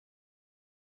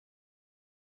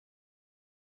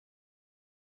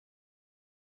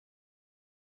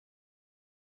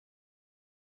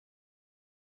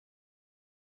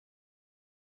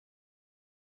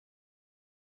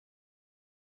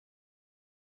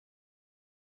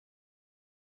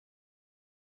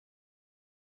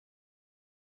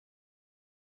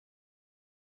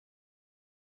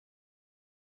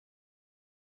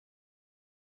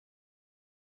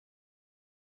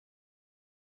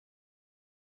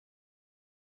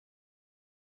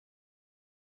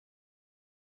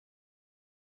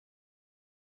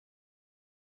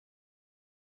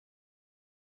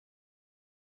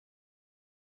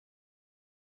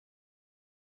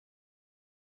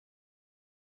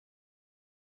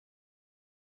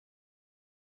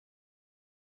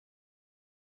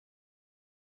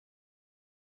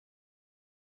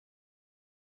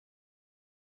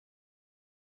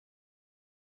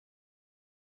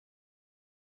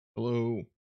Hello.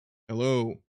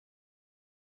 Hello.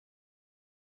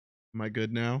 Am I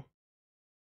good now?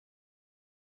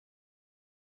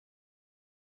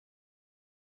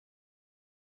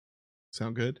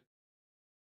 Sound good?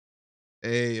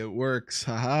 Hey, it works.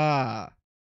 Haha.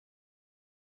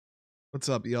 What's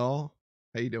up, y'all?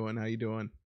 How you doing? How you doing?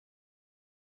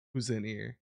 Who's in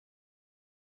here?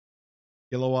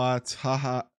 Kilowatts.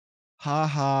 Haha. Ha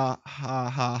ha ha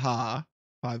ha ha.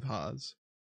 Five ha's.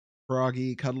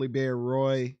 Froggy, Cuddly Bear,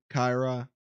 Roy, Kyra.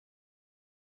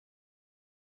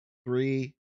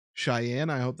 3. Cheyenne.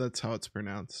 I hope that's how it's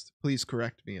pronounced. Please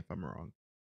correct me if I'm wrong.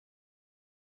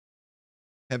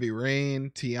 Heavy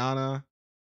Rain, Tiana,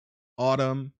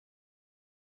 Autumn.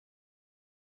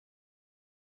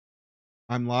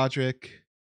 I'm Logic.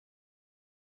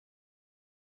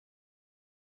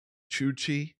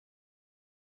 Chuchi.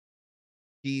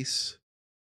 Peace.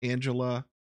 Angela.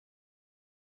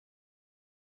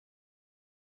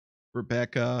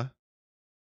 Rebecca.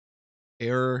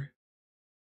 Error.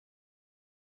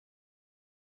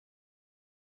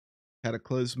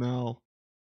 Cataclysmal.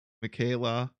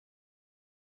 Michaela.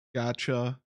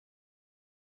 Gotcha.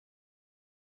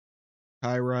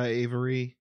 Kyra,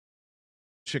 Avery.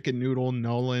 Chicken Noodle,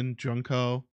 Nolan,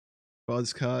 Junko.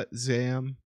 Buzzcut,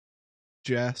 Zam.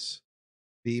 Jess.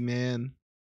 B-Man.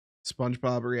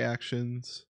 SpongeBob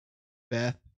Reactions.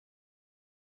 Beth.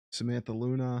 Samantha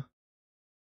Luna.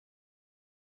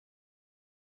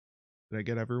 Did I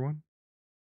get everyone?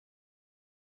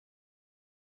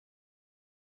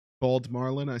 Bald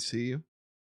Marlin, I see you.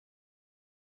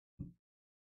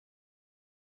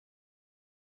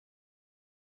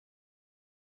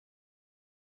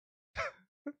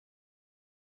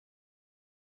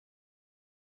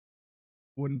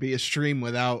 Wouldn't be a stream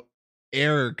without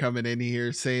Error coming in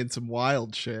here saying some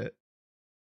wild shit.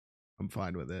 I'm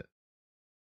fine with it.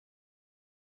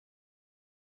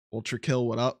 Ultra Kill,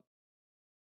 what up?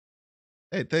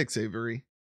 Hey, thanks, Avery.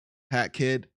 Hat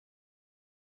Kid.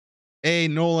 Hey,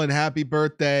 Nolan, happy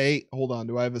birthday. Hold on,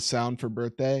 do I have a sound for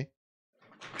birthday?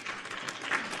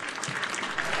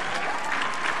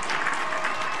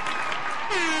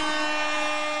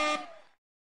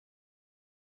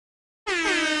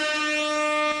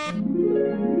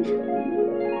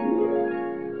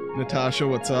 Natasha,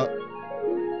 what's up?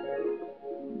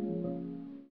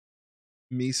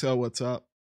 Miso, what's up?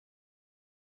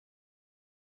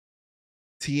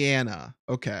 Tiana.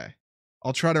 Okay.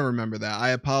 I'll try to remember that. I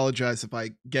apologize if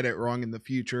I get it wrong in the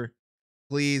future.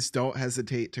 Please don't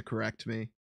hesitate to correct me.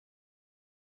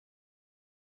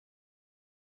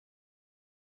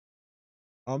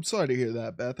 I'm sorry to hear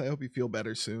that, Beth. I hope you feel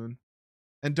better soon.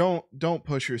 And don't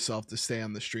push yourself to stay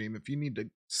on the stream. If you need to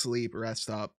sleep, rest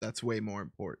up, that's way more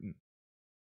important.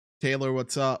 Taylor,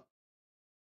 what's up?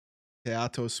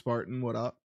 Teato Spartan, what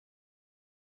up?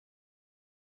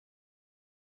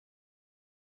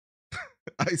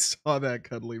 I saw that,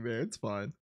 Cuddly Bear. It's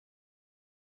fine.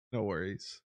 No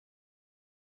worries.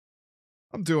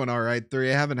 I'm doing all right,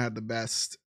 3. I haven't had the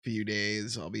best few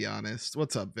days, I'll be honest.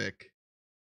 What's up, Vic?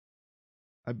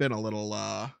 I've been a little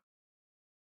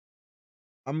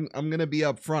I'm gonna be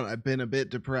upfront. I've been a bit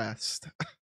depressed.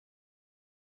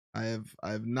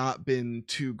 I've not been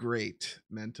too great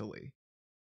mentally.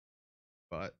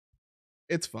 But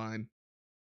it's fine.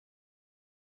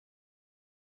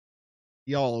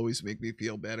 Y'all always make me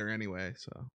feel better anyway,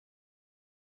 so.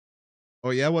 Oh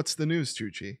yeah, what's the news,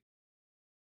 Chuchi?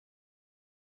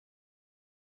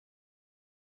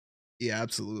 Yeah,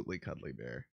 absolutely, Cuddly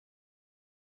Bear.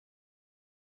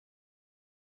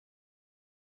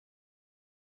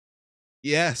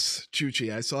 Yes,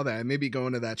 Chuchi, I saw that. I may be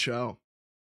going to that show.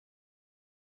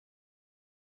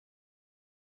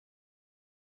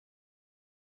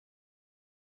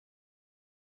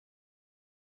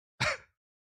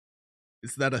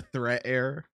 Is that a threat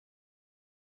error?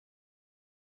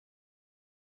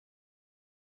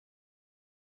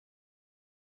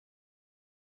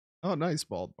 Oh, nice,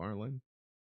 Bald Marlin.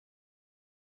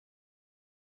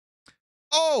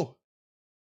 Oh!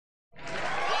 Thank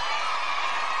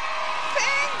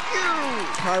you!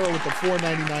 Kyra with the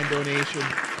 $4.99 donation.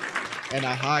 And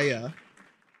a Haya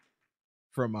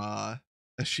from a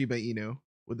Shiba Inu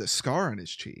with a scar on his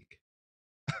cheek.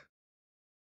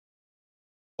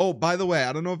 Oh, by the way,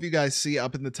 I don't know if you guys see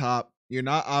up in the top. You're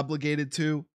not obligated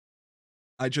to.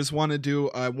 I just want to do.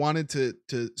 I wanted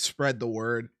to spread the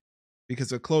word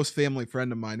because a close family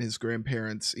friend of mine, his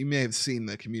grandparents. You may have seen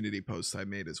the community post I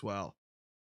made as well.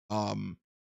 And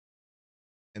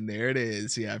there it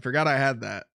is. Yeah, I forgot I had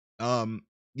that.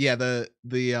 Yeah,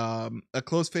 a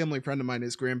close family friend of mine,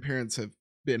 his grandparents have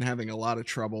been having a lot of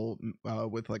trouble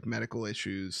with like medical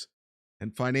issues,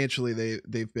 and financially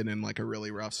they've been in like a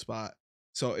really rough spot.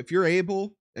 So if you're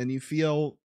able and you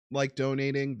feel like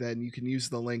donating, then you can use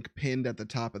the link pinned at the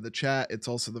top of the chat. It's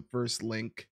also the first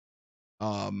link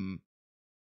um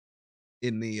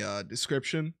in the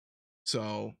description.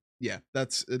 So yeah,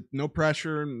 that's no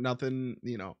pressure, nothing,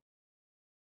 you know,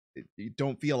 you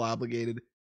don't feel obligated.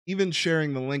 Even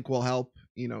sharing the link will help,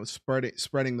 you know,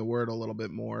 spreading the word a little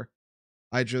bit more.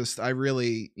 I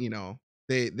really, you know,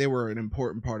 they were an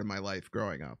important part of my life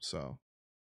growing up. So,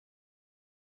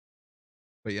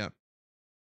 but yeah.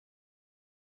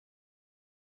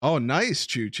 Oh, nice,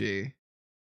 Chuchi.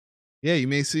 Yeah, you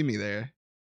may see me there.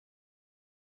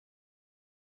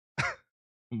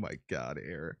 Oh my god,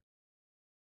 Air.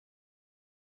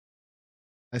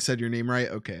 I said your name right?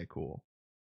 Okay, cool.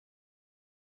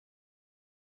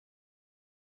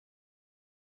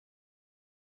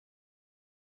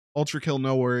 Ultra kill,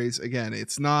 no worries. Again,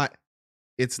 it's not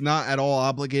at all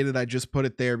obligated. I just put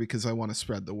it there because I want to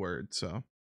spread the word. So,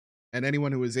 and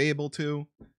anyone who is able to,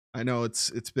 I know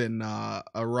it's been a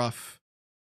rough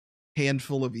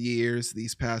handful of years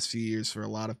these past few years for a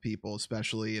lot of people,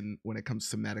 especially in when it comes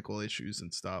to medical issues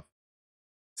and stuff.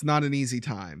 It's not an easy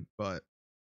time, but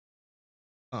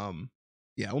um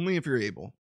yeah, only if you're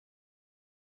able.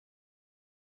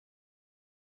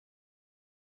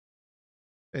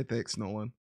 Hey, thanks,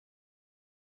 Nolan.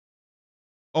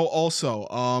 Oh, also,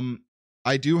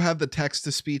 I do have the text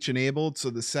to speech enabled, so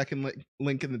the second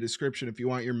link in the description, if you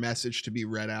want your message to be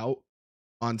read out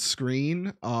on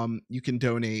screen, you can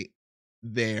donate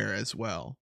there as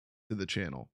well to the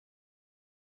channel.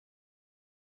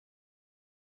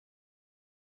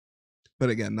 But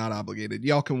again, not obligated.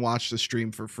 Y'all can watch the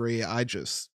stream for free. I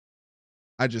just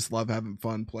love having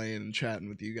fun playing and chatting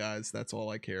with you guys. That's all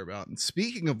I care about. And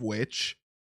speaking of which,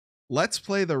 let's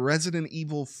play the Resident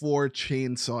Evil 4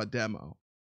 chainsaw demo.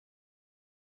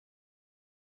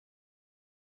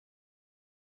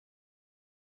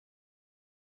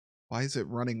 Why is it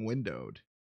running windowed?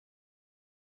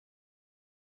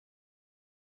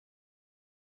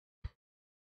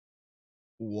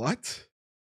 What?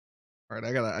 All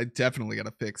right, I definitely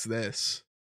gotta fix this.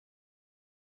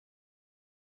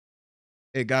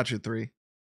 Hey, gotcha 3.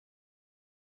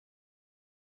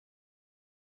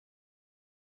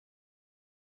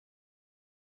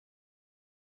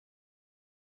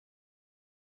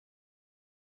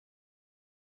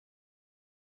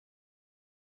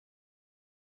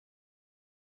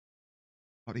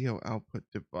 Audio output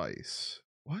device.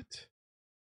 What?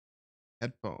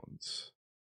 Headphones.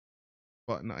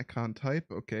 Button icon type.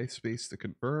 Okay, space to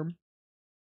confirm.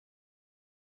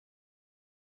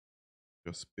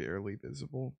 Just barely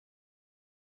visible.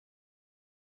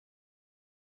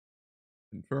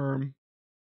 Confirm.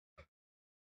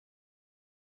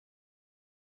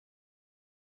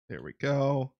 There we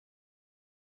go.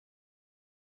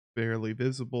 Barely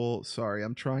visible. Sorry,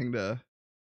 I'm trying to.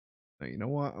 No, you know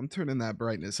what? I'm turning that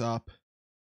brightness up.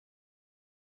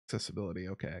 Accessibility.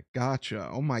 Okay, gotcha.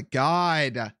 Oh my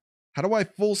god. How do I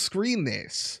full screen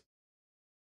this?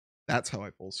 That's how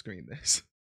I full screen this.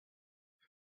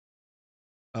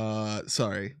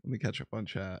 Sorry. Let me catch up on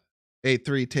chat.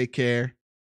 8-3, take care.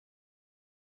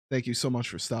 Thank you so much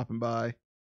for stopping by.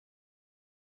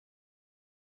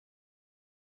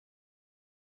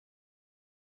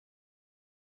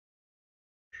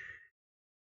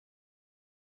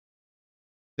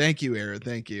 Thank you, Era.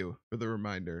 Thank you for the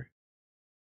reminder.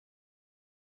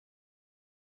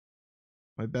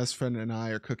 My best friend and I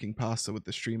are cooking pasta with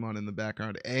the stream on in the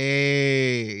background.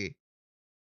 Hey,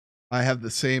 I have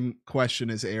the same question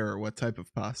as Era. What type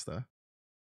of pasta?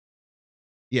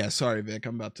 Yeah, sorry, Vic.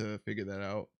 I'm about to figure that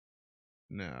out.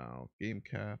 Now, game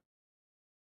cap,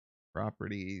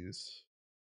 properties,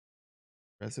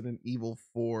 Resident Evil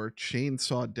 4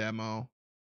 chainsaw demo.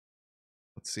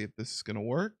 Let's see if this is going to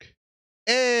work.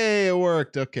 Hey, it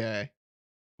worked. Okay.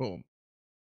 Boom.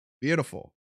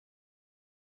 Beautiful.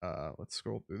 Let's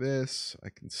scroll through this. I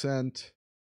consent.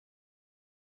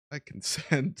 I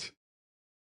consent.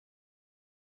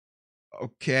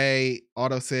 Okay.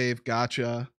 Autosave.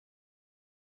 Gotcha.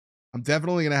 I'm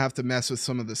definitely going to have to mess with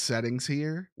some of the settings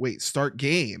here. Wait, start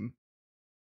game.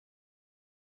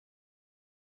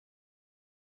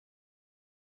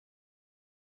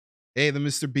 Hey, the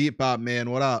Mr. Beatbot man.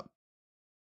 What up?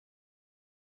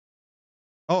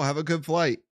 Oh, have a good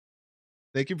flight.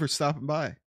 Thank you for stopping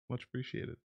by. Much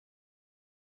appreciated.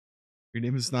 Your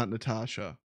name is not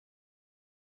Natasha.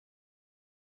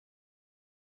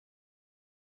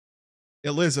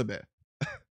 Elizabeth.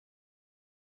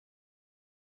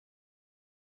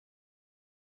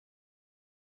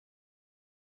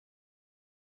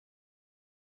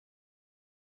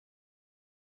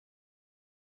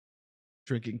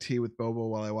 Drinking tea with boba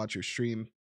while I watch your stream.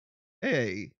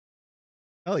 Hey,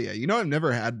 hell yeah. You know, I've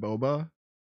never had boba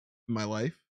in my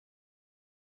life.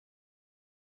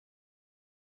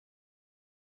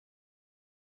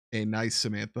 Hey, nice,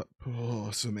 Samantha.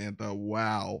 Oh, Samantha.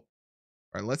 Wow. All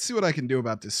right, let's see what I can do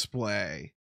about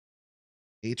display.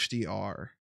 HDR.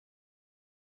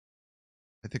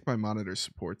 I think my monitor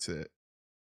supports it.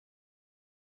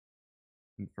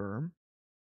 Confirm.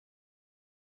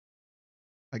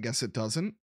 I guess it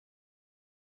doesn't.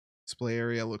 Display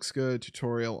area looks good.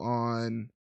 Tutorial on.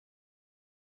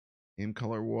 Game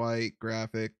color white.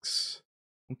 Graphics.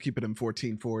 We'll keep it in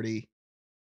 1440.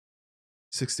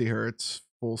 60 hertz.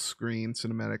 Full screen.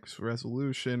 Cinematics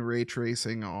resolution. Ray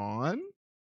tracing on.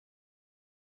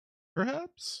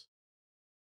 Perhaps.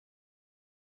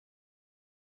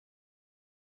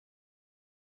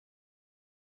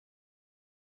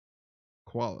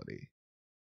 Quality.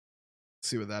 Let's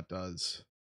see what that does.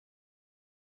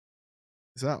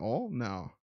 Is that all?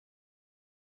 No.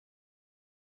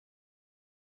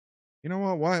 You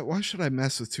know what? Why should I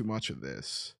mess with too much of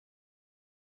this?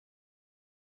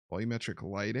 Volumetric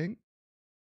lighting.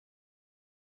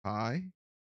 High.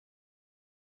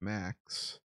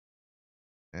 Max.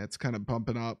 And it's kind of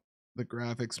bumping up the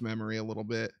graphics memory a little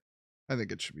bit. I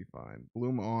think it should be fine.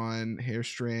 Bloom on. Hair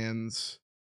strands.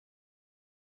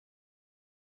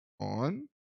 On.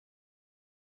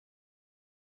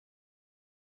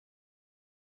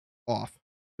 Off.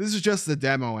 This is just the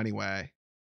demo anyway.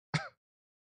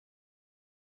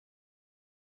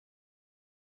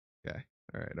 Okay.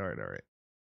 All right.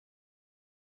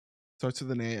 Starts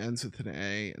with an A, ends with an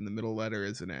A, and the middle letter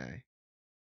is an A.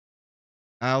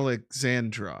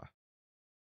 Alexandra.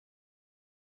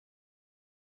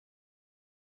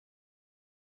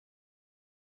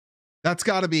 That's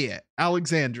got to be it.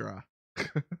 Alexandra.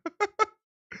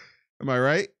 Am I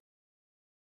right?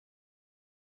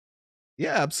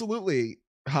 Yeah, absolutely.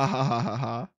 Ha ha ha ha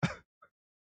ha.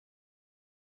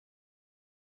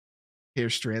 Hair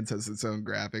Strands has its own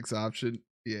graphics option.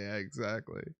 Yeah,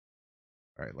 exactly.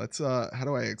 All right, let's how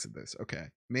do I exit this? Okay.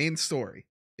 Main story.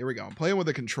 Here we go. I'm playing with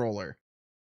a controller.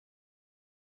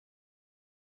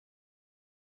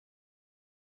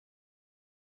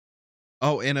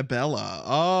 Oh, Annabella.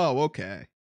 Oh, okay.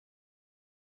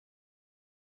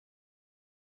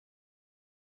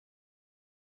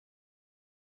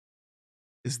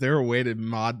 Is there a way to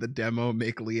mod the demo,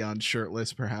 make Leon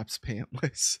shirtless, perhaps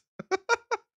pantless?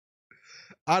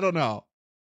 I don't know.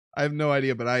 I have no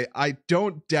idea, but I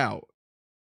don't doubt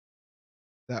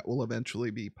that will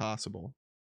eventually be possible.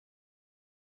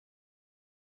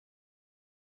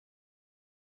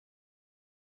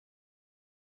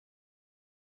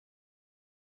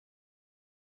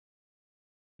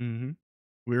 Mm-hmm.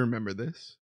 We remember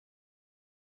this.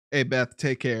 Hey, Beth,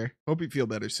 take care. Hope you feel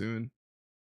better soon.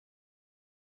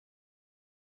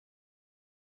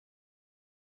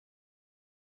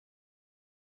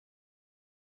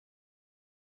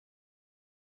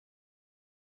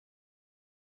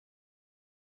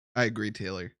 I agree,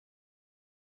 Taylor.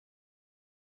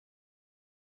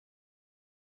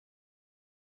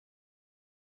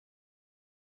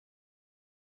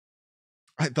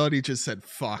 I thought he just said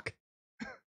fuck.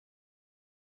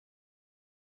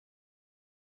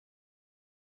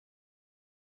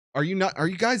 Are you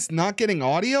guys not getting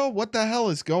audio? What the hell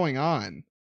is going on?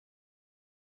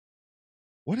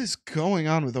 What is going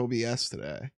on with OBS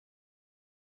today?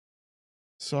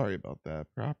 Sorry about that.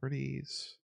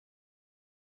 Properties.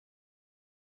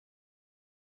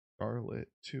 Scarlet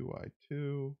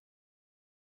 2i2.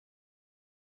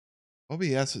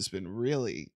 OBS has been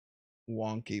really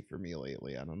wonky for me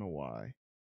lately. I don't know why.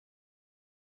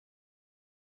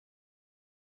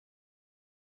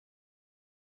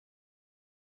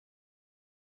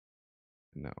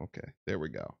 No, okay. There we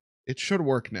go. It should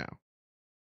work now.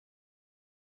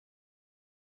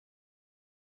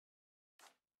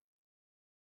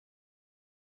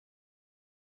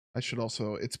 I should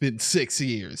also, it's been 6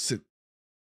 years.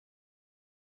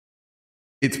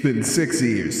 It's been 6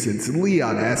 years since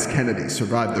Leon S. Kennedy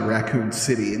survived the Raccoon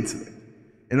City incident,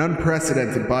 an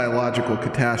unprecedented biological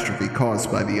catastrophe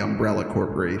caused by the Umbrella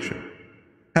Corporation.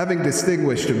 Having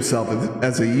distinguished himself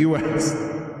as a U.S.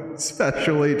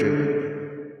 special agent,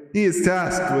 he is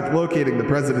tasked with locating the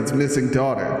president's missing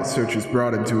daughter. The searchers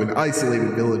brought him to an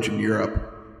isolated village in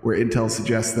Europe, where intel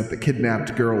suggests that the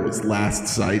kidnapped girl was last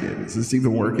sighted. Is this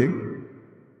even working?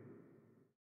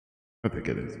 I think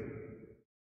it is.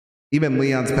 Even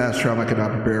Leon's past trauma could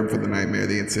not prepare him for the nightmare,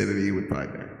 the insanity he would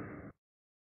find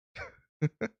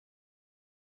there.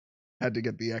 Had to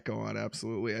get the echo on,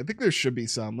 absolutely. I think there should be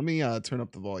some. Let me turn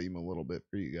up the volume a little bit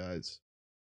for you guys.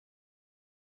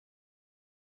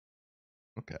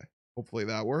 Okay. Hopefully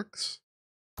that works.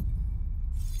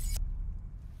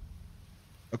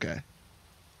 Okay.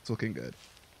 It's looking good.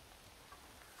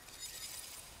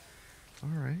 All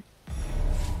right.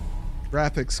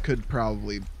 Graphics could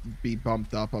probably be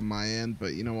bumped up on my end,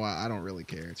 but you know what? I don't really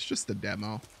care. It's just a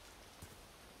demo.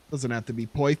 Doesn't have to be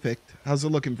perfect. How's it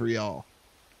looking for y'all?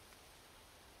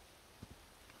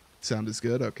 Sound is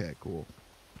good? Okay, cool.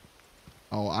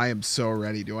 Oh, I am so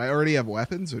ready. Do I already have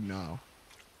weapons or no?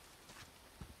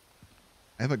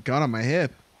 I have a gun on my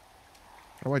hip.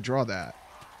 How do I draw that?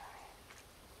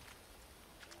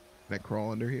 Can I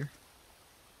crawl under here?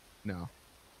 No.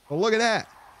 Oh, look at that.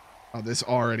 Oh, this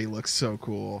already looks so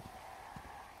cool.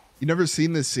 You never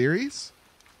seen this series?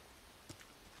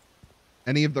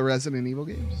 Any of the Resident Evil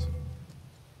games?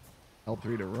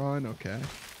 L3 to run. Okay.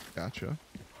 Gotcha.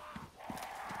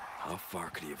 How far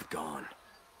could he have gone?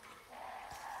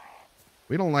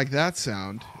 We don't like that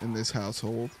sound in this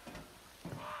household.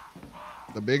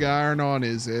 The big iron on,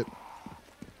 is it?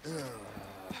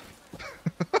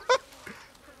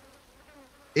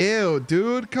 Ew,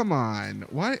 dude, come on.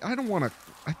 Why? I don't want to.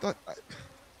 I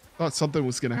thought something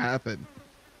was gonna happen.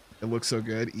 It looks so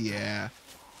good. Yeah.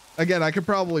 Again, I could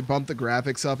probably bump the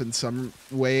graphics up in some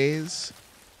ways,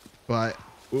 but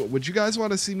would you guys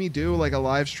want to see me do like a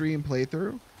live stream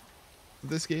playthrough of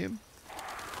this game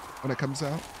when it comes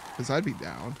out? Because I'd be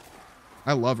down.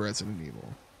 I love Resident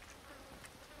Evil.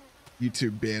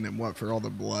 YouTube ban and what, for all the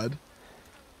blood?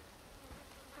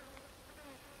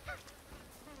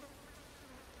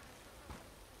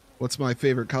 What's my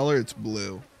favorite color? It's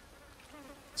blue.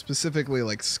 Specifically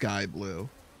like sky blue.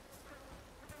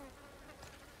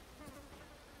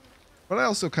 But I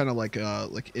also kind of like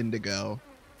indigo.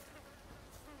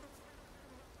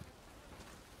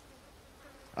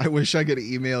 I wish I could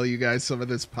email you guys some of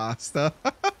this pasta.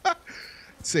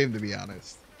 Same, to be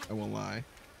honest. I won't lie.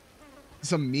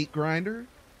 Some meat grinder?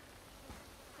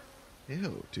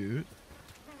 Ew, dude.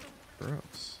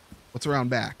 Gross. What's around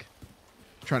back?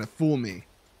 Trying to fool me.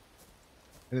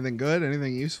 Anything good?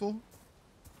 Anything useful?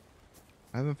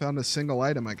 I haven't found a single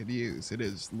item I could use. It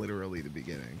is literally the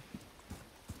beginning.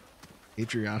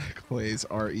 Adrionic plays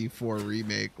RE4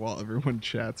 remake while everyone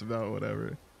chats about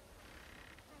whatever.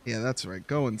 Yeah, that's right.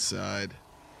 Go inside.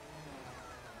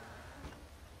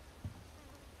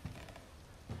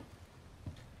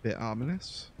 Bit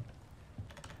ominous.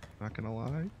 Not gonna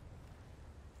lie.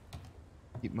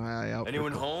 Keep my eye out.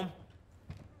 Anyone home?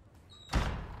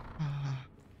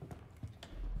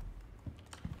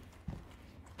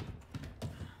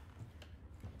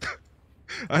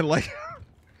 I like.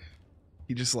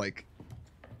 He just like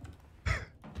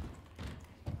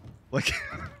like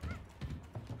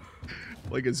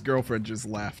his girlfriend just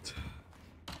left.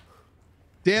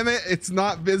 Damn it, it's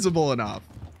not visible enough.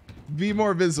 Be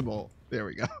more visible. There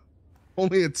we go.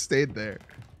 Only it stayed there.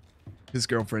 His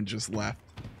girlfriend just left.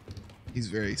 He's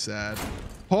very sad.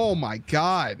 Oh my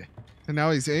god. And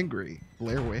now he's angry.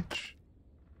 Blair Witch.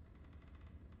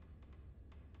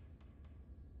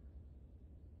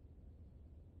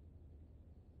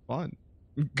 Fun.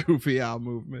 Goofy owl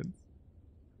movements.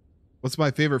 What's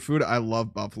my favorite food? I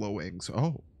love buffalo wings.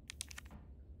 Oh.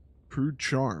 Crude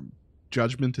charm.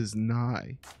 Judgment is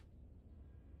nigh.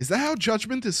 Is that how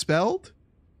judgment is spelled?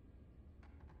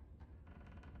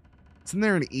 Isn't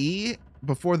there an E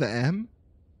before the M?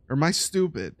 Or am I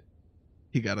stupid?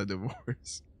 He got a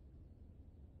divorce.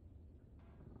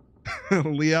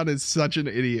 Leon is such an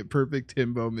idiot. Perfect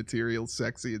himbo material,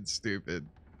 sexy and stupid.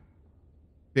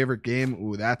 Favorite game?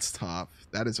 Ooh, that's tough.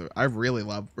 That is I really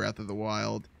love Breath of the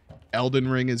Wild. Elden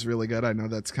Ring is really good. I know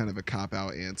that's kind of a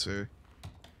cop-out answer.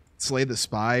 Slay the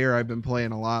Spire, I've been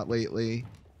playing a lot lately.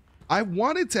 I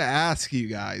wanted to ask you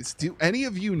guys, do any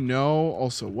of you know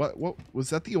also what was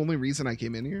that the only reason I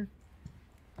came in here?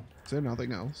 Is there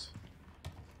nothing else?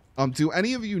 Do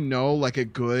any of you know like a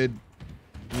good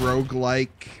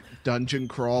roguelike dungeon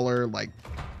crawler, like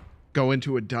go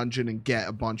into a dungeon and get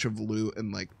a bunch of loot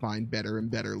and like find better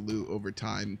and better loot over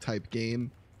time type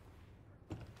game?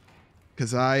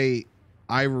 Because I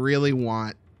really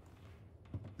want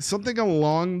something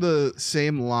along the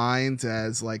same lines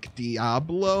as like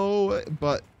Diablo,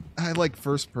 but I like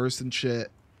first person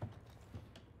shit.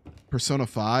 Persona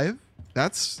 5?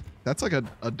 That's like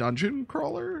a dungeon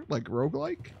crawler, like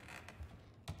roguelike.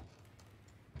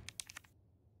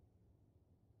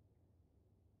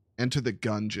 Enter the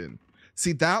Gungeon.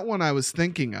 See, that one I was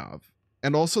thinking of.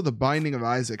 And also the Binding of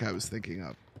Isaac I was thinking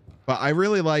of. But I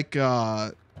really like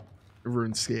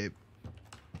RuneScape.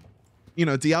 You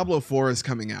know, Diablo 4 is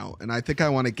coming out, and I think I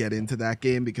want to get into that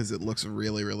game because it looks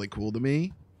really, really cool to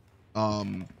me.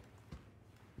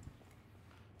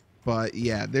 But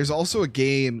yeah, there's also a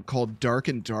game called Dark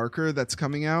and Darker that's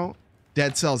coming out.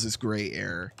 Dead Cells is great,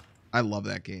 Error. I love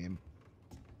that game.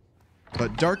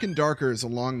 But Dark and Darker is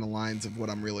along the lines of what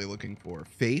I'm really looking for.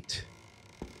 Fate.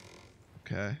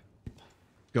 Okay.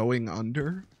 Going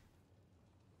Under.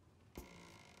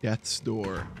 Death's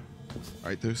Door.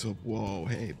 Alright, there's a... Whoa,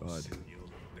 hey, bud.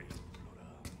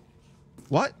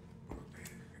 What?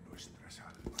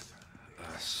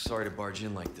 Sorry to barge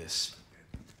in like this.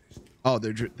 Oh,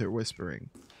 they're whispering.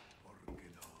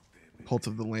 Cult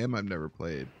of the Lamb I've never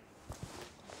played.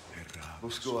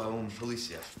 Busco a un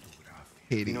policía.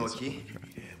 Hades. Vino aquí?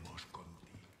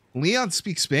 Leon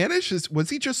speaks Spanish? Was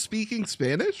he just speaking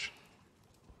Spanish?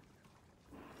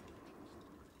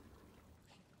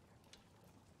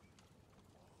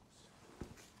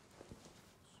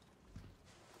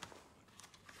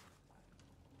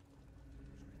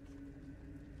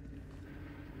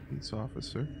 Police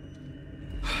officer.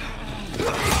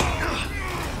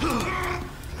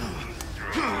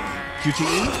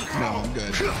 QTE? No, I'm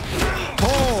good.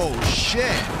 Oh,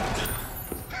 shit.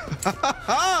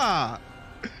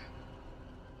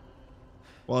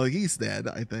 Well, he's dead,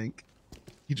 I think.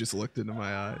 He just looked into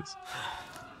my eyes.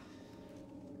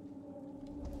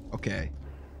 Okay.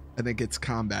 I think it's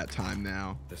combat time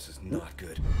now. This is not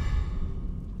good.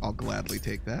 I'll gladly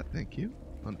take that. Thank you.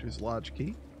 Hunter's Lodge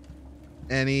key.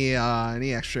 Any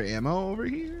extra ammo over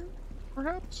here?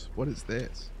 Perhaps? What is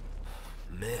this?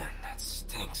 Man, that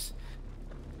stinks.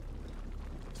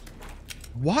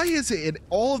 Why is it in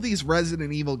all of these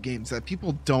Resident Evil games that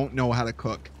people don't know how to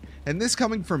cook? And this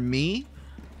coming from me,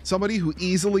 somebody who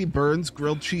easily burns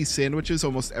grilled cheese sandwiches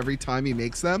almost every time he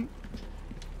makes them?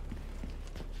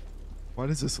 Why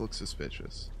does this look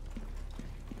suspicious?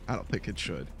 I don't think it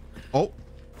should. Oh.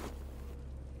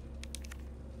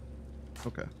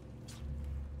 Okay.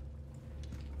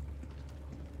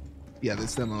 Yeah,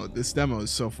 this demo is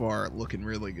so far looking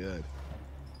really good.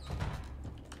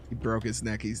 He broke his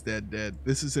neck, he's dead.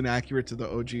 This is inaccurate to the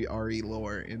OG RE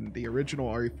lore. In the original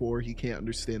RE4, he can't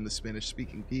understand the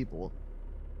Spanish-speaking people.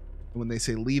 And when they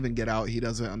say leave and get out, he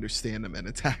doesn't understand them and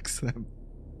attacks them.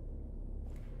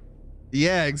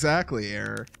 Yeah, exactly,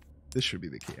 Error. This should be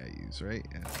the key I use, right?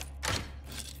 Yeah.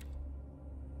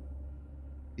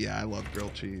 Yeah, I love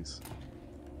grilled cheese.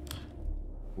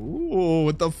 Ooh,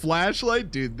 with the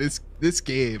flashlight? Dude, this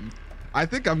game. I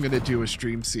think I'm going to do a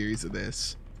stream series of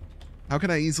this. How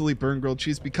can I easily burn grilled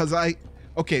cheese? Because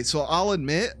okay, so I'll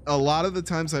admit, a lot of the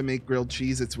times I make grilled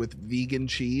cheese, it's with vegan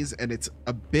cheese, and it's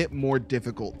a bit more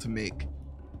difficult to make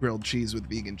grilled cheese with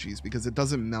vegan cheese because it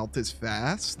doesn't melt as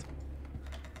fast.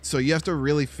 So you have to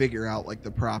really figure out like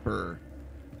the proper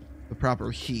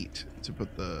heat to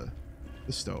put the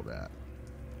stove at.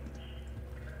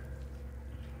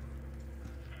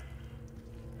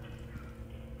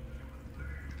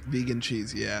 Vegan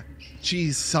cheese, yeah.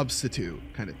 Cheese substitute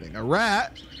kind of thing. A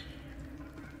rat.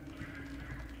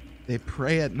 They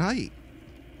pray at night.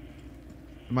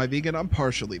 Am I vegan? I'm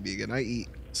partially vegan. I eat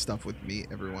stuff with meat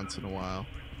every once in a while.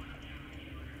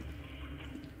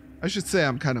 I should say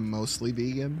I'm kind of mostly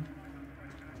vegan,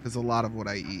 because a lot of what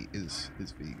I eat is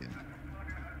vegan.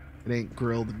 It ain't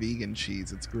grilled vegan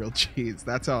cheese, it's grilled cheese.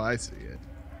 That's how I see it.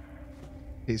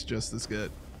 Tastes just as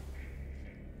good.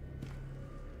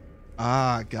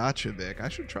 Ah, gotcha, Vic. I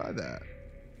should try that.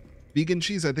 Vegan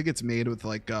cheese, I think it's made with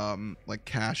like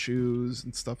cashews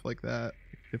and stuff like that.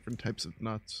 Different types of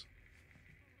nuts.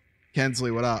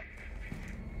 Kensley, what up?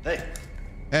 Hey.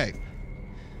 Hey.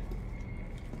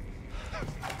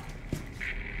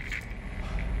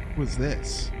 What's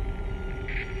this?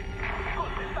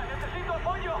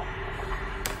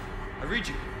 I read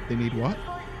you. They need what?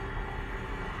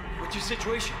 What's your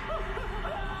situation?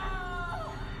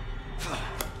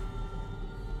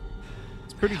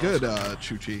 It's pretty good,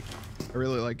 Chuchi. I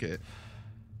really like it.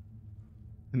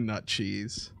 Nut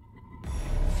cheese.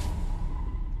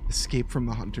 Escape from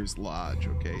the Hunter's Lodge.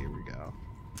 Okay, here we go.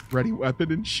 Ready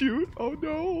weapon and shoot. Oh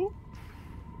no.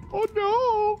 Oh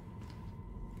no.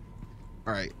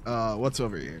 Alright, what's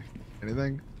over here?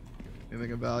 Anything?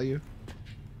 Anything of value?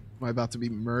 Am I about to be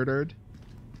murdered?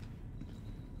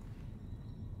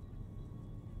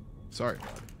 Sorry,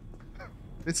 bud.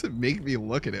 This would make me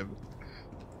look at him.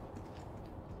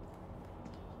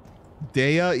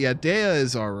 Dea? Yeah, Dea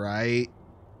is alright.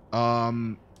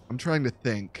 I'm trying to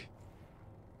think.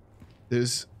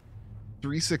 There's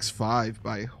 365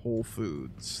 by Whole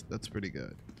Foods. That's pretty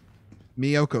good.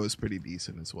 Miyoko is pretty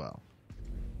decent as well.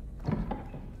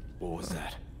 What was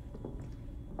that?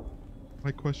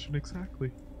 My question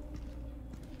exactly.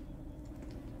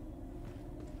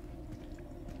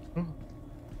 Oh.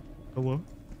 Hello?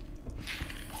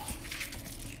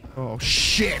 Oh,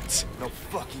 shit. No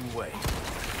fucking way.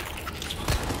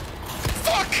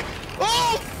 Fuck!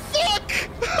 Oh, fuck!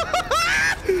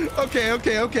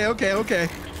 Okay.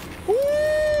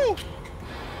 Woo!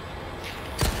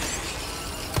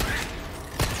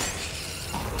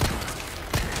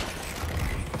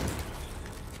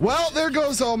 Well, there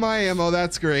goes all my ammo.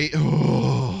 That's great.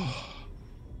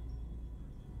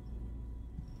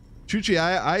 Chuchi,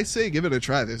 I say give it a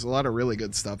try. There's a lot of really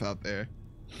good stuff out there.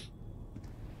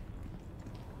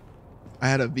 I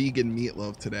had a vegan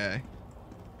meatloaf today,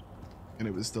 and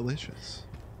it was delicious.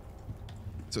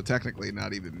 So technically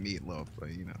not even meatloaf,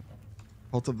 but you know.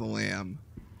 Cult of the Lamb.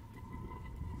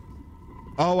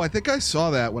 Oh, I think I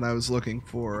saw that when I was looking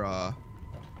for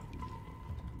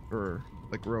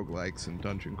like roguelikes and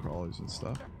dungeon crawlers and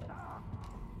stuff.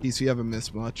 PC, you haven't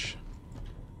missed much.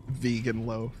 Vegan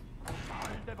loaf.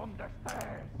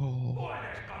 Oh.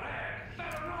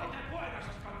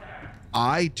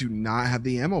 I do not have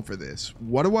the ammo for this.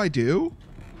 What do I do?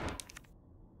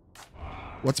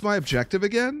 What's my objective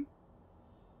again?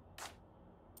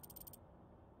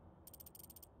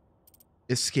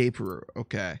 Escape route.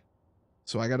 Okay.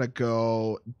 So I gotta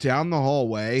go down the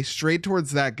hallway, straight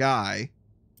towards that guy,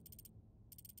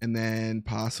 and then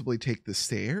possibly take the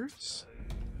stairs?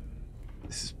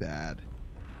 This is bad.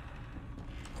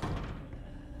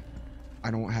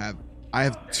 I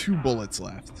have 2 bullets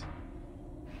left.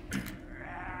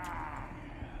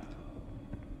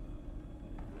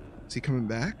 Is he coming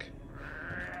back?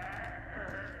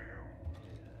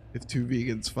 If 2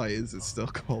 vegans fight, is it still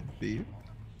called beef?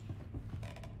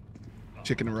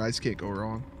 Chicken and rice can't go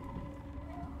wrong.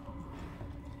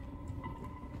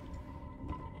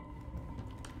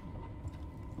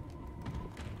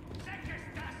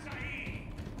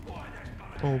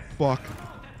 Oh, fuck.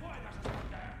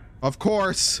 Of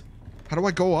course. How do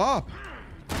I go up?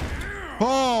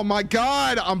 Oh, my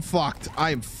God. I'm fucked.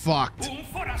 I am fucked.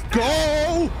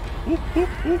 Go!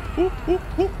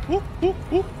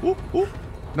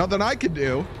 Nothing I can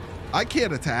do. I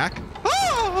can't attack.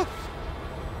 Ah!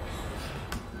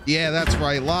 Yeah, that's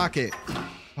right. Lock it.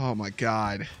 Oh, my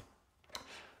God.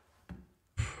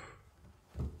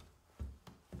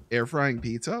 Air frying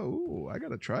pizza? Ooh, I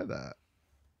gotta try that.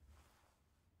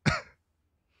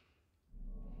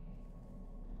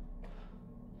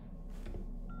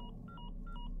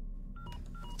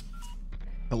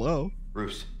 Hello?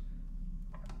 Bruce,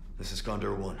 this is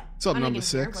Condor 1. What's up, number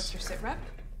 6? What's your sit rep?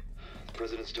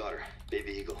 President's daughter,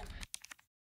 Baby Eagle.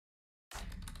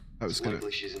 I was gonna...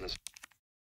 Likely she's in this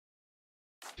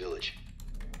village.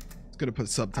 Gonna put Our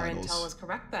subtitles. intel was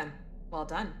correct then. Well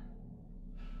done.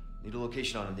 Need a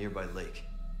location on a nearby lake.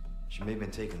 She may have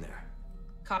been taken there.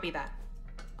 Copy that.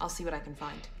 I'll see what I can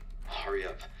find. Hurry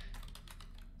up.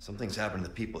 Something's happened to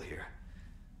the people here.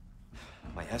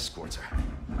 My escorts are...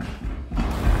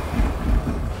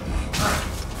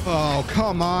 Oh,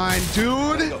 come on,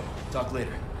 dude. Go. Talk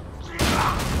later.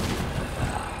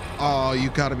 Oh, you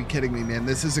gotta be kidding me, man.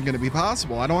 This isn't gonna be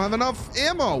possible. I don't have enough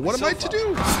ammo. What am I to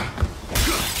do?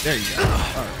 There you go.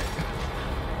 All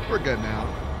right. We're good now.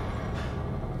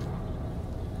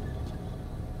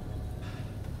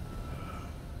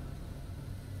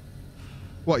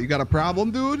 What, you got a problem,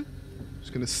 dude?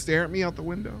 Just gonna stare at me out the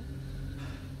window?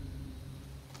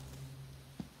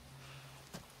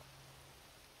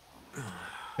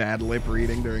 Bad lip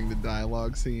reading during the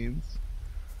dialogue scenes.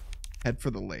 Head for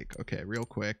the lake. Okay, real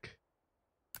quick.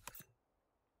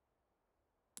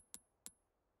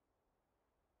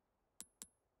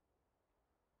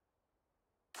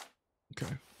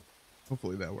 Okay.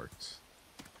 Hopefully that works.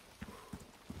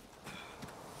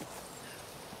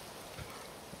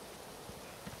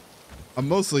 I'm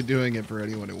mostly doing it for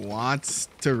anyone who wants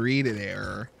to read an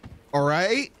error. All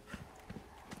right?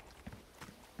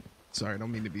 Sorry, I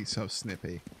don't mean to be so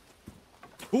snippy.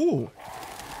 Ooh.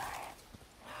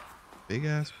 Big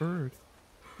ass bird.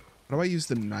 How do I use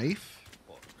the knife?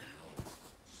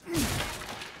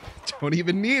 Don't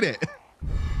even need it.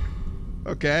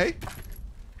 Okay.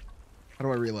 How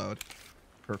do I reload?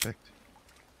 Perfect.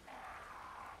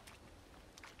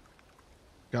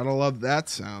 Gotta love that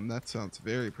sound. That sounds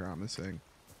very promising.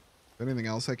 Anything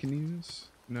else I can use?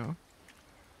 No.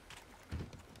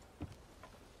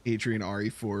 Adrian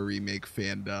RE4 remake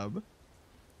fan dub.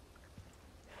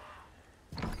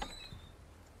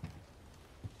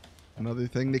 Another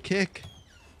thing to kick.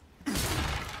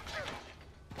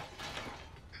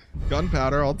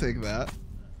 Gunpowder, I'll take that.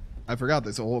 I forgot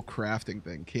there's a whole crafting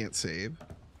thing. Can't save.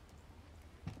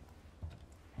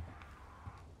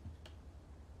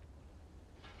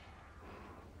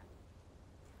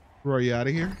 Where are you out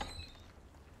of here?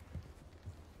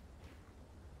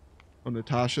 Oh,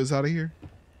 Natasha's out of here?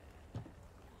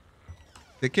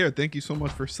 Take care. Thank you so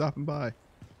much for stopping by.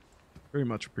 Very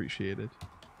much appreciated.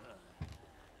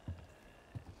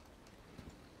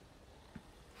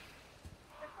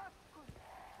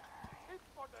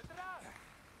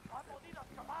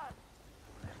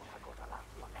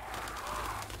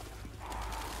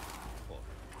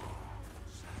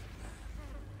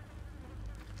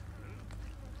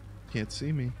 Can't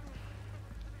see me.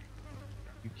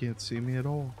 You can't see me at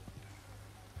all.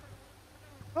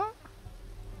 Ah.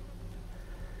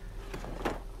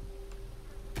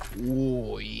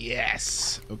 Oh,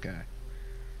 yes. Okay.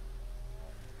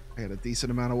 I got a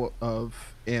decent amount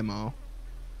of ammo.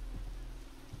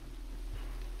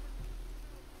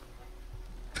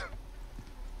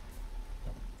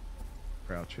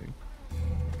 Crouching.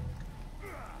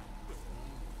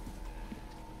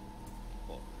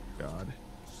 God.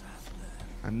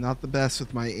 I'm not the best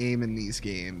with my aim in these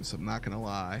games. I'm not gonna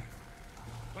lie.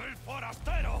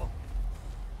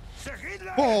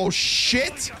 Oh,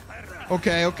 shit!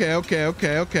 Okay.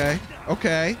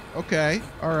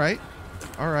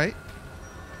 Alright.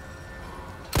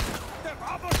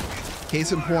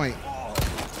 Case in point.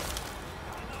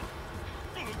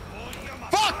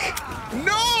 Fuck!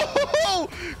 No!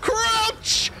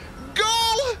 Crouch!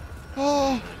 Go!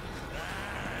 Oh.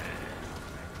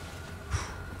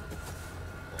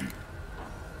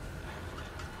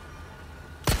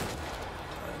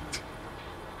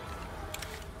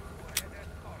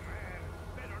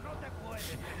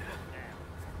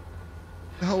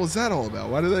 The hell was that all about?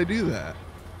 Why did I do that?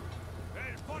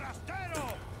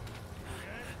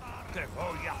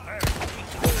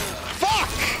 Fuck!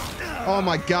 Oh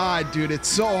my god, dude, it's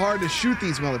so hard to shoot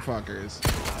these motherfuckers.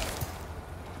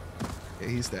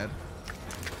 Okay, he's dead.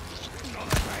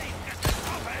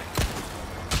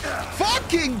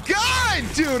 Fucking god,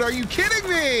 dude, are you kidding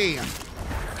me?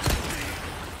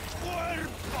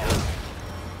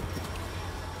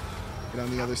 Get on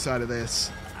the other side of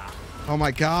this. Oh my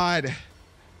god.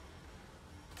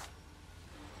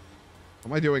 How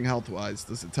am I doing health-wise?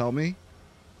 Does it tell me?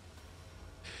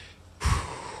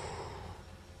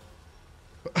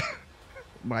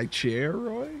 My chair,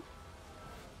 Roy?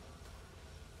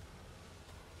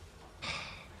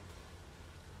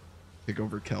 Take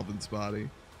over Kelvin's body.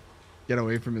 Get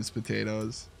away from his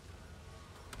potatoes.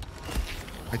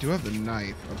 I do have the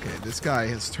knife. Okay, this guy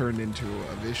has turned into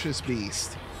a vicious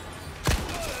beast.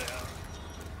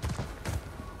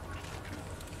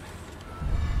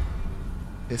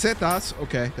 Pesetas.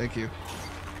 Okay, thank you.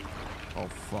 Oh,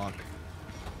 fuck.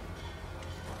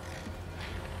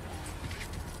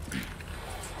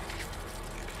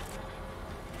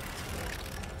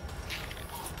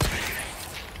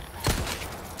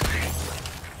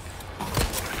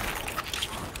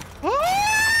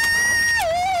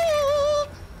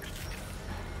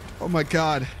 Oh my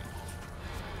god.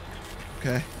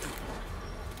 Okay.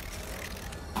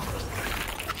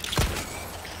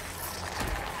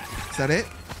 Is that it?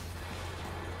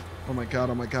 Oh my god,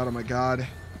 oh my god, oh my god.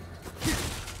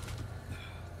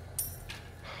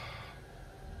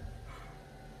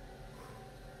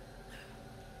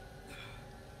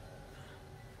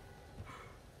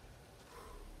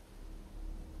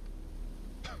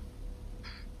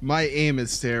 My aim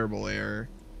is terrible, Air.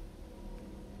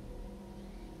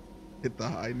 Hit the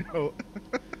high note.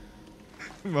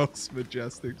 Most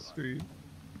majestic stream.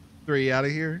 3 out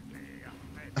of here.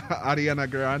 Ariana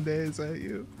Grande, is that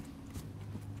you?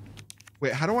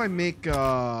 Wait, how do I make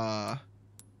I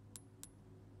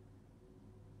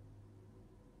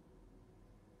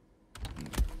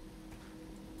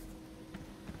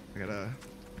gotta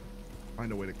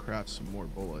find a way to craft some more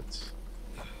bullets.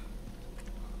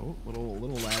 Oh, little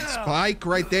lad spike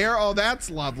right there. Oh,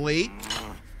 that's lovely.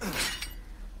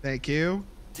 Thank you.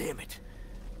 Damn it.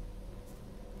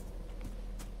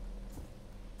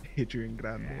 Adrian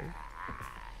Grande.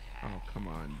 Oh, come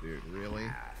on, dude. Really?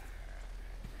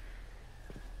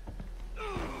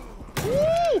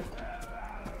 Woo!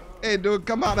 Hey, dude,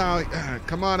 come on out.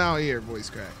 Come on out here, voice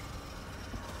crack.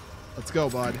 Let's go,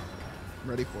 bud. I'm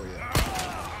ready for you.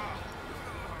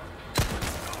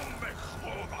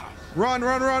 Run,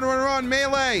 run, run, run, run,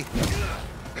 melee!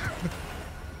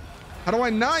 How do I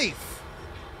knife?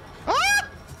 Ah!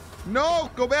 No,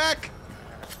 go back!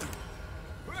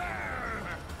 I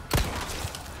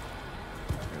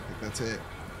think that's it.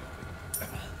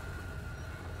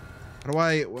 How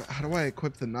do I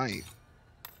equip the knife?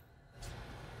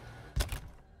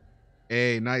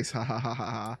 Hey, nice, ha ha ha ha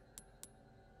ha.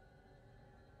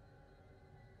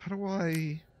 How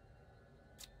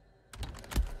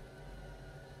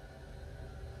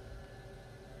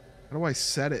do I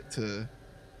set it to?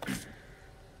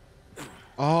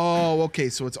 Oh, okay,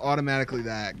 so it's automatically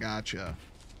that. Gotcha.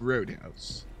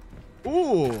 Roadhouse.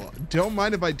 Ooh, don't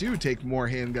mind if I do take more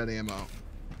handgun ammo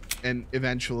and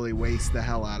eventually waste the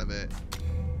hell out of it.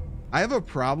 I have a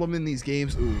problem in these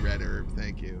games. Ooh, red herb,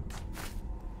 thank you.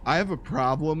 I have a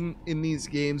problem in these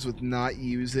games with not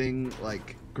using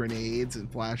like grenades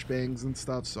and flashbangs and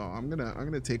stuff, so I'm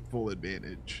gonna take full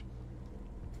advantage.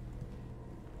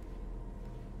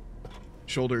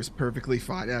 Shoulder's perfectly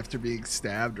fine after being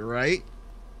stabbed, right?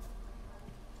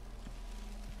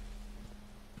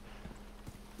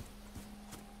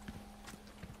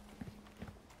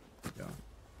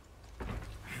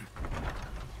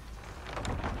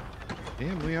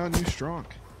 Damn, Leon, you strong.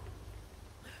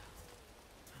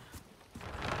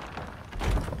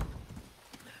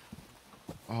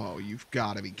 Oh, you've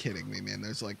got to be kidding me, man.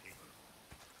 There's like,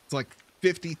 it's like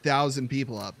 50,000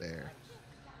 people out there.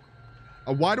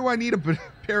 Why do I need a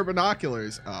pair of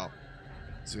binoculars? Oh,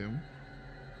 zoom.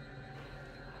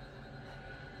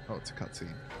 Oh, it's a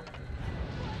cutscene.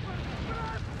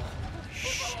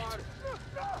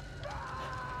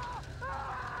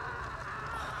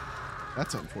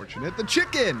 That's unfortunate. The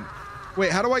chicken!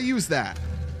 Wait, how do I use that?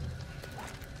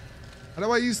 How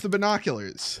do I use the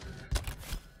binoculars?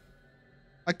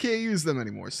 I can't use them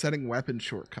anymore. Setting weapon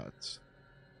shortcuts.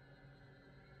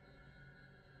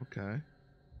 Okay.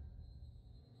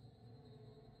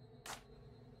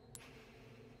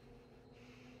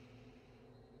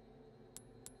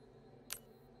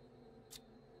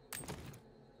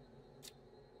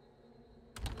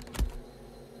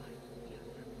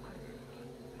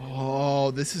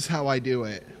 Oh, this is how I do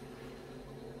it.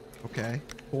 Okay,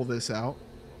 pull this out.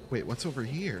 Wait, what's over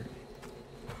here?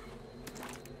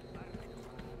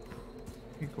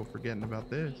 Can't go forgetting about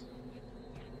this.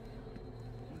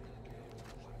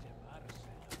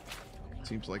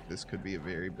 Seems like this could be a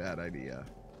very bad idea.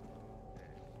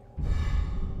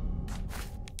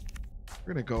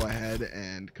 We're gonna go ahead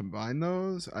and combine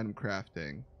those. Item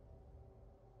crafting.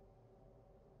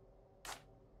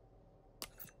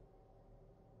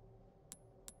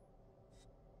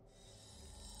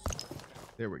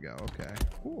 There we go. Okay.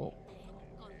 Cool.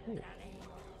 Cool.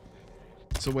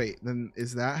 So wait, then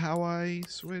is that how I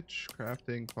switch?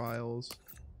 Crafting, files,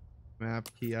 map,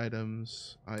 key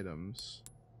items, items.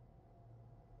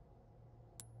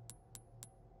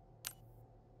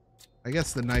 I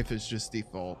guess the knife is just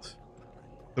default.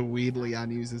 The weed Leon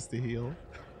uses to heal.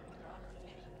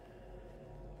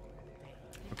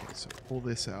 Okay, so pull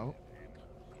this out.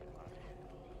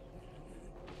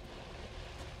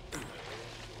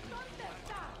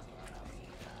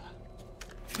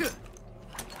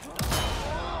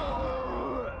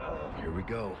 Here we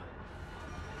go.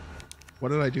 What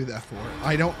did I do that for?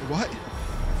 I don't... What?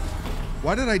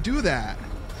 Why did I do that?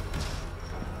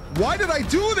 Why did I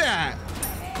do that?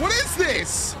 What is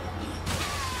this?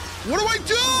 What do I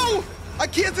do? I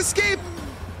can't escape.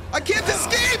 I can't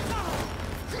escape.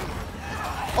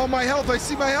 Oh, my health. I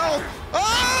see my health.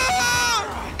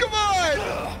 Ah! Come on.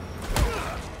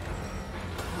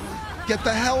 Get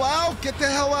the hell out. Get the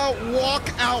hell out. Walk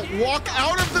out. Walk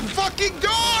out of the fucking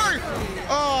door.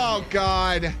 Oh,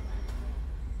 God.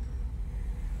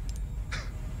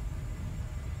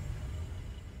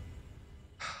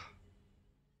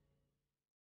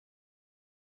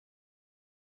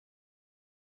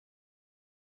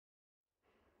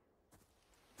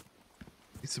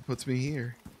 It puts me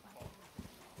here.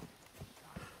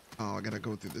 Oh, I gotta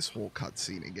go through this whole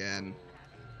cutscene again.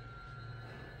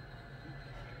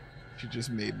 She just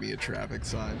made me a traffic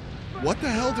sign. What the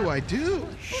hell do I do?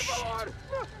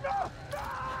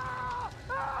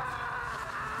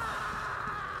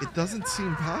 It doesn't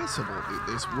seem possible, dude.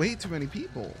 There's way too many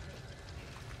people.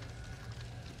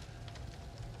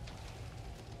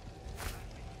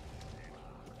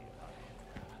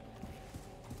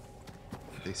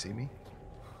 Did they see me?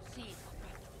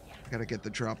 Gotta get the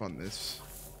drop on this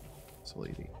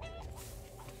lady.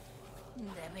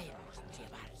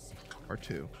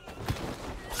 R2.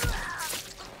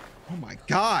 Oh my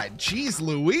God, jeez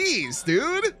Louise,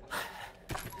 dude.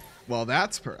 Well,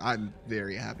 that's I'm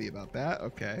very happy about that.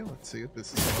 Okay, let's see what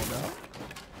this is all about.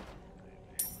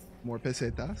 More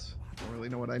pesetas. Don't really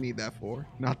know what I need that for.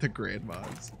 Not the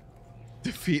grandmas.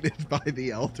 Defeated by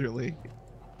the elderly.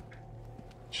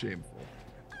 Shameful.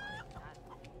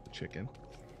 Chicken.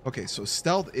 Okay, so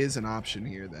stealth is an option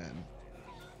here then.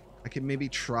 I can maybe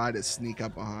try to sneak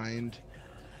up behind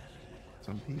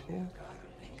some people.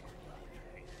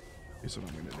 Here's what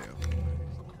I'm gonna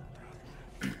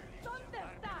do.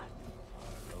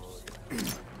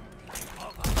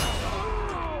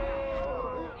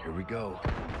 Here we go.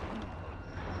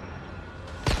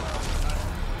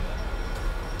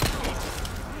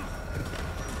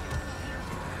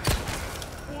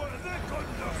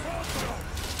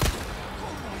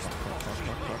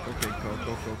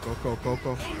 Go, go, go,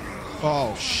 go.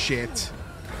 Oh, shit.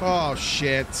 Oh,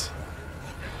 shit.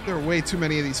 There are way too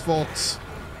many of these folks.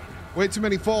 Way too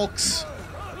many folks.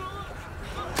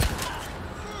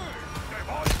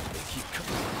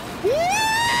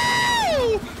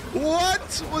 Woo!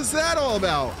 What was that all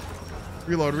about?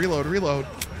 Reload, reload, reload.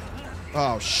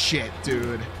 Oh, shit,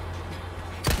 dude.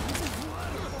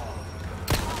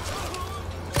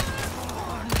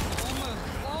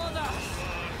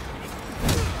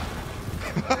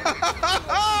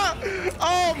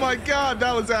 Oh my god,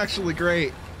 that was actually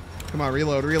great. Come on,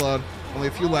 reload, reload. Only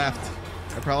a few left.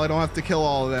 I probably don't have to kill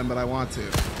all of them, but I want to.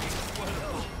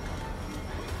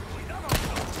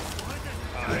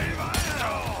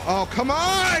 Oh, come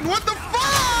on! What the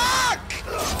fuck?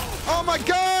 Oh my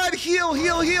god! Heal,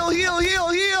 heal, heal, heal, heal,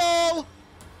 heal!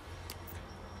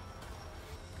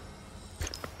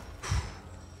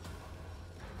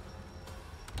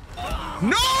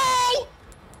 No!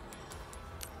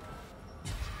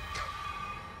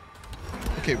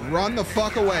 Okay, run the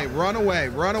fuck away. Run away,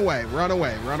 run away, run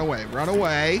away, run away, run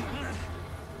away.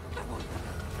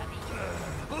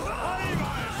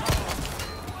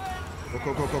 Go,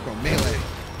 go, go, go, go. Melee.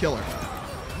 Kill her.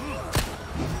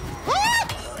 Ah!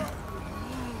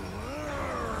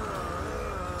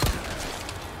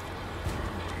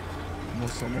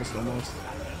 Almost, almost, almost.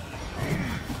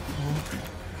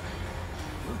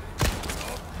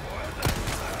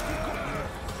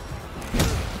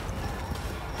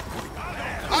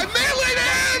 I meleeed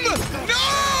him! No!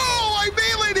 I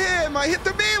meleeed him! I hit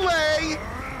the melee!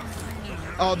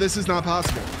 Oh, this is not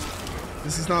possible.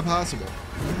 This is not possible.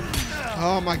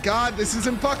 Oh my god, this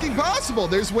isn't fucking possible.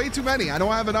 There's way too many. I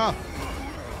don't have enough.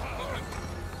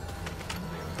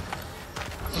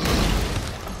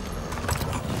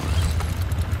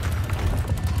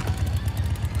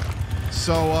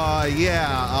 So,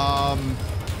 yeah,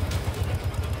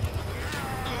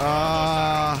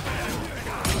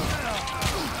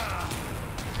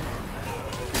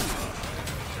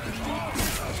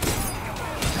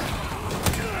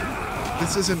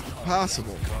 this isn't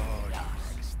possible.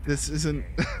 This isn't...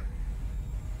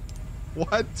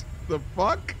 What the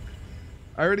fuck?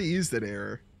 I already used that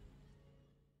error.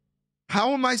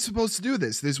 How am I supposed to do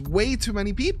this? There's way too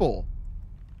many people.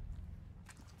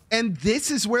 And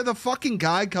this is where the fucking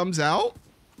guy comes out?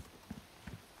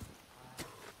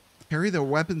 Carry their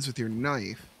weapons with your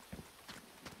knife.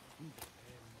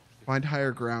 Find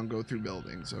higher ground, go through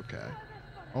buildings. Okay.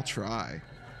 I'll try.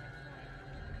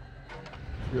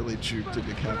 Really juked a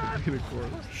decapitated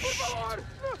corpse.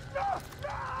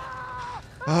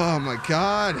 Oh my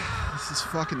god. This is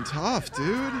fucking tough,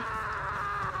 dude.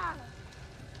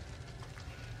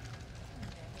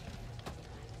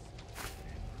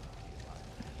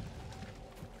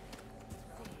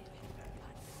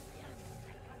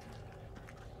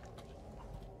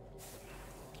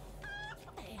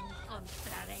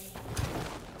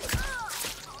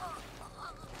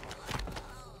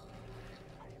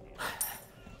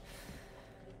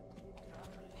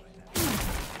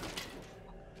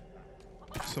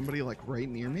 Somebody like right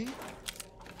near me?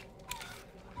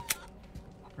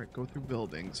 Alright, go through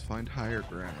buildings, find higher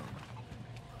ground.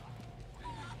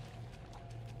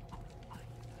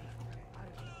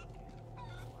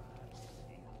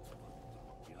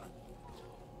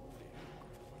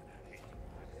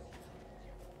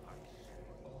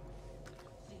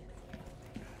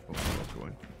 Oh, I'm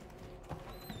going.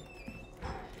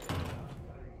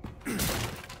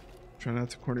 Try not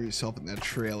to corner yourself in that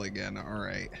trail again.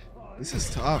 Alright. This is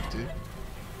tough, dude.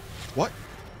 What?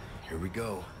 Here we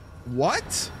go.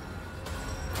 What?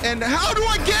 And how do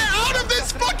I get out of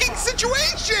this fucking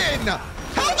situation?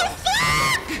 How the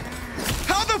fuck?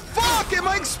 How the fuck am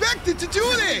I expected to do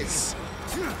this?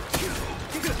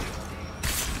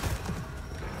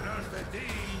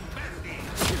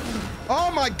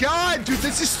 Oh my god, dude,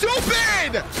 this is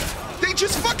stupid! They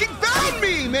just fucking found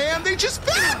me, man! They just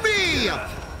found me!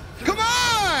 Come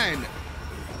on!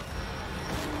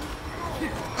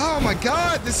 Oh my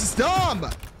god, this is dumb!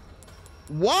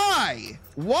 Why?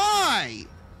 Why?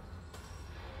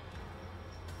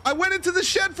 I went into the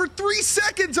shed for 3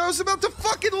 seconds. I was about to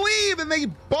fucking leave and they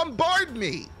bombarded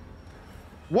me.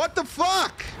 What the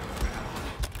fuck?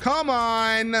 Come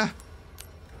on.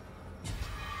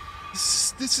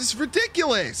 This is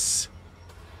ridiculous.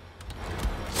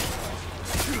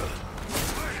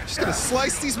 Just gonna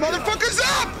slice these motherfuckers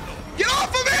up. Get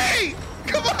off of me.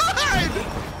 Come on.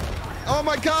 Oh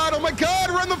my god,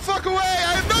 run the fuck away!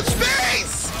 I have no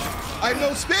space! I have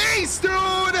no space, dude!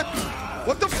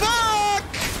 What the fuck?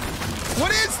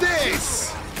 What is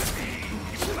this?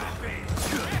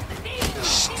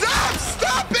 Stop!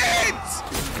 Stop it!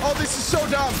 Oh, this is so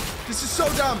dumb. This is so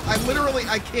dumb. I can't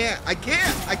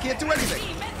do anything.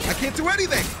 I can't do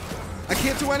anything. I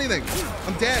can't do anything.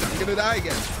 I'm dead. I'm gonna die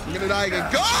again. I'm gonna die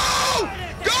again. Go!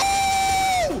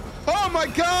 Go! Oh my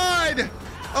God!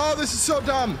 Oh, this is so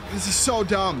dumb. This is so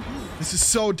dumb. This is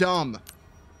so dumb.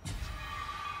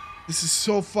 This is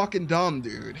so fucking dumb,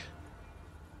 dude.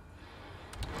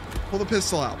 Pull the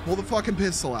pistol out. Pull the fucking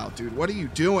pistol out, dude. What are you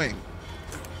doing?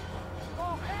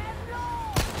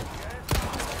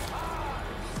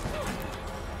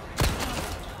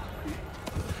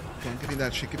 Come on, give me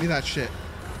that shit. Give me that shit.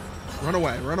 Run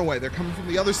away. Run away. They're coming from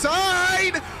the other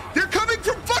side. They're coming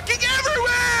from fucking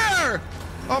everywhere.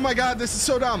 Oh my God, this is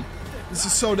so dumb. This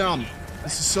is so dumb.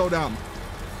 This is so dumb.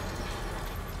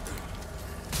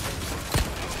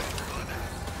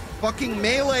 Fucking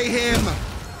melee him.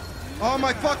 Oh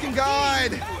my fucking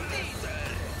God.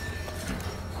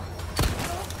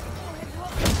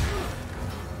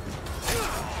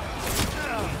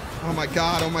 Oh my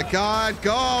God. Oh my God.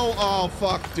 Go. Oh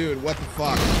fuck, dude. What the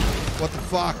fuck? What the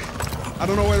fuck? I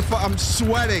don't know where to I'm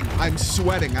sweating. I'm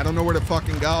sweating. I don't know where to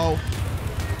fucking go.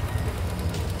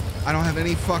 I don't have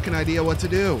any fucking idea what to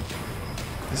do.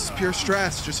 This is pure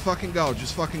stress. Just fucking go.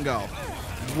 Just fucking go.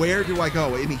 Where do I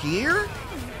go? In here?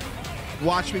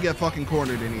 Watch me get fucking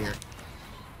cornered in here.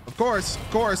 Of course. Of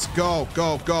course. Go.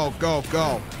 Go. Go. Go.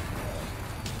 Go.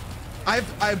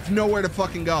 I've nowhere to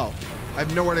fucking go. I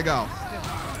have nowhere to go.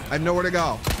 I have nowhere to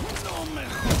go.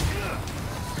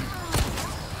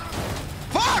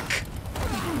 Fuck!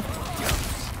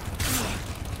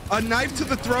 A knife to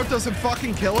the throat doesn't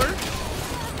fucking kill her?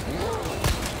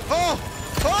 Oh!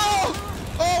 Oh!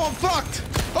 Oh, I'm fucked!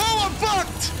 Oh, I'm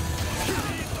fucked!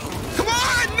 Come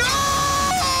on! No!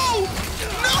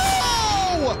 No!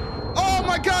 Oh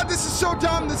my God, this is so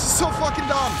dumb. This is so fucking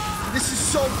dumb. This is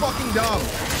so fucking dumb.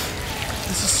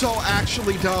 This is so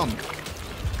actually dumb.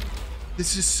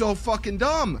 This is so fucking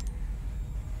dumb.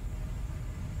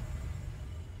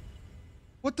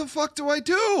 What the fuck do I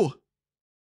do?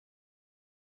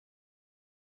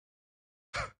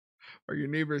 Are your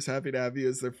neighbors happy to have you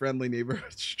as their friendly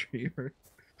neighborhood streamer?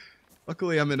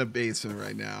 Luckily, I'm in a basement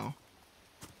right now.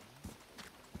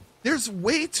 There's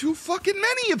way too fucking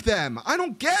many of them. I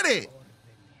don't get it.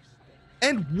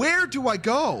 And where do I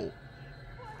go?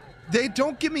 They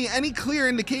don't give me any clear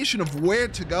indication of where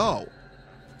to go.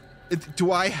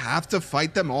 Do I have to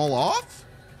fight them all off?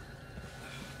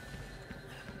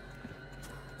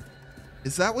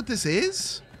 Is that what this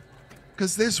is?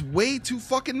 Because there's way too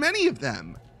fucking many of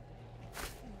them.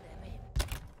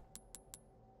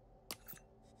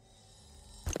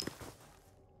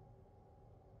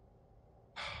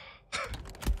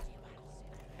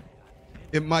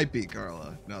 It might be,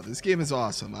 Carla. No, this game is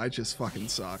awesome. I just fucking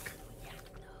suck.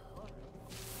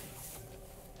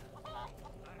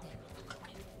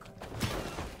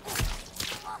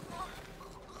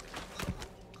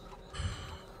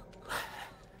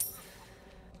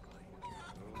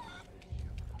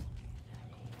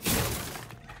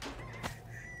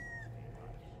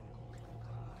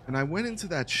 And I went into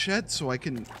that shed so I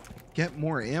can get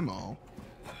more ammo.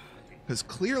 Because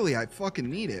clearly I fucking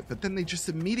need it. But then they just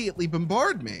immediately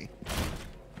bombard me.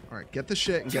 Alright, get the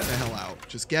shit and get the hell out.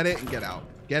 Just get it and get out.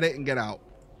 Get it and get out.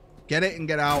 Get it and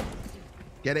get out.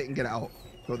 Get it and get out.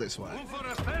 Go this way.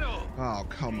 Oh,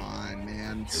 come on,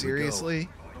 man. Seriously?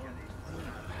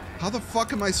 How the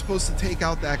fuck am I supposed to take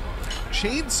out that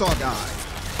chainsaw guy?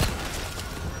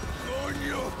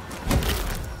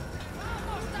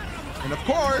 And of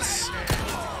course,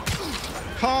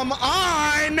 come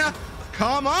on!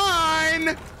 Come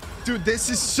on! Dude,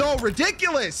 this is so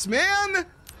ridiculous, man!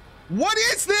 What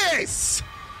is this?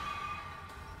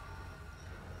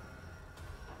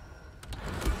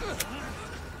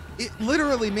 It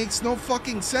literally makes no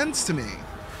fucking sense to me.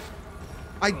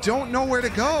 I don't know where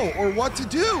to go or what to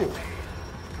do.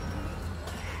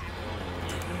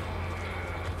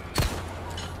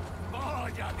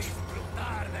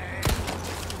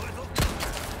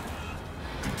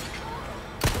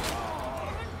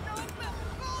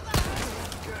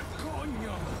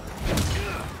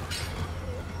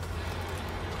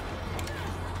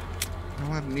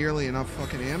 I don't have nearly enough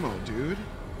fucking ammo, dude.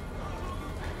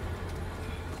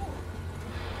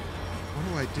 What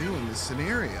do I do in this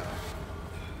scenario?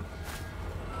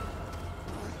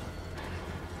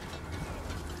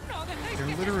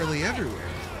 They're literally everywhere.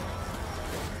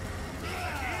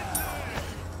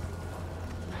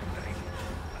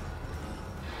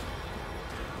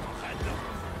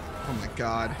 Oh my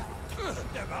god.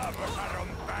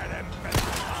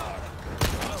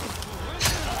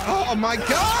 Oh my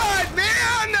god,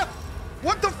 man!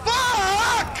 What the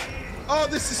fuck? Oh,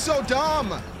 this is so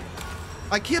dumb.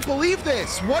 I can't believe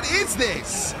this. What is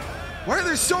this? Why are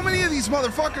there so many of these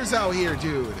motherfuckers out here,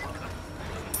 dude?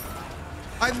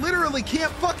 I literally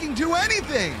can't fucking do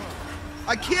anything.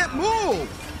 I can't move.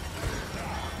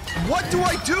 What do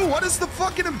I do? What is the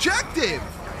fucking objective?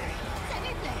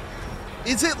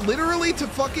 Is it literally to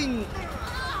fucking,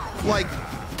 like,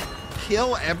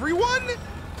 kill everyone?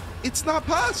 It's not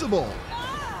possible.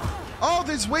 Oh,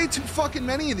 there's way too fucking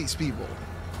many of these people.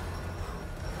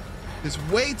 There's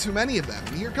way too many of them.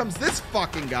 And here comes this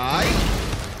fucking guy.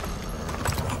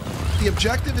 The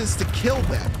objective is to kill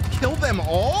them. Kill them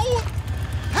all?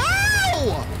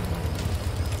 How?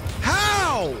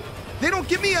 How? They don't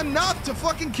give me enough to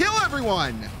fucking kill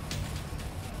everyone.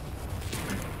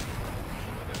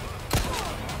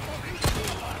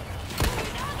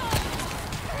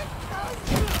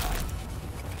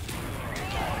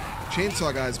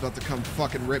 Chainsaw guy's about to come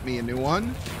fucking rip me a new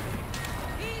one.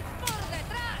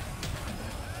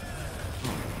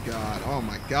 God, oh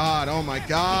my god, oh my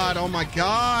god, oh my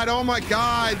god, oh my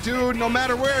god, dude, no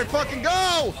matter where I fucking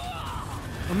go,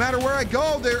 no matter where I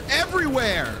go, they're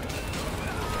everywhere.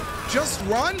 Just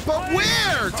run, but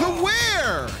where? To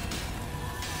where?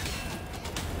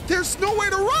 There's nowhere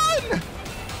to run.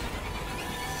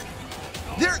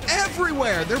 They're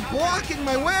everywhere. They're blocking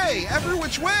my way, every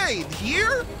which way.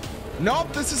 Here?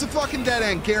 Nope, this is a fucking dead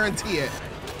end, guarantee it.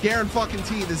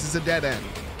 Guarantee this is a dead end.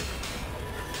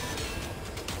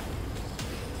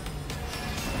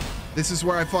 This is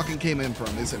where I fucking came in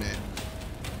from, isn't it?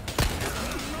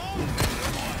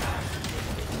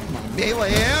 Come on,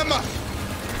 melee him!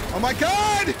 Oh my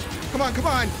god! Come on, come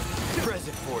on!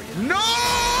 Present for you.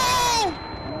 No!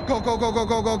 Go, go, go, go,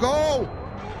 go, go, go!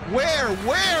 Where?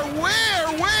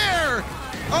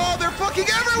 Oh, they're fucking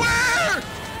everywhere!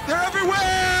 They're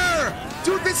everywhere!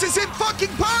 Dude, this isn't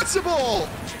fucking possible!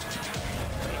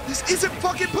 This isn't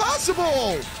fucking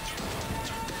possible!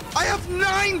 I have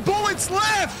 9 bullets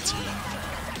left!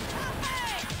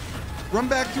 Run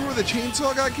back through where the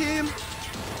chainsaw guy came?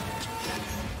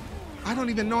 I don't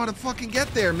even know how to fucking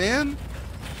get there, man.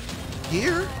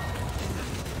 Here?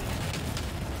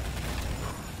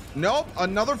 Nope,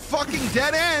 another fucking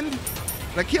dead end.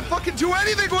 And I can't fucking do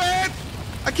anything with!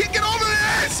 I can't get over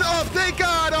this! Oh, thank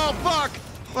God! Oh, fuck!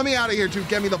 Let me out of here, dude.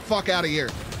 Get me the fuck out of here.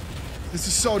 This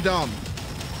is so dumb.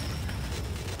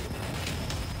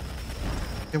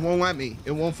 It won't let me.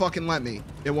 It won't fucking let me.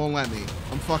 It won't let me.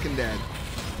 I'm fucking dead.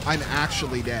 I'm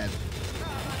actually dead.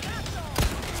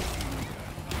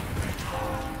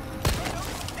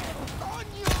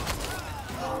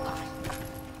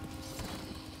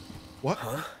 What?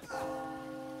 Huh?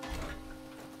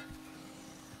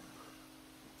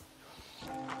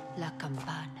 La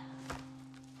campana.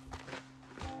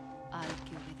 Hay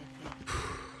que obedecer.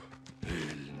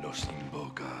 Él nos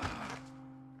invoca.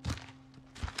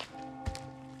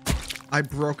 I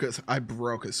broke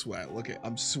a sweat. Look at,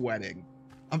 I'm sweating.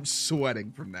 I'm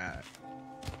sweating from that.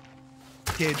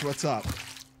 Cage, what's up?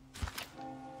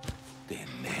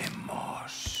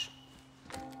 Tenemos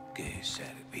que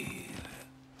servir.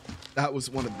 That was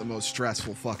one of the most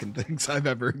stressful fucking things I've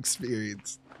ever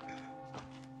experienced.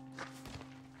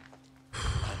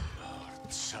 Lord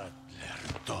Sadler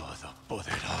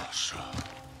Todopoderoso.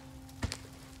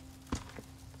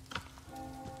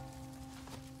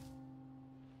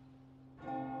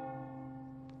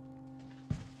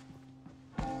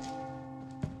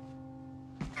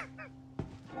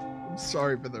 I'm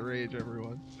sorry for the rage,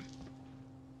 everyone.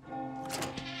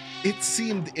 It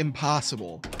seemed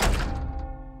impossible.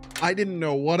 I didn't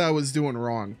know what I was doing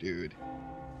wrong, dude.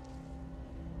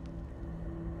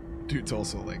 Dude's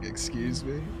also like, excuse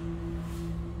me?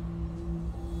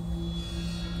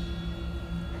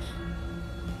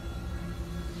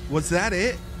 Was that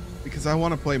it? Because I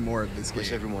want to play more of this game.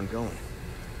 Where's everyone going?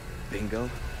 Bingo?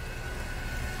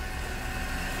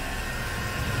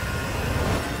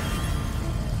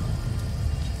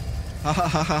 Ha ha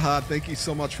ha ha ha. Thank you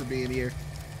so much for being here.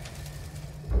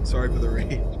 Sorry for the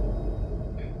rage.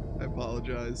 I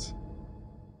apologize.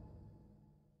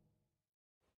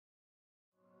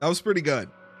 That was pretty good.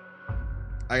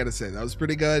 I gotta say, that was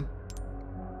pretty good.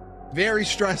 Very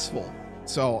stressful.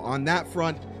 So on that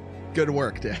front, good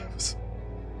work, devs.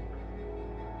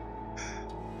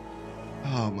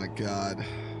 Oh my god.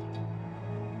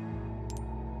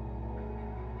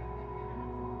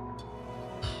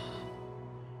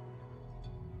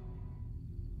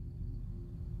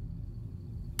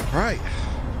 All right.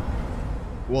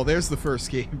 Well, there's the first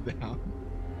game down.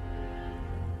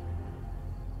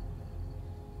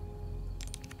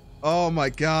 Oh my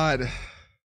god.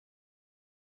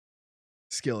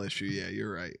 Skill issue. Yeah,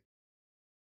 you're right.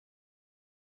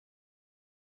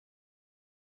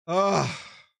 Ugh.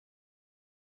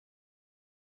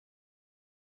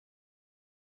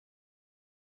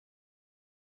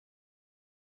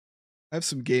 I have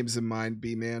some games in mind,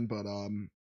 B-Man, but if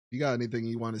you got anything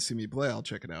you want to see me play, I'll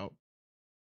check it out.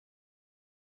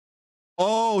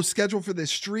 Oh, schedule for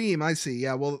this stream. I see.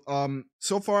 Yeah, well,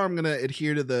 so far I'm gonna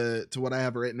adhere to what I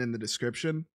have written in the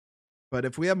description. But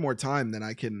if we have more time, then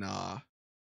I can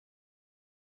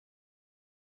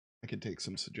take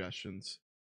some suggestions.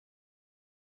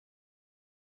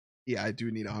 Yeah, I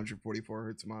do need a 144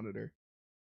 hertz monitor.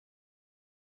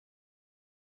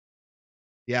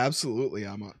 Yeah, absolutely.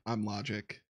 I'm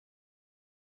Logic.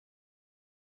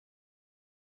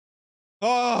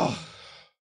 Oh,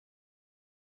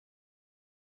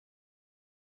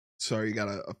 sorry, you got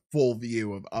a full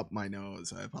view of up my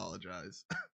nose. I apologize.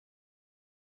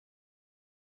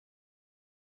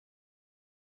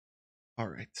 All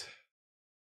right.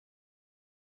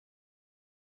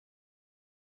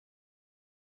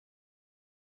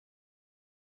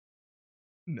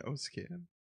 Nose scan.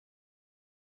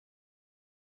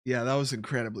 Yeah, that was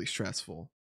incredibly stressful.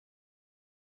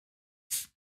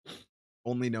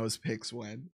 Only nose picks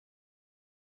when.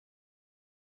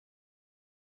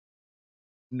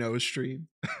 Nose stream.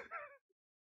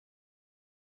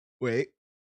 Wait.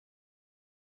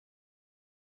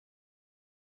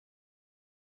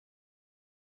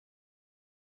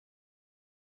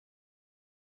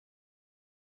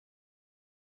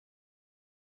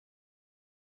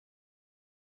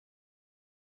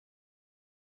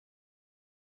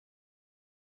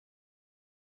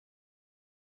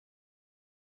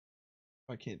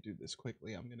 If I can't do this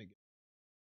quickly, I'm gonna get.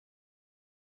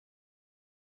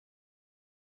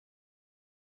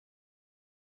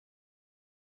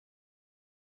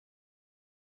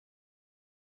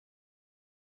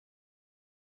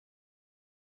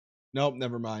 Nope,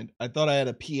 never mind. I thought I had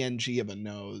a PNG of a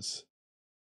nose.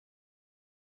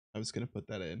 I was gonna put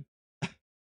that in.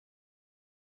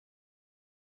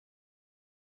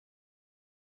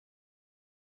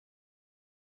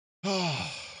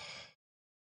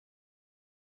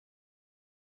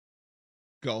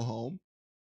 Go home.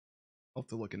 I'll have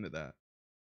to look into that.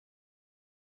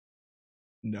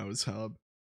 Nose hub.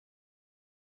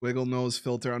 Wiggle nose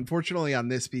filter. Unfortunately, on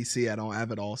this PC, I don't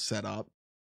have it all set up.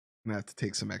 I'm gonna have to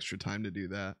take some extra time to do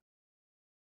that.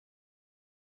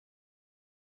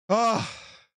 Oh,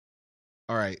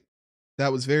 all right.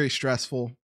 That was very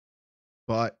stressful,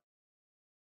 but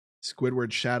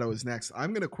Squidward Shadow is next.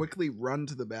 I'm gonna quickly run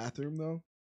to the bathroom though.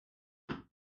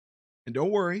 And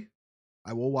don't worry,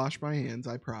 I will wash my hands,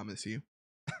 I promise you.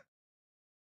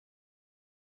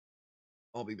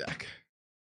 I'll be back.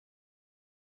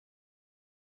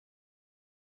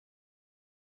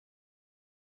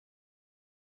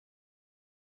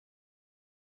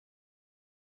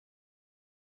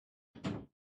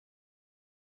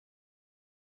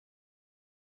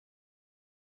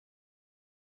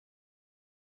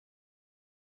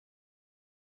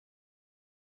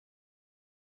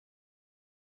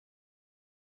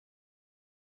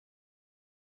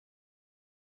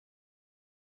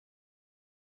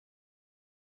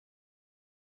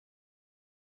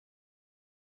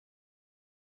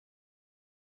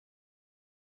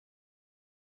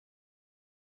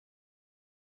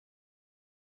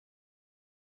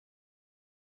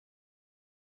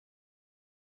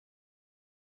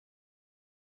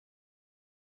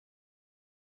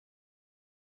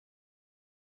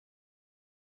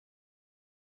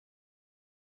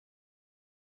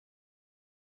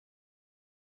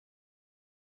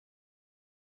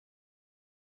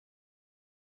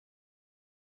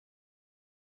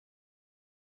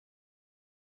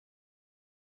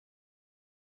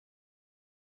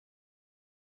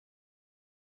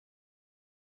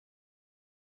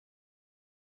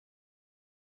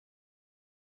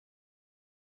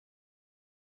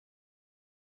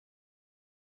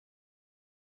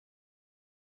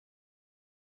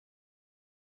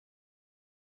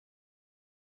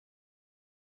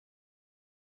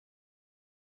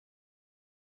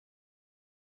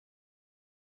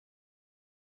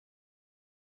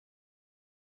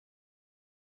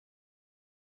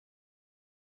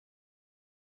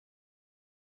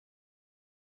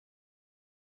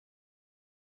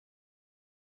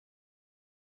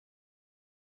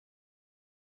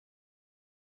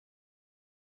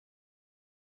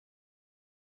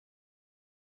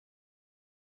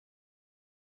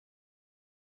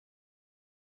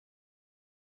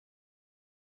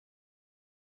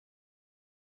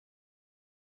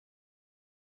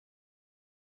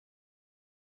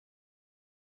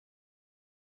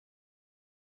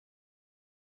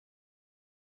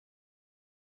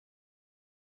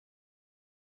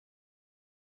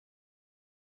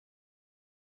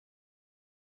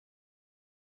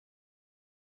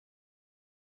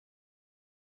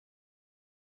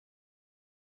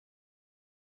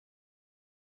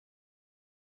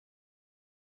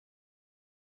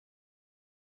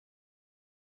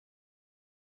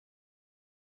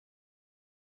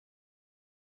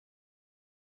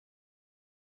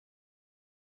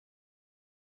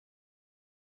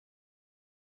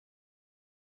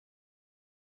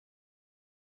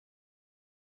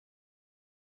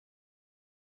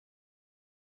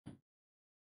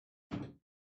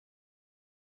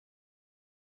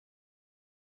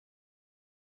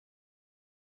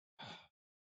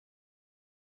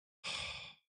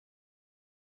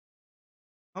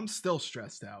 I'm still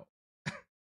stressed out.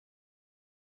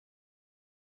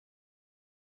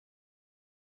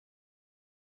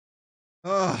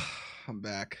 Ugh, I'm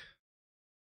back.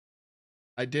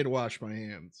 I did wash my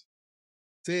hands.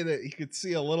 Say that you could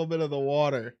see a little bit of the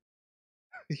water.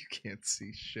 You can't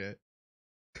see shit.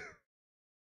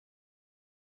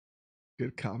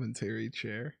 Good commentary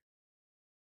chair.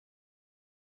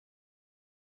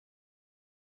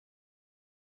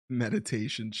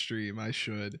 Meditation stream, I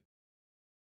should.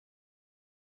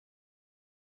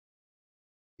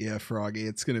 Yeah, Froggy,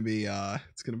 it's gonna be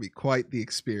quite the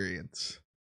experience.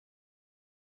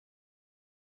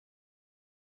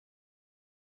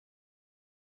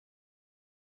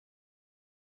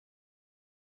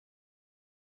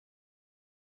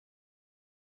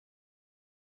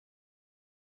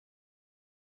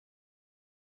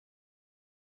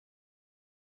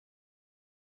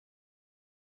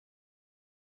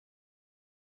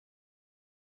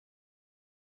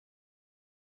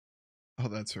 Oh,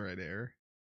 that's right, Air.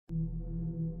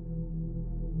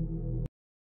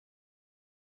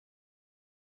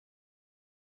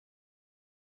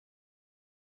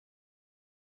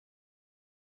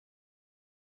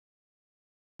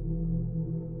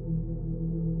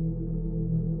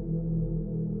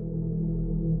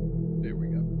 There we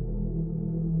go.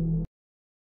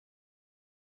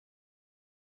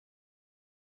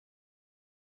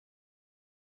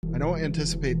 I don't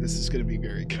anticipate this is going to be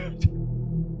very good.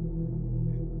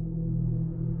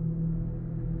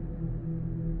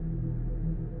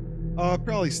 I'll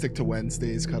probably stick to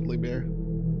Wednesdays, Cuddly Bear.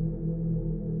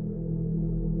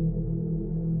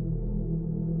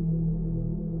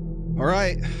 All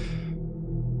right.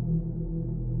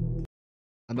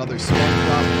 Another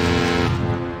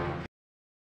SpongeBob.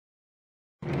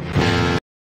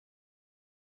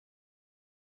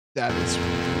 That is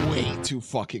way too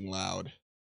fucking loud.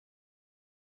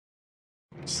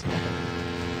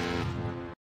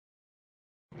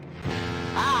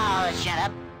 Oh, shut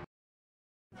up.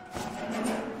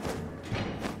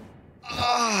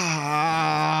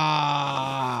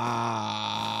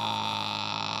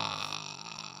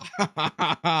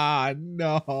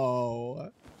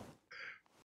 No.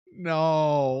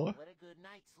 No. What a good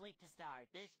night's sleep to start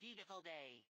this beautiful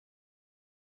day.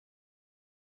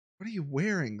 What are you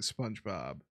wearing,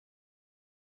 SpongeBob?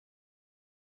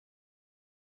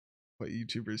 What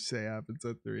YouTubers say happens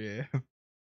at 3 a.m.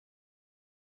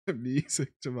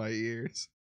 Music to my ears.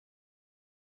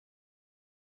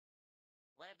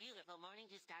 What a beautiful morning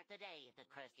to start the day at the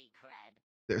Krusty Krab.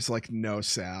 There's like no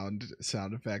sound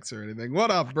effects or anything.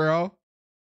 What up, bro?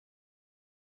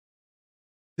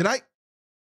 Did I?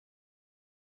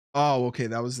 Oh, okay.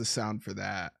 That was the sound for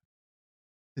that.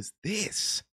 Is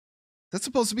this? That's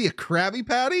supposed to be a Krabby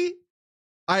Patty?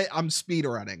 I'm speed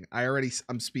running.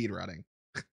 I'm speed running.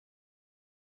 I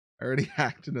already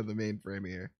hacked into the mainframe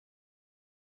here.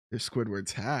 There's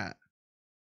Squidward's hat.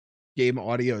 Game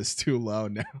audio is too low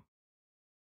now.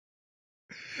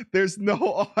 There's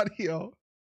no audio.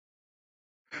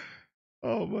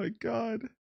 Oh my god.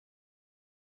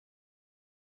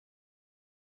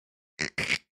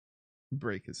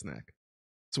 Break his neck.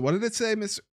 So what did it say,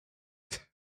 Mr.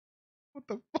 What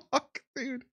the fuck,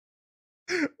 dude?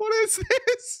 What is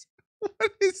this?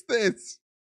 What is this?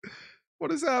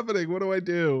 What is happening? What do I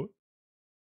do?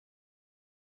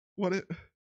 What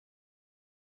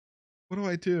do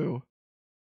I do?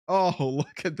 Oh,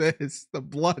 look at this. The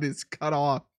blood is cut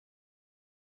off.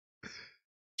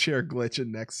 Chair glitch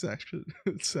in next section.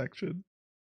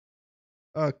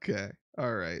 Okay.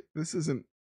 All right. This isn't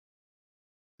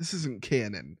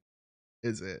canon,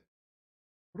 is it?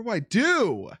 What do I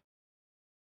do?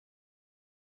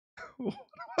 What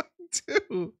do I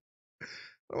do?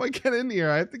 How do I get in here?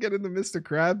 I have to get into Mr.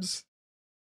 Krabs.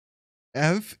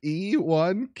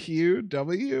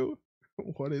 FE1QW?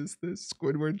 What is this?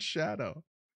 Squidward Shadow.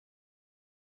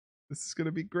 This is going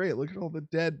to be great. Look at all the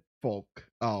dead folk.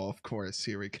 Oh, of course.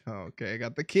 Here we go. Okay, I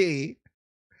got the key.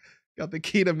 Got the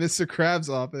key to Mr. Krabs'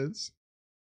 office.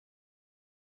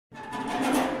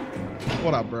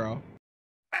 What up, bro?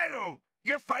 Hello!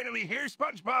 You're finally here,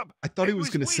 SpongeBob! I thought he was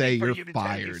going to say you're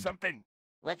fired.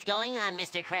 What's going on,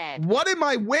 Mr. Krab? What am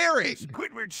I wearing?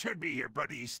 Squidward should be here,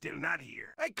 but he's still not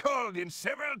here. I called him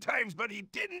several times, but he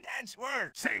didn't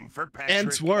answer. Same for Patrick.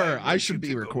 Answer. I should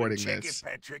be recording this.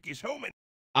 Patrick is home and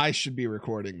I should be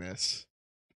recording this.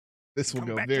 This will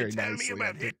go very nicely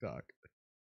on TikTok.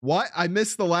 What? I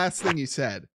missed the last thing you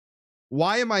said.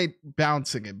 Why am I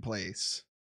bouncing in place?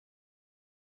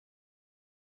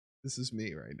 This is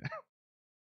me right now.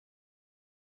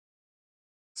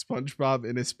 SpongeBob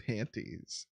in his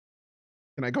panties.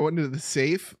 Can I go into the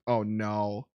safe? Oh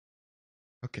no.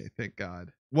 Okay, thank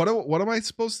God. What am I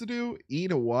supposed to do?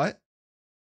 Eat a what?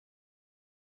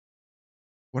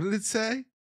 What did it say?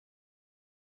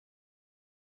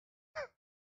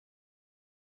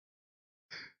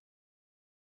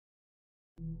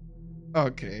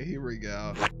 Okay, here we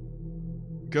go.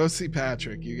 Go see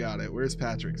Patrick. You got it. Where's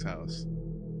Patrick's house?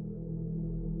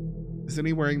 Isn't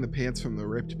he wearing the pants from the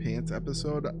Ripped Pants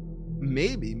episode?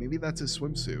 Maybe. Maybe that's his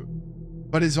swimsuit.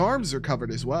 But his arms are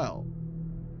covered as well.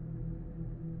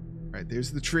 All right,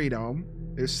 there's the tree dome.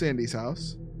 There's Sandy's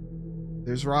house.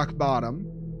 There's Rock Bottom.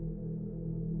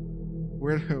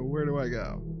 Where do I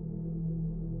go?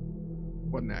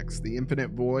 What next? The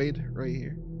Infinite Void right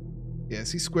here. Yeah,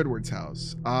 see Squidward's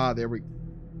house. Ah, there we...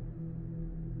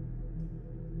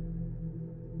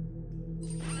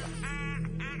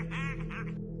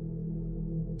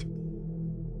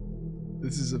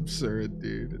 This is absurd,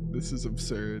 dude. This is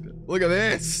absurd. Look at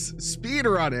this! Speed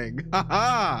running!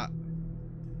 Haha!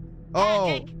 Oh!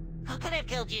 Patrick, who could have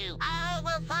killed you? I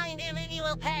will find him and you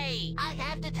will pay. I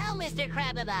have to tell Mr.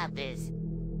 Crab about this.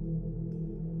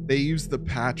 They used the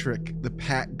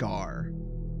Pat Gar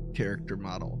character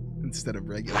model instead of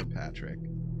regular Patrick.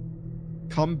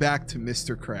 Come back to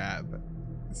Mr. Crab.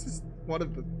 This is one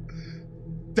of the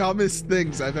dumbest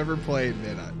things I've ever played,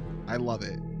 man. I love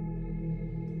it.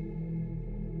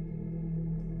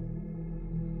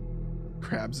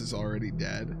 Krabs is already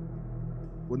dead.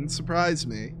 Wouldn't surprise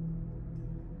me.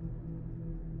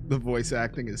 The voice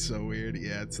acting is so weird.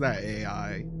 Yeah, it's that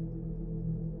AI.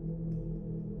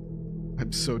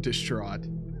 I'm so distraught.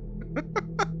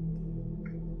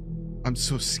 I'm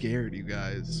so scared, you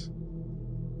guys.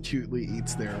 Cutely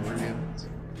eats their organs.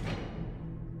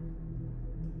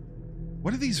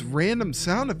 What are these random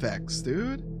sound effects,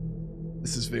 dude?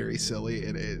 This is very silly.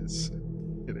 It is.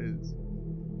 It is.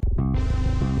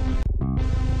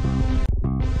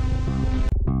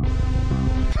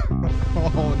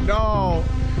 Oh no!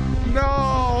 No!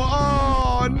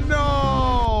 Oh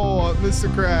no! Mr.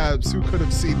 Krabs, who could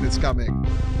have seen this coming?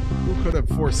 Who could have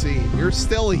foreseen? You're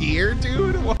still here,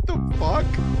 dude? What the fuck?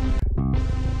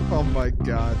 Oh my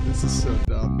god, this is so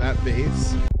dumb. That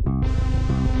bass.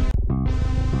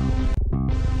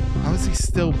 How is he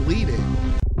still bleeding?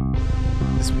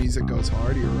 This music goes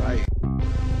hard, you're right.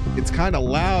 It's kind of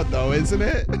loud though, isn't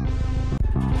it?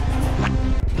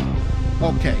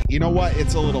 Okay, you know what?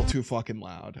 It's a little too fucking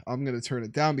loud. I'm gonna turn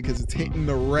it down because it's hitting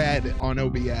the red on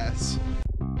OBS.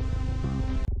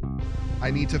 I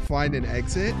need to find an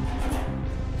exit.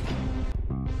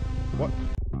 What?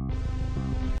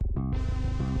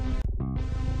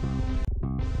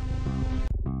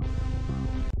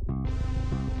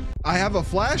 I have a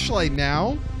flashlight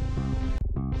now.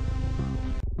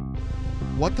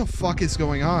 What the fuck is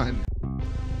going on?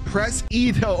 Press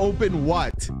E to open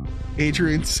what?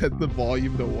 Adrian set the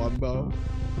volume to 1 though.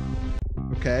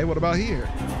 Okay, what about here?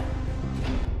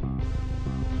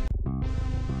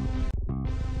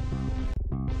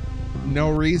 No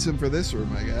reason for this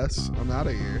room, I guess. I'm out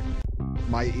of here.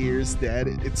 My ear's dead.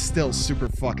 It's still super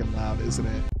fucking loud, isn't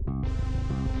it?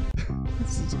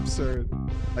 This is absurd.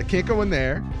 I can't go in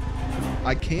there.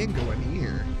 I can go in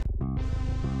here.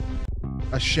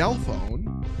 A shell phone.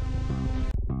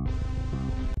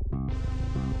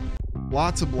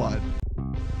 Lots of blood.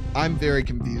 I'm very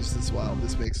confused as well.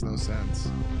 This makes no sense.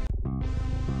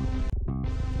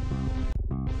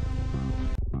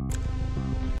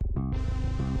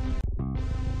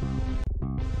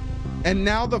 And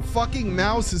now the fucking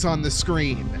mouse is on the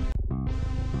screen.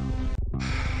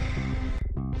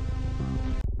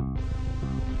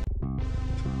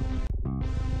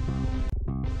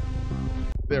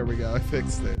 There we go. I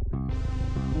fixed it.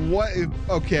 What?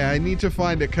 Okay, I need to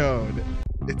find a code.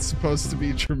 It's supposed to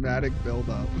be dramatic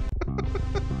buildup.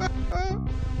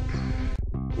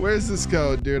 Where's this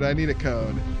code, dude? I need a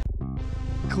code.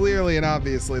 Clearly and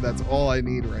obviously, that's all I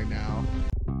need right now.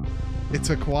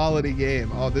 It's a quality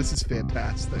game. Oh, this is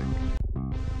fantastic.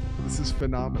 This is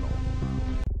phenomenal.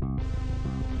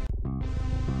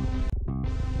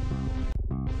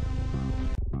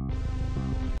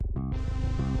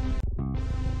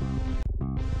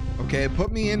 Okay,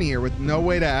 put me in here with no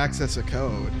way to access a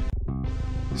code.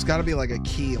 There's got to be like a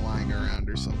key lying around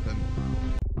or something.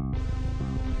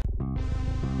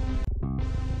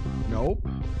 Nope.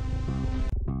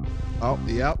 Oh,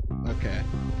 yep. Okay.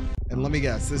 And let me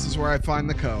guess, this is where I find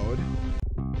the code.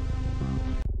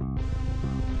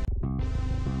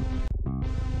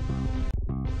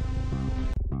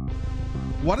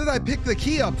 What did I pick the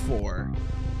key up for?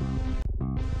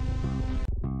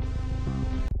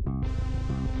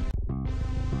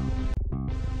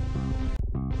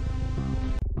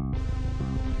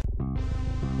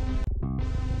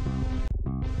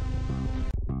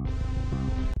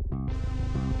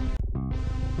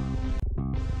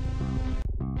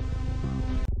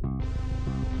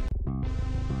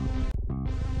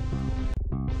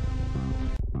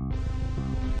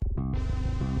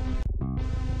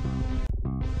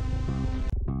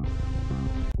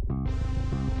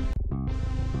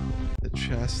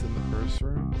 chest in the first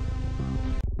room.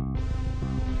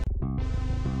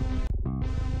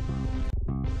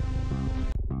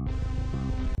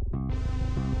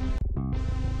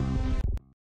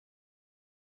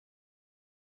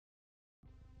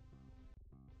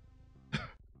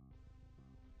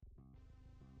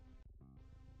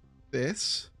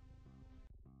 This?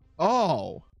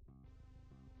 Oh.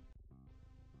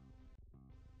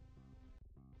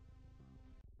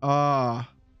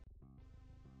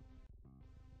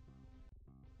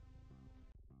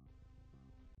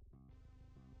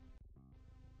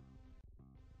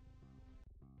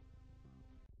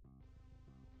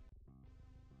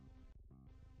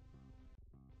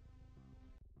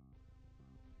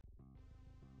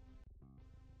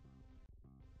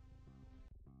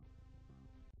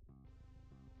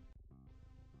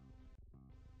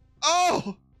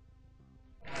 Oh!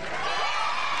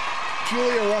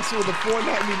 Julia Russell with a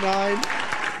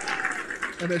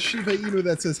 $4.99 and a Shiba Inu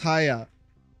that says Hiya.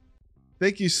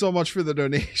 Thank you so much for the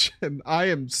donation. I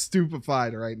am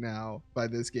stupefied right now by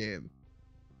this game.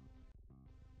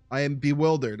 I am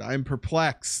bewildered. I am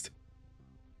perplexed.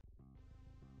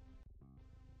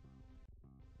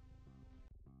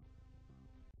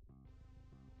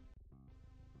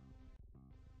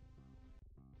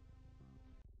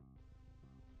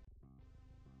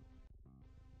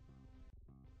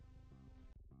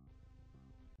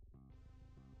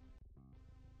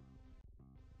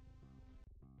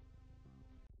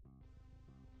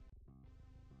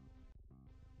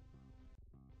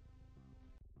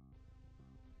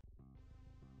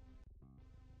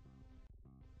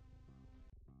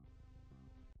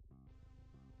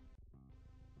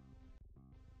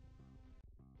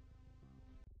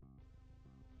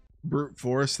 Brute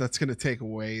force, that's gonna take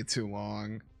way too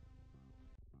long.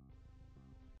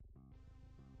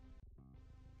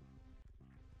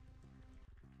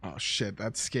 Oh shit,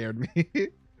 that scared me.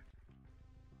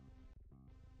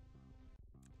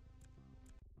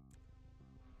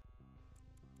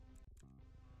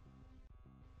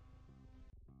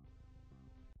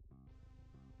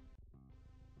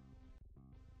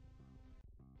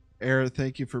 Era,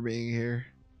 thank you for being here.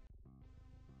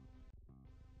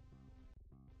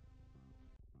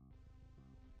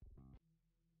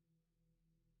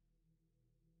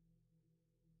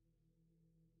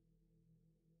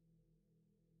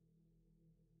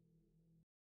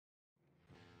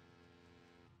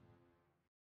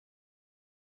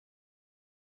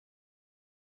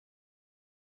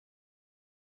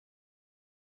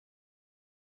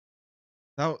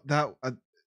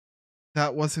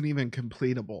 That wasn't even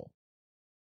completable.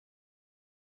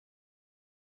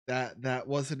 That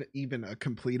wasn't even a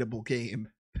completable game.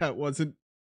 That wasn't.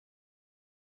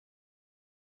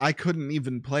 I couldn't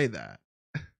even play that.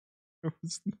 There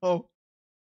was no.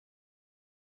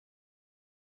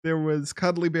 There was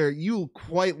Cuddly Bear. You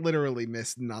quite literally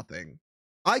missed nothing.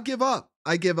 I give up.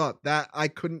 I give up. That I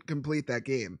couldn't complete that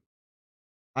game.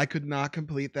 I could not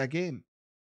complete that game.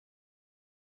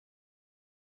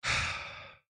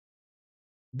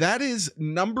 That is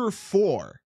number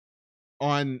 4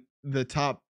 on the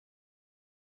top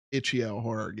itch.io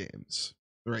horror games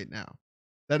right now.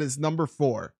 That is number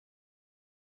 4.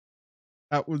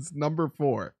 That was number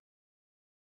 4.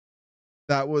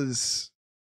 That was...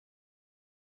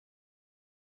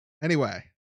 Anyway.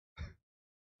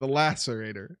 The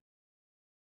Lacerator. We're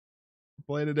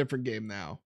playing a different game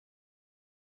now.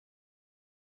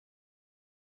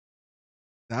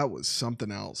 That was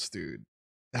something else, dude.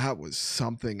 That was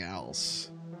something else.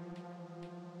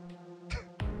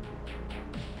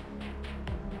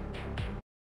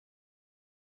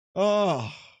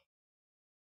 Oh.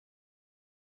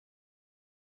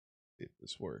 See if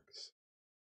this works.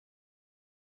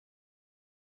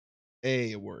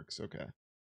 It works. Okay.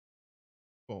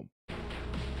 Boom.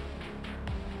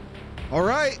 All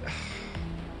right.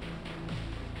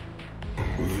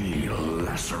 The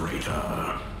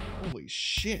Lacerator. Holy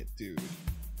shit, dude.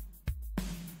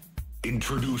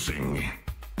 Introducing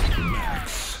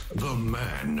Max, the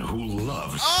man who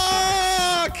loves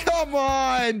Oh, come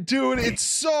on, dude. It's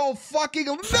so fucking...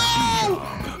 No!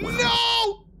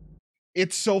 No!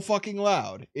 It's so fucking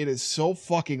loud. It is so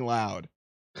fucking loud.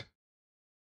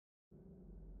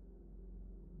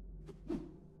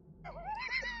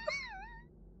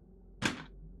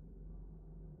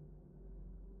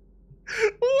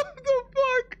 What the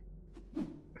fuck?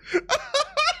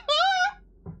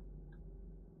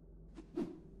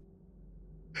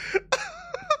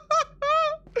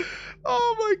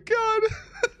 Oh my god.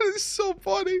 That is so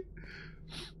funny.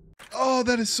 Oh,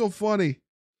 that is so funny.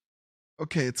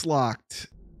 Okay, it's locked.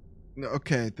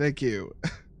 Okay, thank you.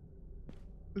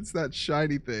 It's that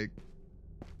shiny thing.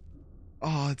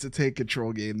 Oh, it's a take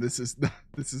control game. This is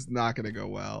not gonna go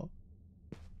well.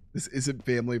 This isn't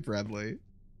family friendly.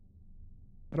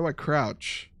 How do I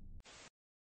crouch?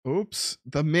 Oops.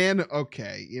 The man.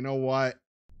 Okay, you know what?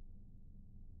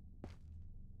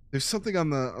 There's something on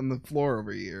the floor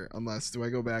over here. Unless, do I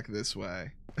go back this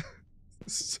way?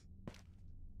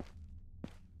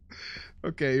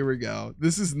 Okay, here we go.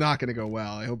 This is not gonna go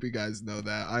well. I hope you guys know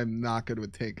that. I'm not good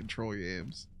with take control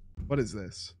games. What is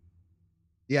this?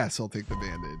 Yes, I'll take the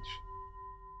bandage.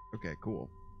 Okay, cool.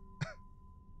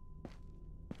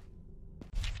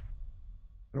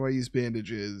 How do I use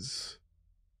bandages?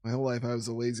 My whole life I was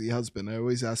a lazy husband. I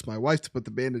always asked my wife to put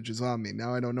the bandages on me.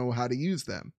 Now I don't know how to use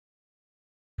them.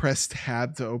 Press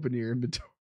tab to open your inventory.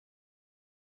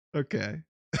 Okay.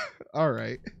 All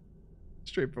right.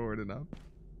 Straightforward enough.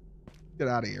 Get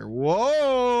out of here.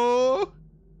 Whoa!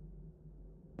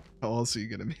 How else are you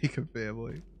gonna make a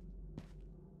family?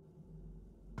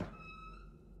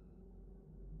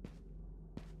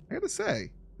 I gotta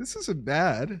say, this isn't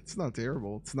bad. It's not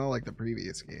terrible. It's not like the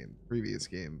previous game. Previous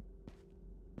game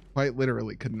quite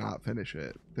literally could not finish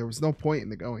it. There was no point in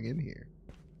the going in here.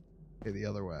 Okay, the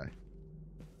other way.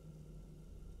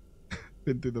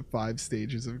 Been through the 5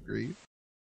 stages of grief.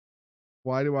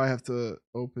 Why do I have to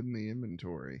open the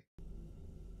inventory?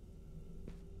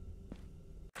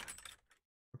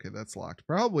 Okay, that's locked.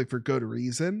 Probably for good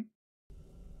reason.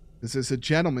 Because there's a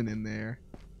gentleman in there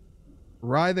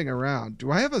writhing around.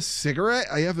 Do I have a cigarette?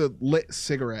 I have a lit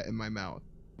cigarette in my mouth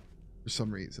for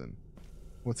some reason.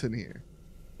 What's in here?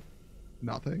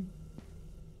 Nothing.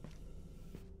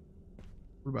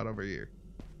 What about over here?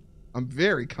 I'm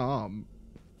very calm.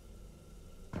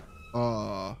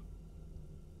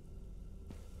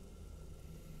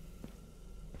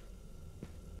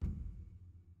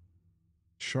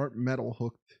 Sharp metal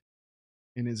hooked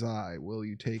in his eye. Will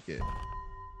you take it?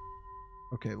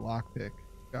 Okay, lockpick.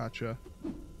 Gotcha.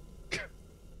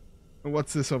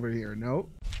 What's this over here? Nope.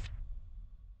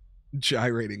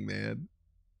 Gyrating man.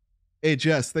 Hey,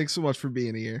 Jess, thanks so much for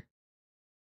being here.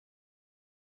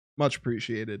 Much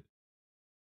appreciated.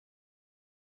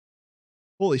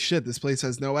 Holy shit, this place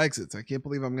has no exits. I can't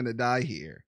believe I'm gonna die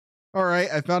here. Alright,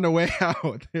 I found a way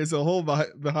out. There's a hole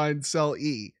behind cell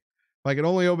E. If I could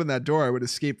only open that door, I would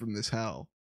escape from this hell.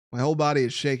 My whole body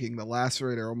is shaking. The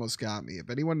lacerator almost got me. If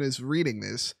anyone is reading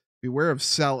this, beware of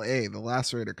cell A. The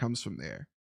lacerator comes from there.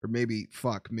 Or maybe,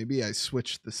 fuck, maybe I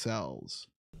switched the cells.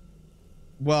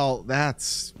 Well,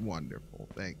 that's wonderful.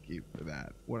 Thank you for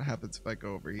that. What happens if I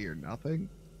go over here? Nothing?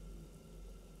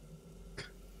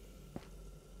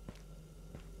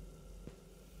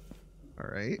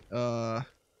 Alright,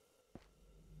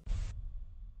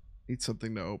 need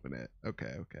something to open it.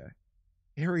 Okay, okay.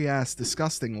 Hairy ass,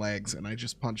 disgusting legs, and I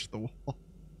just punched the wall.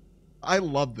 I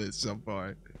love this so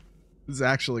far. This is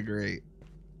actually great.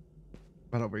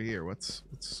 But over here, what's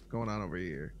going on over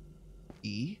here?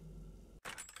 E?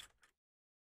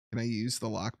 Can I use the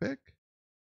lockpick?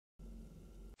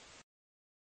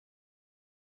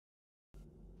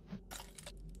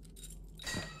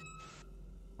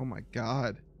 Oh my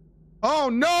god. Oh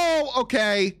no!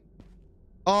 Okay.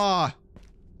 I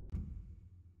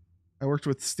worked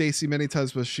with Stacy many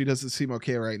times, but she doesn't seem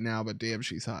okay right now, but damn,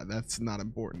 she's hot. That's not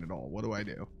important at all. What do I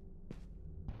do?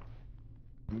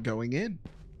 I'm going in.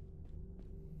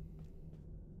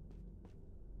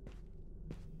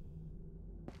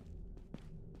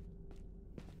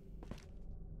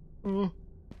 Oh.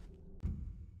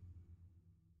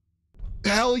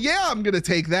 Hell yeah, I'm gonna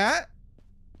take that.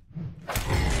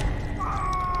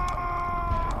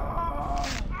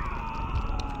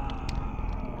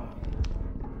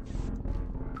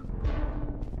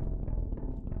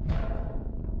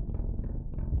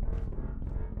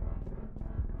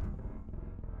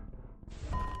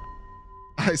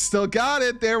 I still got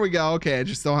it. There we go. Okay, I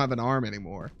just don't have an arm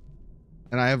anymore.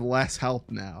 And I have less health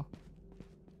now.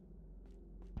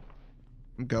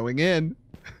 I'm going in.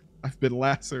 I've been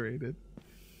lacerated.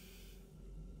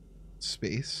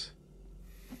 Space.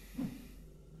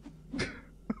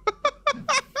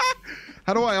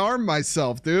 How do I arm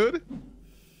myself, dude?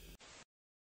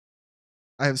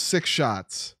 I have 6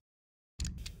 shots.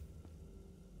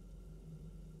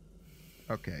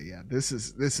 Okay, yeah, this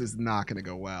is not going to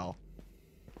go well.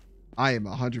 I am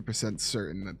 100%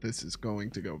 certain that this is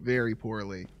going to go very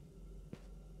poorly.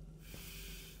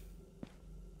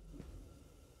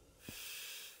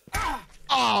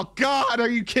 Oh, God, are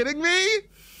you kidding me?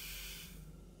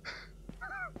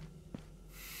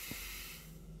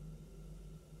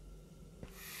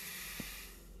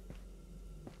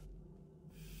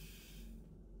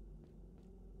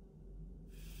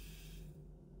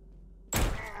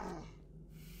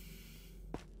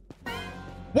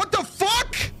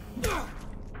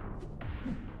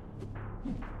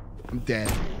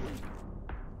 dead.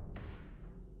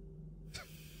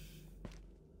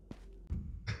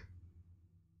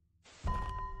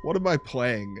 What am I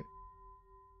playing?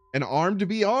 An arm to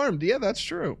be armed. Yeah, that's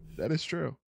true. That is true.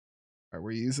 All right,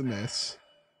 we're using this.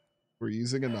 We're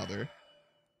using another.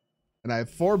 And I have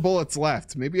 4 bullets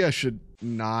left. Maybe I should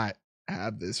not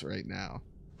have this right now.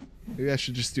 Maybe I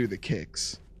should just do the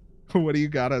kicks. What do you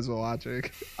got as a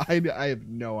logic? I have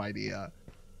no idea.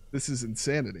 This is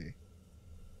insanity.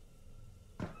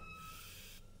 Okay,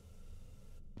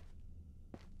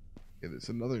 there's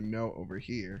another note over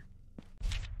here.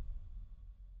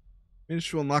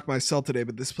 Managed to unlock my cell today,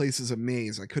 but this place is a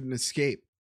maze. I couldn't escape.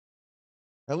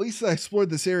 At least I explored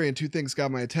this area and 2 things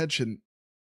got my attention.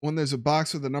 One, there's a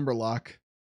box with a number lock.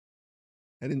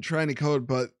 I didn't try any code,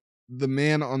 but the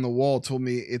man on the wall told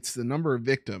me it's the number of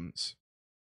victims.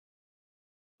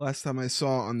 Last time I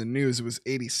saw on the news, it was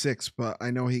 86, but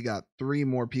I know he got 3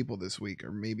 more people this week,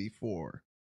 or maybe 4.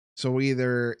 So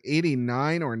either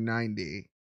 89 or 90.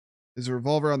 There's a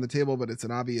revolver on the table, but it's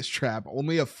an obvious trap.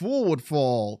 Only a fool would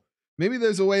fall. Maybe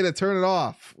there's a way to turn it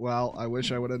off. Well, I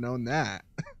wish I would have known that.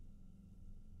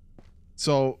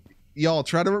 So, y'all,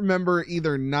 try to remember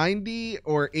either 90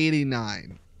 or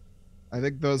 89. I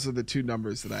think those are the 2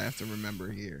 numbers that I have to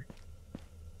remember here.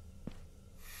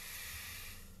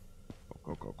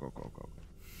 Go, go, go, go, go.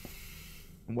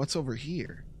 And what's over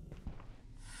here?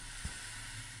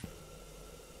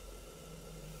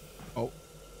 Oh.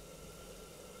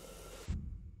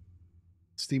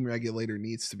 Steam regulator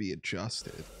needs to be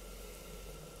adjusted.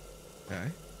 Okay.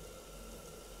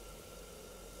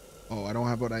 Oh, I don't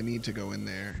have what I need to go in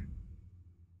there.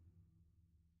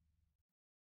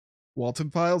 Walton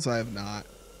Files? I have not.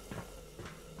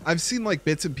 I've seen like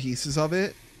bits and pieces of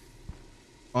it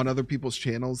on other people's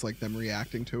channels, like them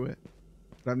reacting to it.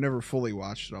 But I've never fully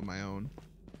watched it on my own.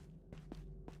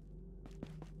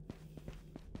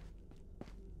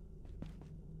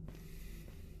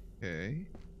 Okay.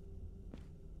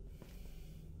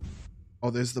 Oh,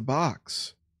 there's the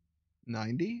box.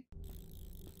 90?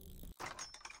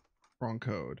 Wrong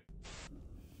code.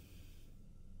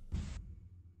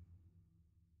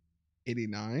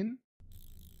 89?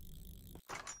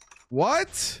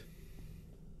 What?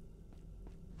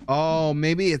 Oh,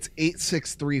 maybe it's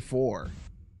 8634.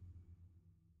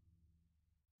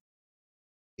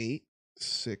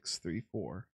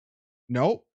 8634.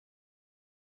 Nope.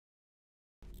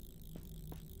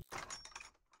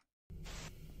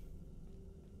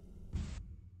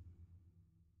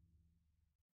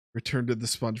 Return to the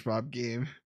SpongeBob game.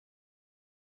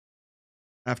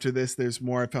 After this, there's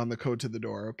more. I found the code to the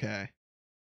door. Okay.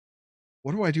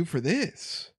 What do I do for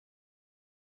this?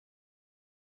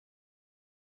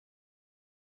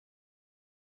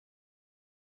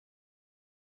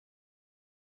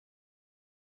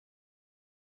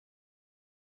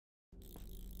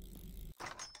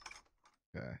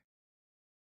 Okay.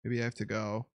 Maybe I have to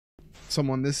go.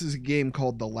 Someone, this is a game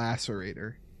called The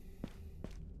Lacerator.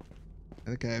 I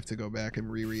think I have to go back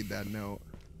and reread that note.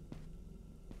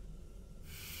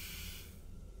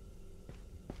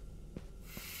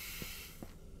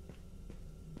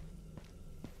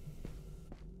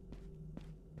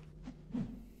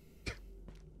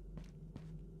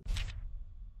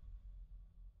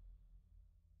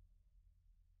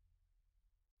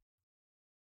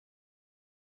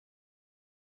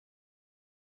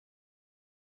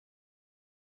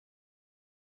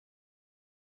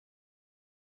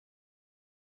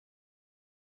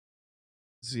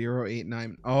 Zero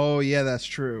 89. Oh yeah, that's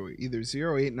true. Either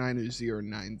 089 or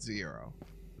 090.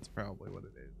 That's probably what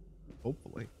it is.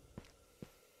 Hopefully.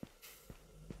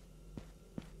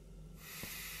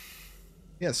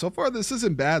 Yeah, so far this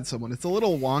isn't bad, someone. It's a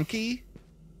little wonky,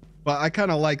 but I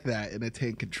kind of like that in a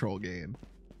tank control game.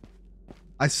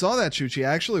 I saw that, Chuchi.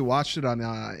 I actually watched it on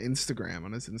Instagram,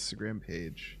 on his Instagram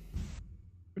page.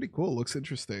 Pretty cool. Looks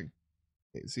interesting.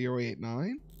 Okay,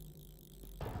 089.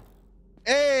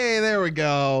 Hey, there we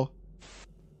go.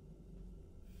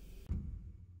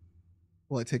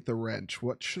 Will I take the wrench?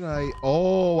 What should I...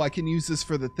 Oh, I can use this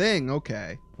for the thing.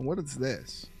 Okay. And what is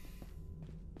this?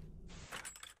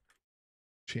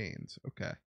 Chains. Okay.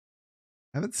 I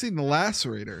haven't seen the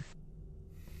Lacerator.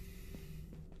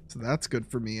 So that's good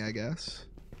for me, I guess.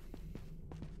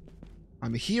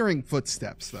 I'm hearing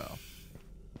footsteps, though.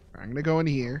 I'm going to go in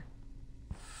here.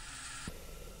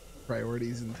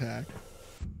 Priorities intact.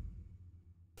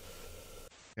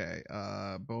 Okay,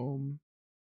 boom.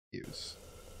 Use.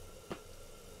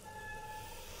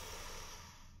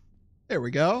 There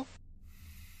we go.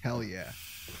 Hell yeah.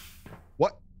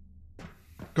 What?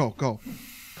 Go, go.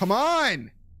 Come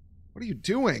on! What are you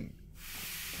doing?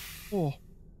 Oh.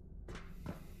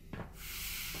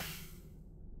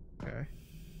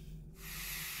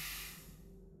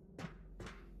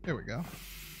 There we go.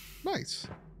 Nice.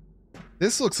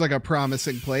 This looks like a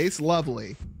promising place.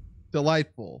 Lovely.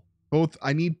 Delightful.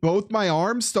 I need both my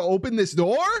arms to open this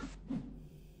door?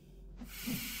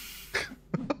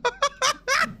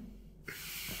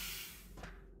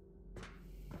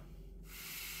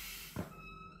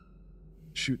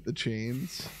 Shoot the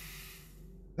chains. Is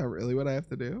that really what I have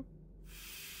to do?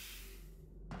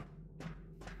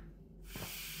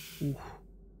 Ooh.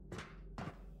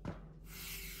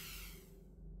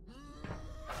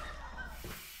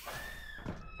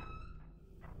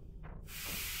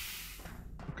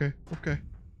 Okay, okay.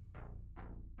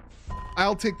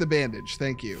 I'll take the bandage,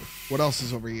 thank you. What else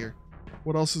is over here?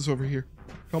 What else is over here?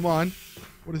 Come on.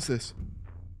 What is this?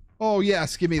 Oh,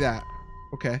 yes, give me that.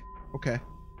 Okay, okay.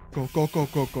 Go, go, go,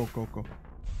 go, go, go, go.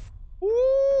 Ooh.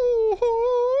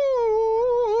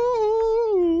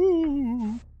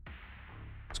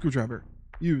 Screwdriver.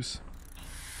 Use.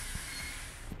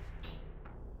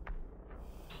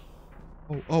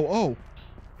 Oh, oh, oh.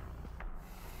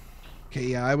 Okay,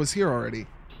 yeah, I was here already.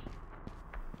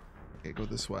 Okay, go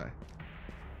this way.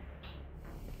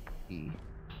 E.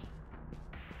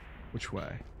 Which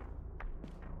way?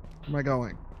 Where am I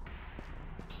going?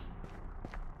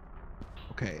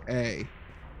 Okay, A.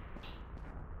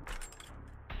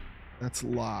 That's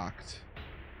locked.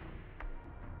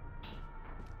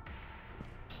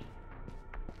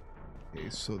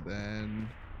 Okay, so then...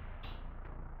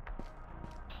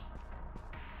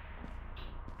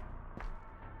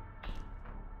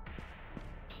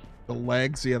 The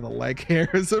legs, yeah, the leg hair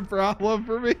is a problem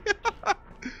for me.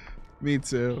 Me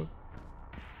too.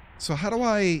 So how do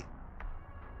I...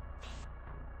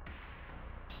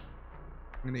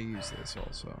 I'm gonna use this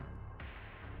also.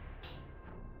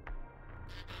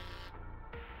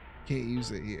 Can't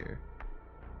use it here.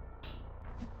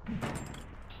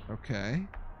 Okay.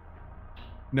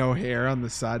 No hair on the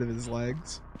side of his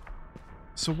legs.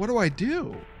 So what do I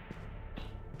do?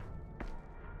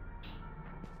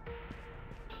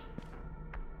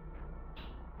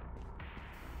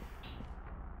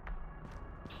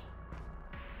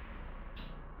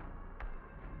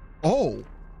 Oh.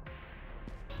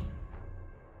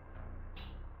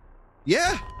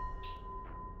 Yeah.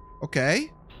 Okay.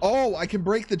 Oh, I can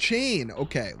break the chain.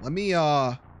 Okay, let me,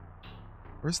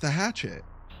 where's the hatchet?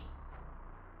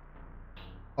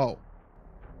 Oh.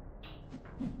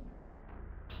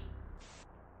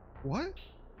 What?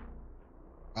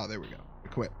 Oh, there we go.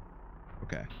 Equip.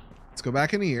 Okay. Let's go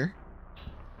back in here.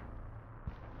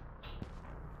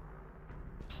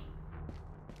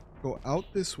 Go out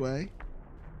this way.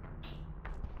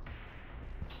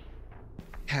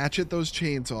 Hatchet those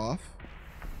chains off.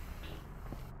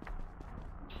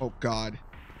 Oh, God.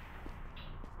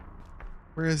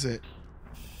 Where is it?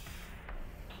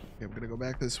 Okay, I'm going to go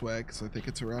back this way because I think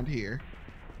it's around here.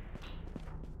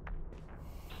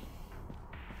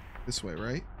 This way,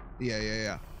 right? Yeah, yeah,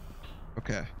 yeah.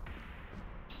 Okay.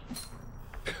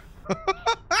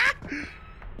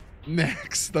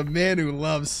 Next, the man who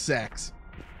loves sex.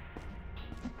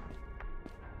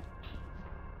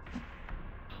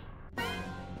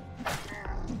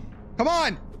 Come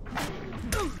on!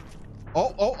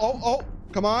 Oh, oh, oh, oh.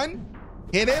 Come on.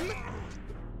 Hit him.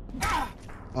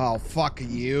 Oh, fuck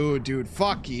you, dude.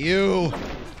 Fuck you.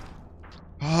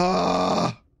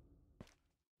 Ah.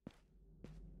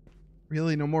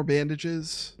 Really? No more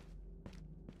bandages?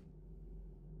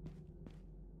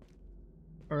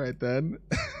 Alright then.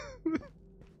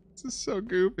 This is so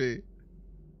goofy.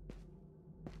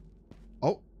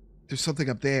 Oh, there's something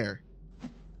up there.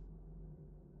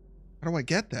 How do I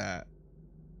get that?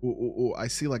 Ooh, ooh, ooh, I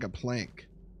see like a plank.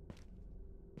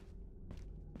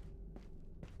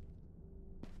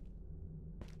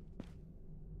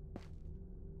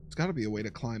 There's got to be a way to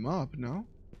climb up, no?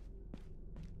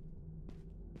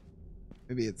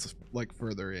 Maybe it's like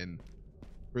further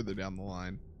down the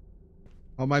line.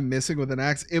 Oh, am I missing with an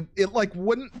axe? It like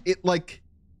wouldn't, it like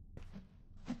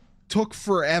took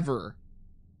forever.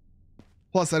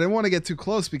 Plus, I didn't want to get too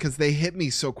close because they hit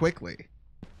me so quickly.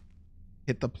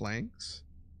 Hit the planks?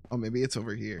 Oh, maybe it's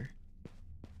over here.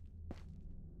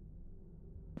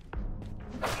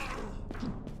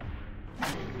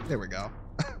 There we go.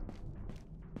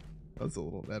 That's a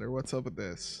little better. What's up with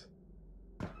this?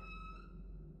 Should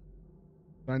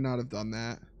I not have done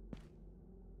that?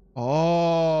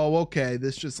 Oh, okay.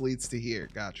 This just leads to here.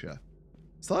 Gotcha.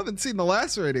 Still haven't seen the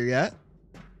Lacerator yet.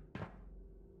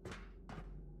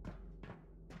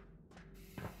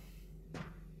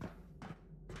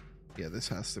 Yeah, this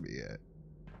has to be it.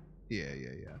 Yeah, yeah,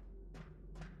 yeah.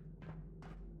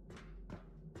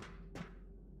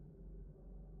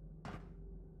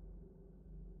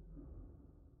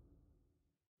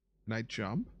 Can I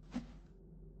jump?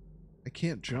 I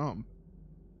can't jump.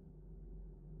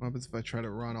 What happens if I try to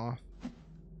run off?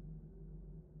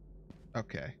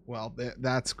 Okay, well,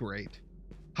 that's great.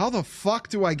 How the fuck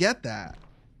do I get that?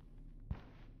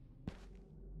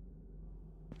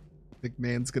 Think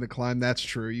man's gonna climb. That's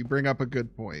true. You bring up a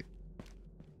good point.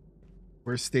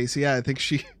 Where's Stacy? Yeah, I think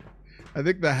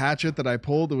the hatchet that I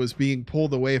pulled was being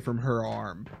pulled away from her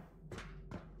arm.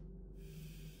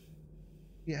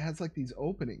 Yeah, it has like these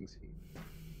openings here.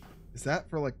 Is that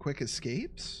for like quick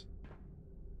escapes?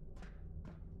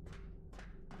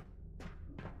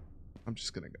 I'm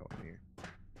just gonna go in here.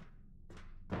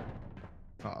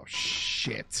 Oh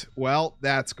shit. Well,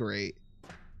 that's great.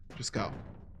 Just go.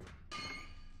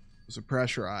 Those are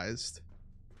pressurized.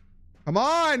 Come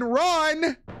on,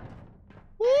 run!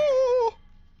 Woo!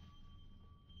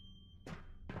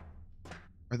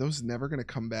 Are those never gonna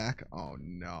come back? Oh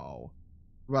no.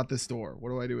 What about this door? What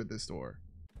do I do with this door?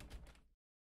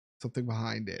 Something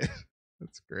behind it.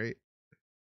 That's great.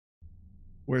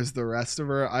 Where's the rest of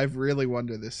her? I've really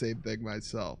wondered the same thing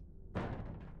myself.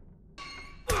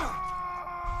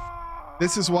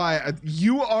 This is why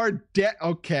you are dead.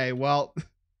 Okay, well.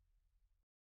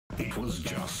 It was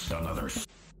just another...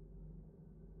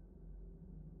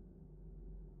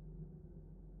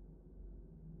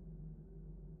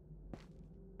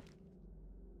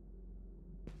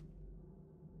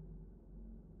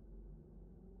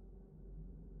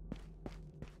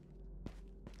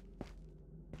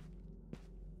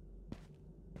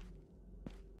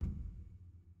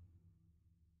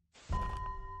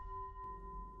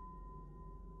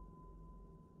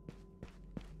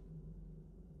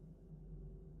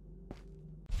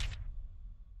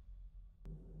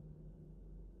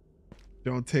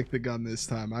 Don't take the gun this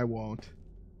time. I won't.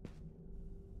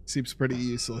 Seems pretty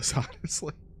useless,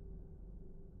 honestly.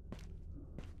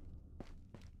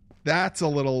 That's a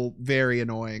little very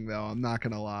annoying, though. I'm not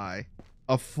gonna lie.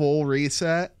 A full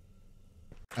reset?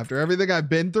 After everything I've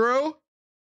been through?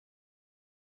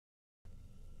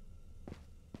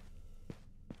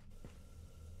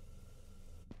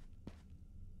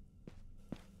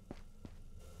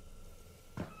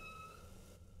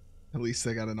 At least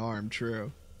I got an arm,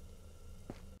 true.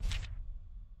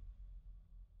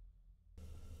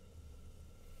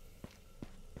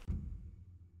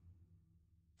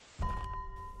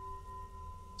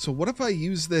 So what if I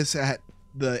use this at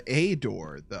the A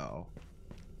door, though?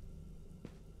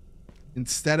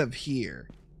 Instead of here?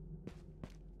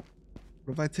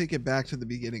 What if I take it back to the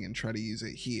beginning and try to use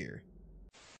it here?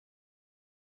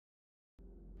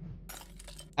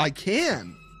 I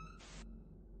can!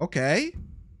 Okay.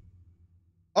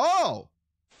 Oh!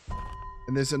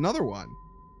 And there's another one.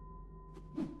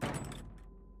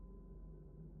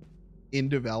 In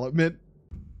development.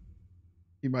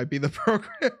 He might be the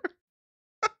programmer.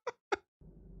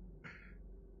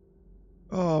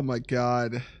 Oh my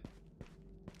god.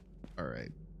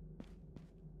 Alright.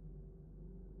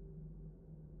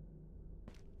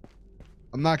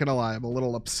 I'm not gonna lie, I'm a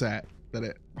little upset that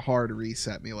it hard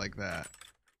reset me like that.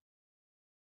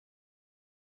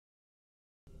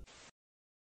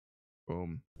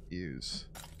 Boom. Use.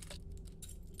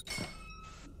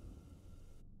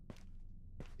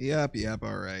 Yep,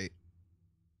 alright.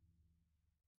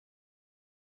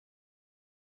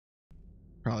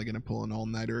 Probably gonna pull an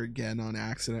all-nighter again on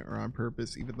accident or on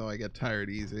purpose, even though I get tired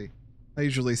easy. I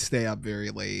usually stay up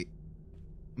very late.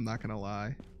 I'm not gonna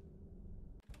lie.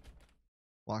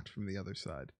 Locked from the other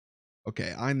side.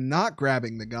 Okay, I'm not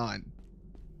grabbing the gun.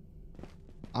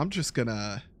 I'm just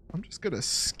gonna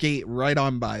skate right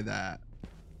on by that.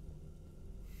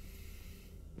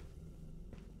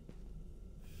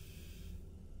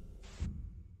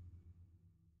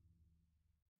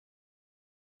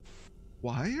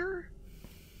 Wire?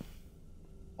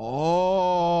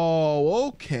 Oh,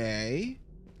 okay.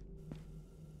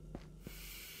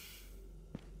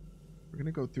 We're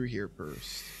gonna go through here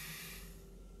first.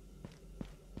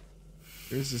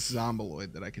 There's this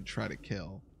zombaloid that I could try to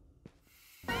kill.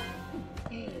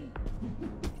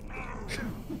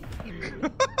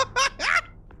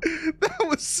 That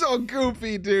was so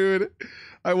goofy, dude.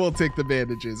 I will take the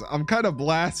bandages. I'm kind of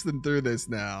blasting through this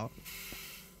now.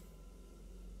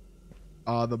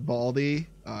 The Baldy.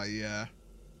 Yeah.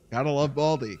 Gotta love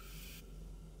Baldy.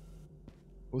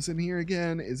 What's in here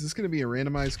again? Is this going to be a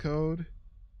randomized code?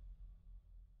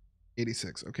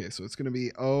 86. Okay, so it's going to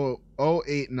be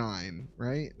 089,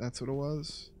 right? That's what it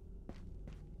was.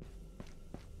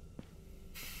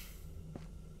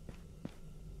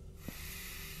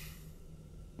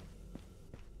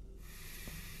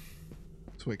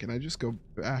 So wait, can I just go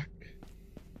back?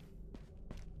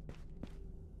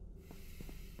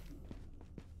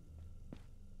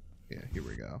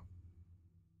 go.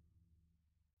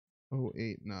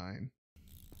 089.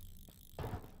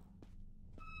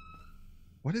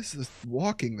 What is this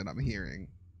walking that I'm hearing?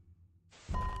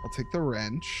 I'll take the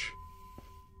wrench.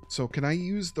 So can I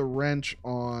use the wrench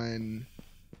on...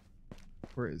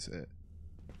 Where is it?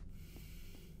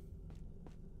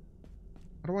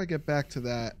 How do I get back to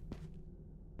that?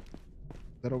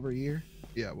 Is that over here?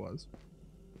 Yeah, it was.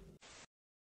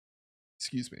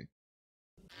 Excuse me.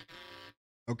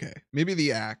 Okay, maybe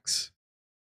the axe.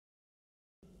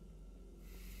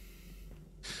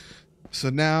 So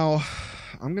now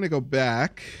I'm gonna go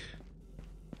back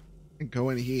and go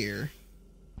in here.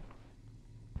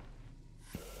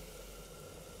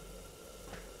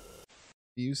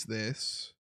 Use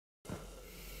this.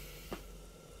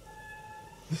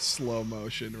 The slow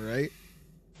motion, right?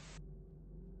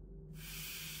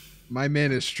 My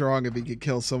man is strong if he could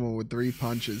kill someone with 3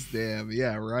 punches. Damn,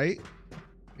 yeah, right?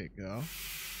 Okay, go.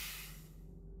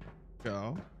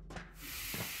 Go.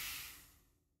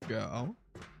 Go.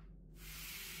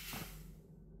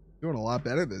 Doing a lot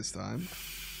better this time.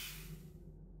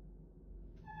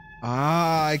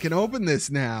 Ah, I can open this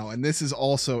now, and this is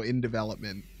also in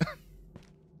development.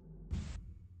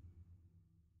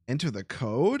 Enter the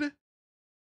code?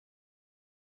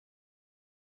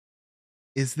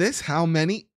 Is this how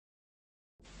many?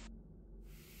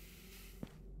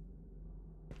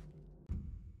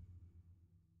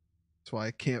 That's why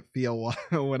I can't feel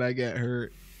when I get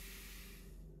hurt.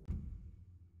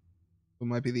 It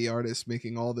might be the artist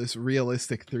making all this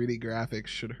realistic 3D graphics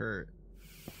should hurt.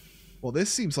 Well, this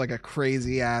seems like a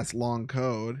crazy ass long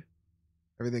code.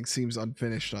 Everything seems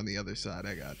unfinished on the other side.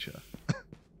 I gotcha.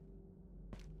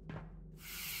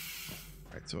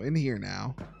 Alright, so in here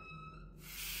now.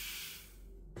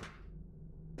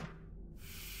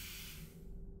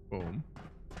 Boom.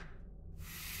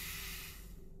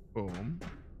 Boom.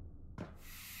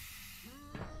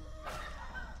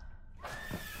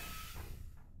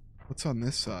 What's on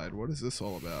this side? What is this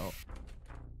all about?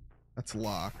 That's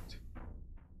locked.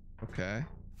 Okay.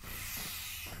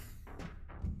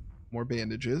 More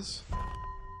bandages.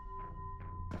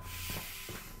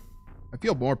 I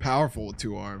feel more powerful with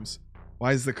 2 arms.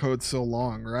 Why is the code so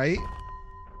long, right?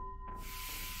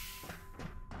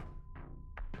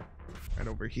 Right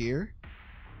over here.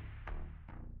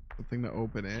 Something to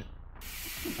open it.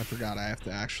 I forgot I have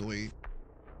to actually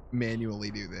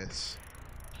manually do this.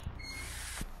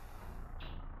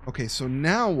 Okay, so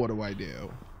now what do I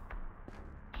do?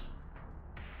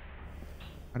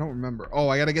 I don't remember. Oh,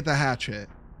 I gotta get the hatchet.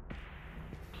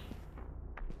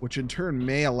 Which in turn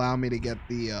may allow me to get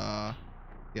the, yeah,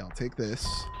 I'll take this.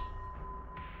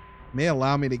 May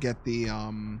allow me to get the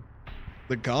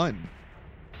gun.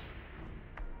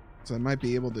 So I might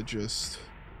be able to just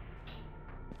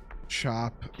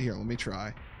chop. Here, let me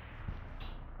try.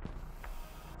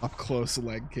 Up close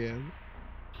leg cam.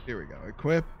 Here we go.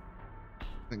 Equip.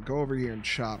 Then go over here and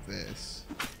chop this.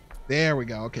 There we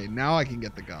go. Okay, now I can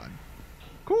get the gun.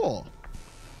 Cool.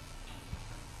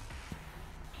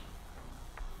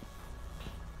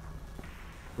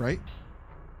 Right?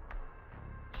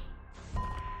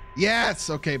 Yes!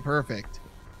 Okay, perfect.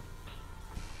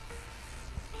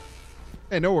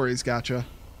 Hey, no worries, gotcha.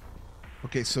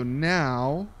 Okay, so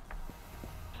now...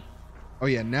 Oh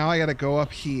yeah, now I gotta go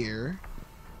up here.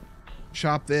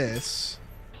 Chop this.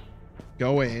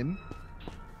 Go in.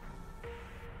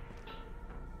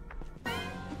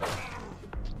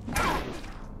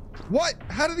 What?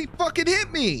 How did he fucking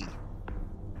hit me?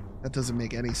 That doesn't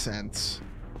make any sense.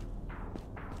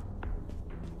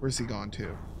 Where's he gone to?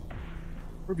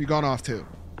 Where have you gone off to?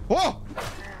 Whoa!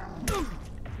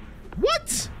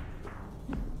 What?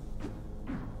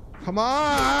 Come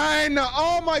on!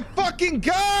 Oh my fucking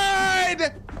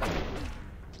god!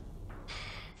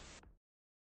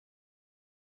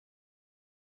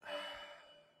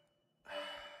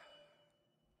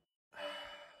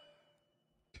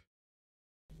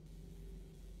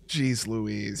 Jeez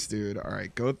Louise, dude. All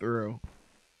right, go through.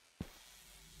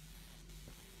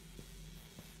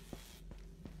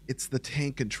 It's the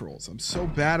tank controls. I'm so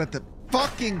bad at the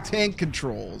fucking tank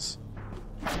controls.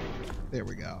 There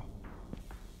we go.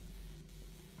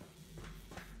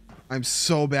 I'm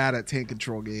so bad at tank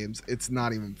control games. It's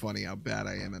not even funny how bad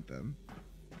I am at them.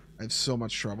 I have so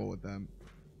much trouble with them.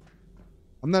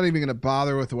 I'm not even going to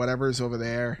bother with whatever's over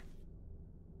there.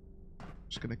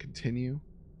 Just going to continue.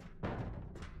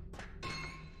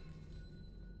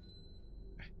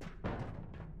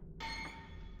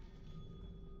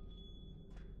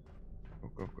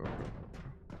 Go.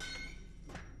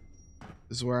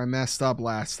 This is where I messed up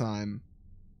last time.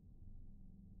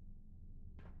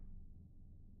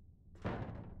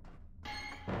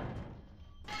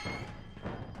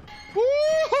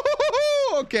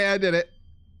 Okay, I did it.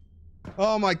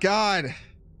 Oh my god.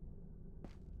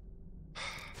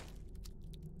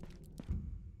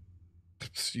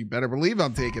 You better believe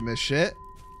I'm taking this shit.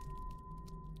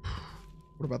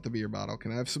 What about the beer bottle?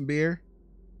 Can I have some beer?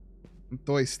 I'm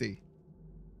thirsty.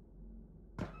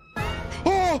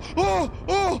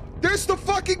 Oh! There's the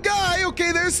fucking guy!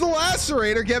 Okay, there's the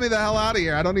Lacerator. Get me the hell out of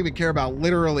here. I don't even care about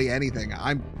literally anything.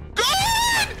 I'm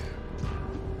gone!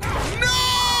 No!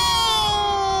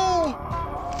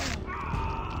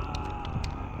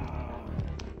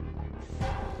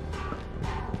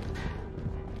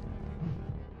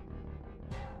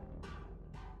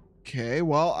 Okay,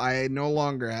 well, I no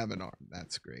longer have an arm.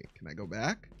 That's great. Can I go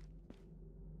back?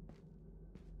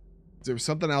 There was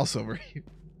something else over here.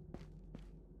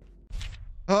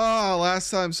 Oh,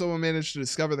 last time someone managed to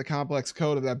discover the complex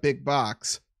code of that big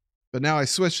box. But now I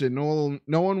switched it. No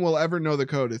one will ever know the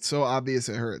code. It's so obvious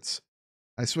it hurts.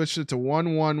 I switched it to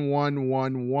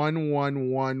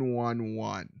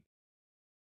 111111111.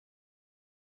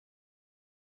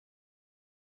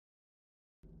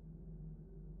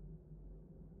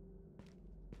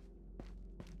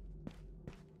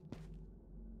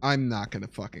 I'm not gonna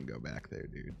fucking go back there,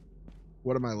 dude.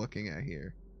 What am I looking at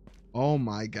here? Oh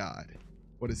my god.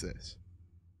 What is this?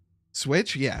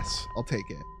 Switch? Yes, I'll take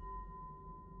it.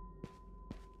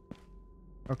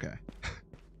 Okay.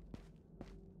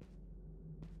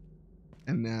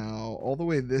 And now all the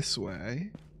way this way.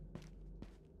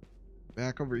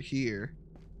 Back over here.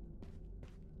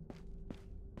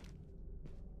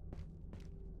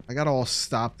 I got all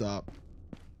stopped up.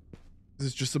 This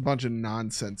is just a bunch of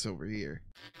nonsense over here.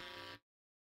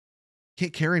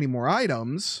 Can't carry any more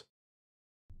items.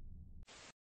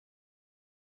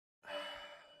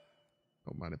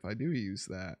 Don't mind if I do use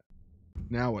that.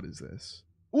 Now what is this?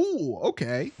 Ooh,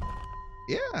 okay.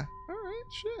 Yeah,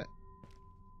 alright, shit.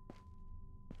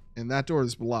 And that door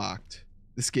is blocked.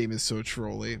 This game is so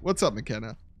trolly. What's up,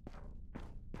 McKenna?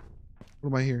 What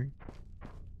am I hearing?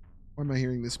 Why am I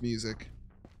hearing this music?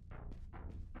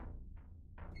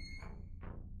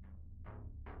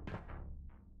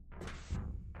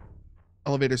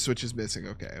 Elevator switch is missing.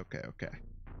 Okay.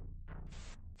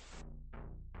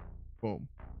 Boom.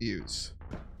 Use.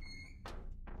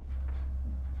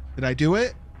 Did I do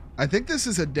it? I think this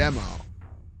is a demo.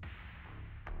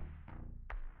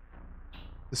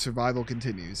 The survival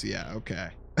continues. Yeah, okay.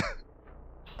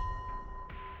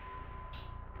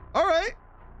 Alright.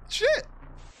 Shit.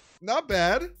 Not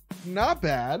bad. Not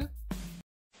bad.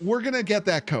 We're gonna get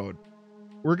that code.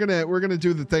 We're gonna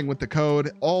do the thing with the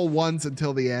code. All ones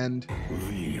until the end.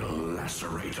 The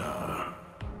Lacerator.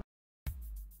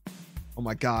 Oh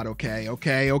my god, okay.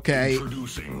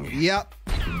 Introducing Yep.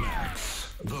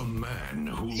 Max, the man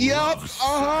who Yep. loves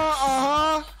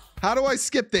How do I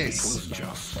skip It this? was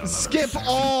just another Skip session.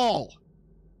 all.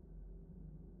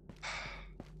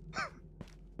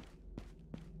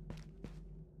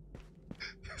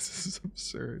 This is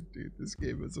absurd, dude. This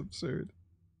game is absurd.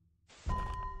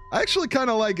 I actually kind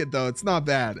of like it, though. It's not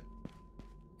bad.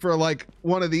 For, like,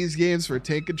 one of these games, for a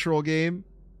tank control game.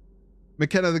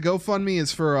 McKenna, the GoFundMe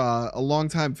is for a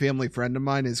longtime family friend of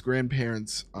mine. His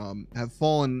grandparents have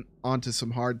fallen onto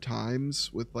some hard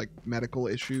times with, like, medical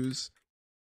issues.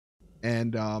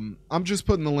 And I'm just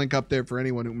putting the link up there for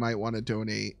anyone who might want to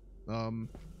donate.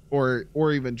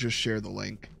 Or even just share the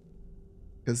link.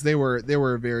 Because they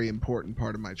were a very important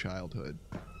part of my childhood.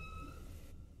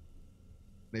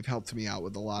 They've helped me out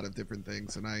with a lot of different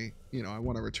things, and I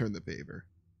want to return the favor.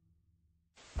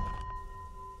 I'm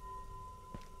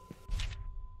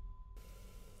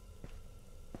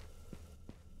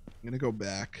gonna go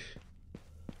back.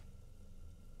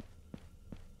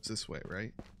 It's this way,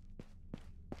 right?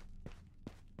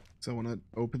 So I want to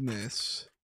open this.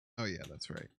 Oh yeah, that's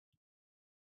right.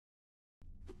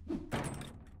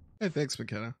 Hey, thanks,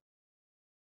 McKenna.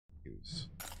 Use.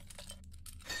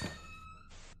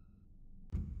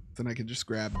 Then I can just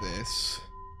grab this.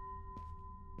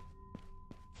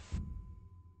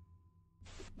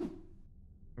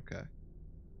 Okay.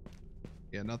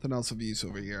 Yeah, nothing else of use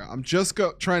over here. I'm just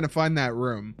trying to find that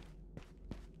room.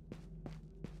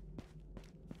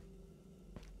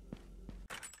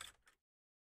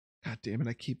 God damn it,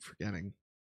 I keep forgetting.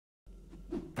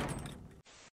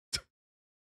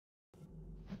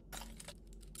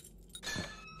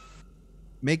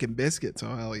 Making biscuits,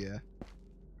 oh hell yeah.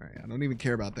 Alright, I don't even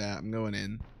care about that. I'm going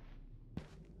in.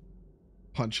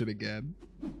 Punch it again.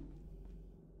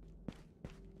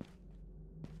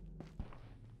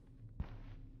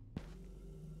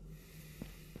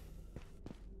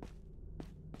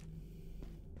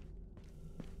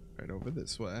 Right over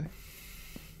this way.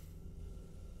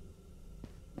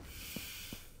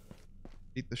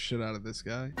 Beat the shit out of this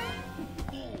guy.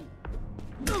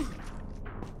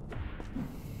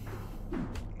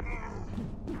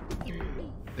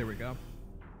 There we go.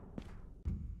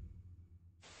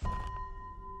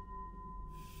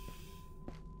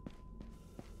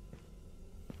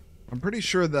 I'm pretty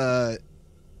sure the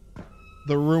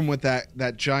room with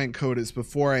that giant code is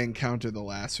before I encounter the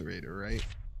Lacerator, right?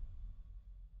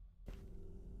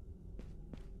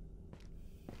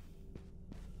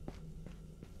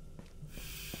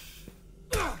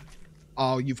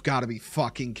 Oh, you've got to be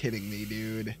fucking kidding me,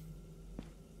 dude.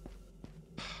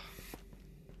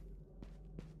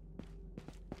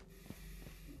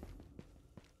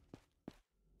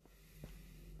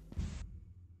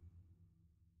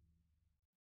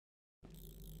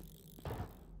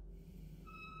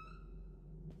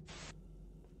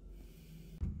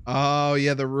 Oh,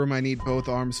 yeah, the room I need both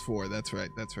arms for. That's right,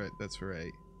 that's right, that's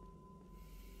right.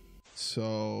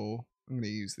 So, I'm going to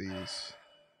use these.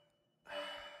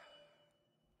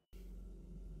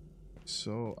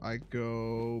 So, I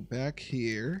go back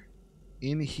here,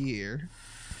 in here,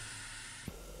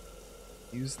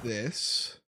 use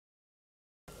this.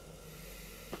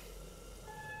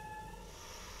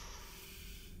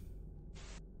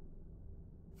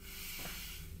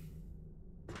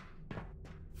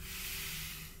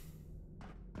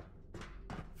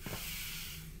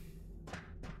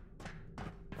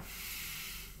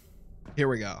 Here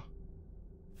we go.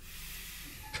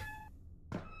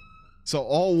 So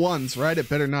all ones, right? It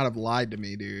better not have lied to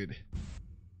me, dude.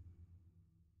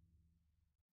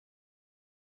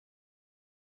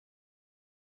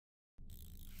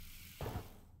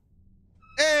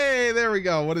 Hey, there we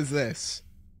go. What is this?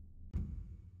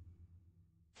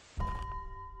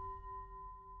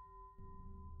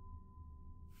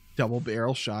 Double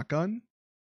barrel shotgun?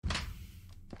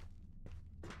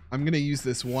 I'm going to use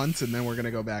this once and then we're going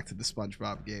to go back to the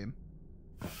SpongeBob game.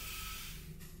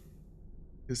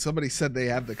 Because somebody said they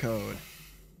have the code.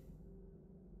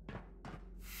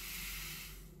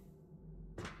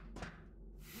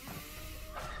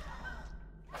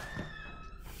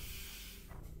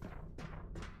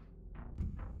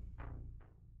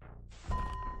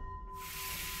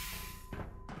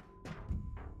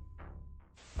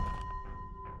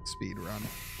 Speed run.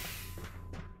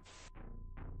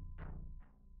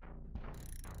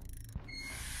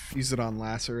 Use it on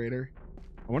Lacerator.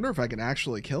 I wonder if I can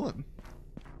actually kill him.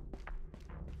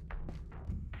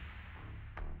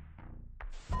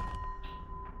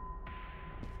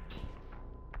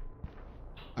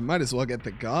 I might as well get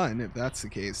the gun if that's the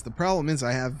case. The problem is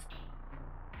I have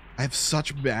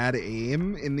such bad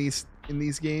aim in these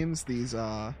games. These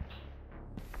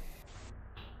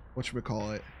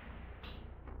whatchamacallit?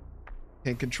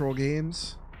 Hand control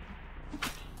games.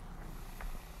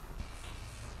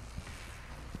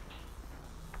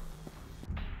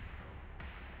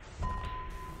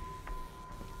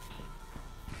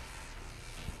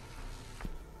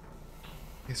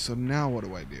 Okay, so now what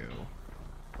do I do?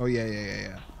 Oh,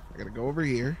 yeah. I gotta go over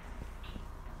here.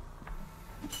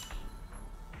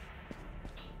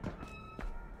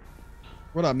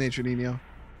 What up, Nature Nino?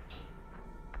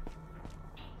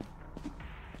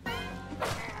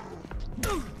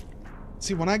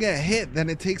 See, when I get hit, then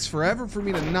it takes forever for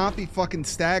me to not be fucking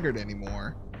staggered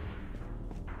anymore.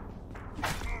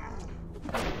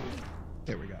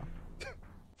 There we go.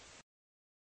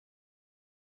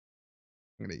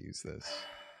 I'm gonna use this.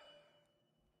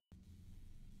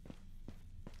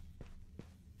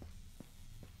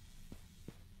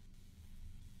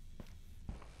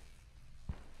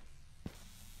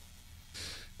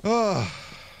 Oh.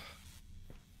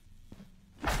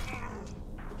 There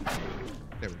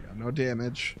we go. No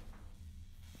damage.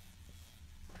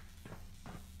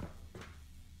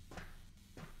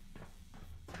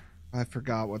 I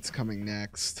forgot what's coming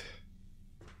next.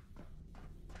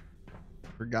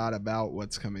 Forgot about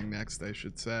what's coming next, I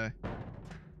should say.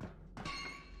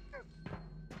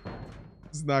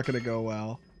 It's not gonna go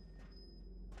well.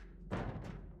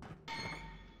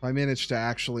 If I manage to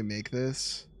actually make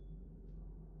this.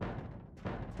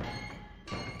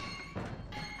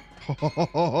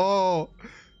 Oh,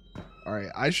 all right,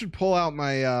 I should pull out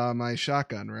my my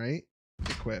shotgun, right?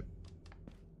 Equip,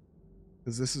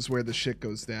 because this is where the shit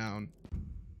goes down.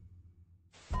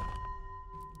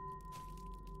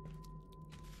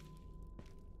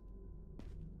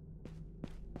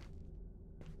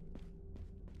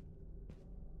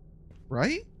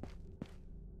 Right?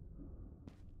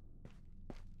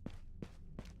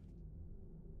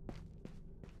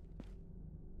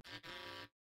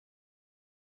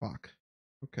 Fuck.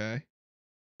 Okay.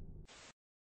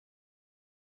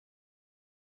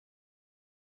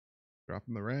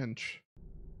 Dropping the wrench.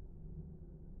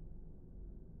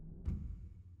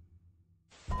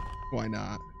 Why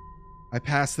not? I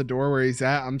passed the door where he's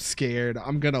at. I'm scared.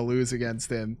 I'm gonna lose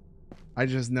against him. I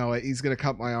just know it. He's gonna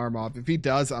cut my arm off. If he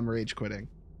does, I'm rage quitting.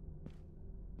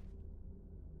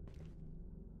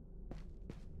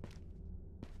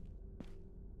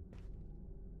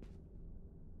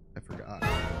 I forgot.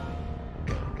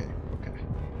 Okay.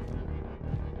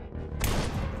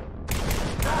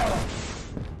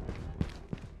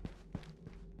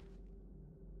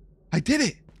 I did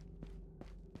it!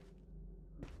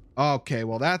 Okay,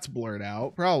 well that's blurred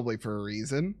out. Probably for a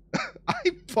reason.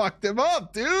 I fucked him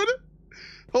up, dude!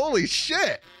 Holy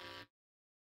shit!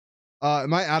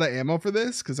 Am I out of ammo for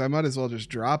this? Because I might as well just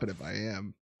drop it if I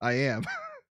am. I am.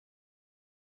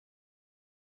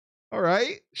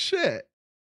 Alright, shit.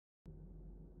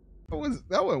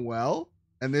 That went well.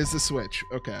 And there's the switch.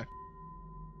 Okay.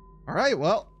 Alright,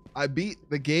 well, I beat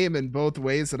the game in both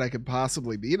ways that I could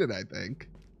possibly beat it, I think.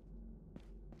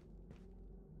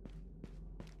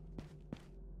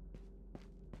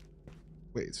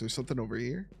 Wait, is there something over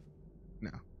here?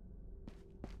 No.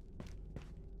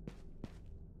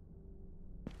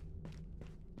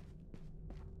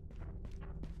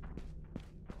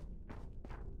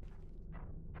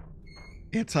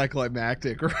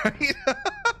 Anticlimactic, right?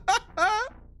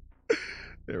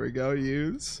 There we go,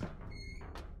 use.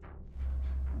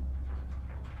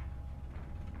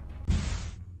 Let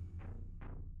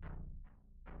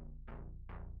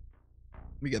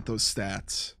me get those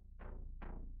stats.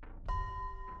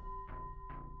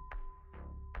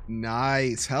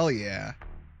 Nice. Hell yeah.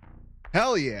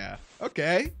 Hell yeah.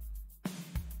 Okay.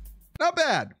 Not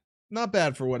bad. Not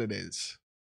bad for what it is,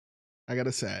 I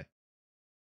gotta say.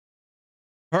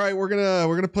 All right, we're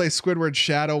gonna play Squidward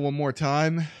Shadow one more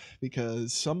time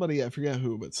because somebody, I forget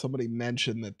who, but somebody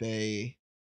mentioned that they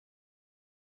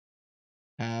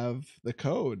have the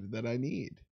code that I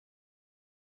need.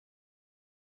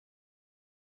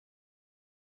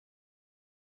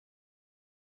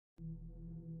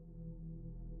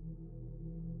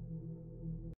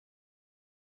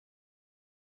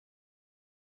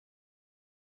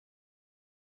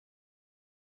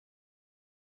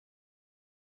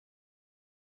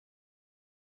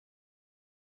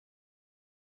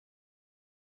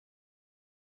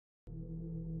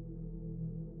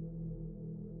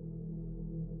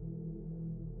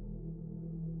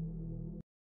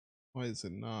 Why is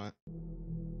it not?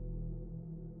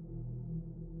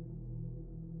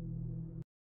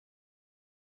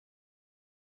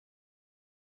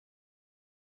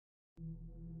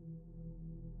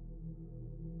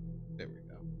 There we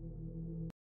go.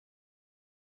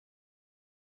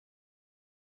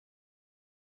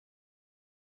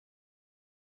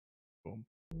 Boom.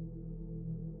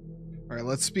 All right,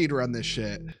 let's speed run this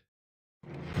shit.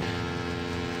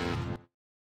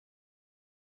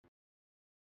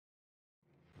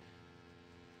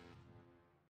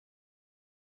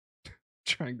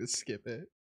 Trying to skip it.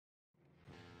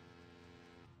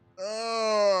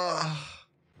 Ugh.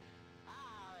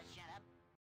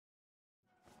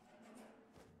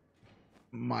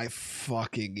 My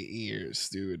fucking ears,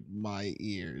 dude. My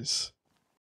ears.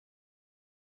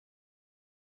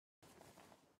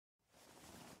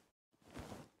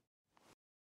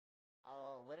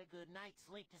 Oh, what a good night's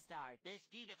sleep to start this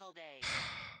beautiful day.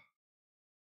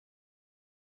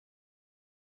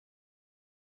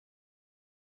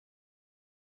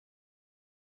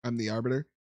 I'm the arbiter.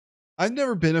 I've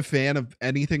never been a fan of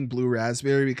anything blue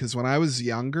raspberry because when I was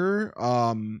younger,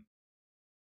 I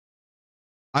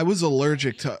was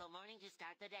allergic to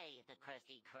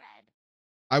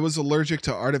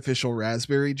artificial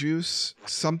raspberry juice,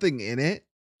 something in it.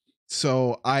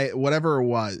 So whatever it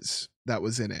was that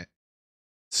was in it.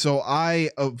 So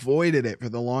I avoided it for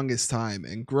the longest time.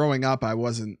 And growing up, I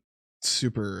wasn't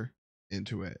super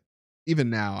into it.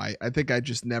 Even now, I think I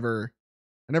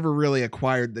never really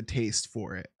acquired the taste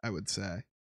for it, I would say.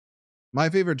 My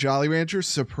favorite Jolly Rancher,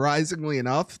 surprisingly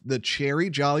enough, the cherry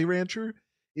Jolly Rancher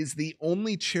is the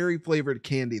only cherry flavored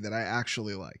candy that I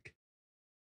actually like.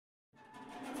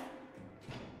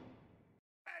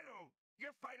 Hello,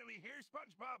 you're finally here,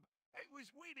 SpongeBob. I was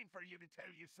waiting for you to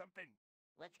tell you something.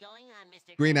 What's going on,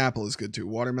 Mr. Green Krabs? apple is good too.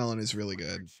 Watermelon is really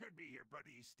good. Should be here, but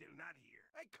he's still not here.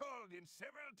 I called him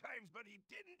several times, but he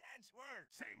didn't answer.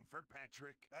 Same for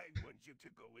Patrick. I want you to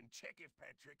go and check if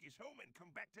Patrick is home and come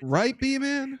back to Right,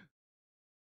 B-Man?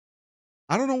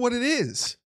 I don't know what it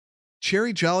is.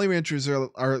 Cherry Jolly Ranchers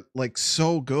are like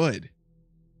so good.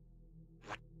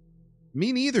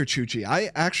 Me neither, Chuchi.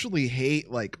 I actually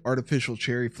hate like artificial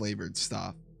cherry flavored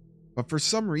stuff. But for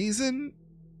some reason,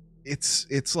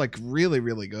 it's like really,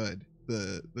 really good.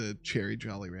 The cherry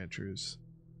Jolly Ranchers.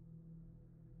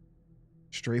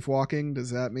 Strafe walking, does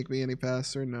that make me any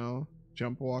faster? No.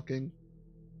 Jump walking.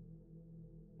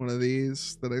 One of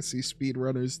these that I see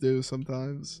speedrunners do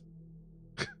sometimes.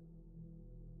 Can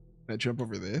I jump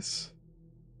over this?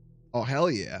 Oh, hell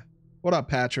yeah. What up,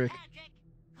 Patrick? Patrick,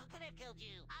 who could have killed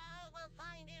you? I will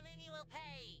find him and you will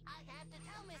pay. I have to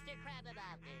tell Mr. Crab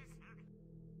about this.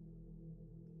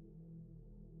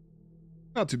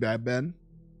 Not too bad, Ben.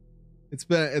 It's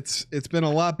been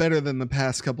a lot better than the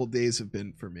past couple days have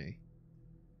been for me.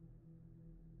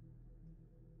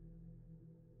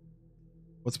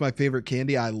 What's my favorite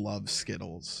candy? I love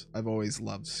Skittles. I've always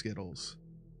loved Skittles.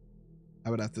 I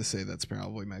would have to say that's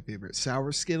probably my favorite.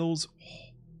 Sour Skittles.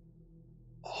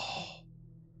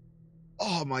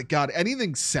 Oh my god.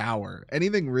 Anything sour.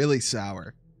 Anything really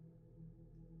sour.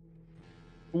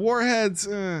 Warheads.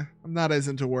 I'm not as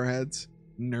into Warheads.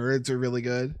 Nerds are really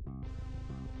good.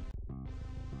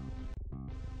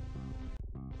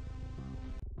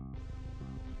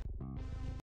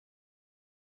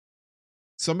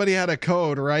 Somebody had a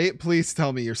code, right? Please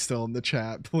tell me you're still in the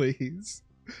chat, please.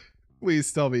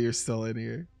 Please tell me you're still in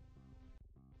here.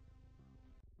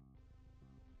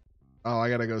 Oh,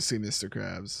 I gotta go see Mr.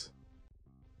 Krabs.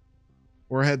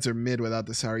 Warheads are mid without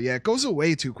the sour. Yeah, it goes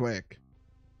away too quick.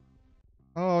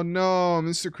 Oh no,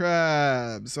 Mr.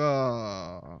 Krabs.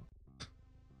 Oh.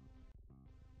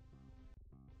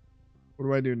 What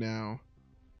do I do now?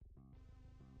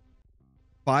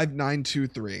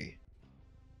 5923.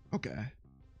 Okay.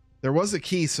 There was a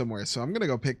key somewhere, so I'm gonna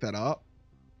go pick that up.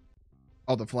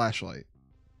 Oh, the flashlight.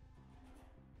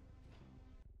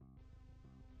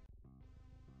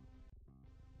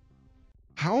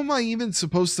 How am I even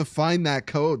supposed to find that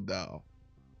code, though?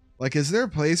 Like, is there a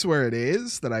place where it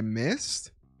is that I missed?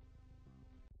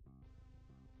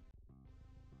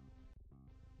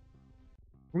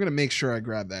 I'm gonna make sure I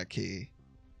grab that key.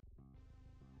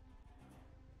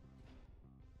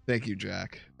 Thank you,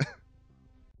 Jack.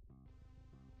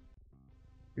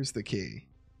 Here's the key.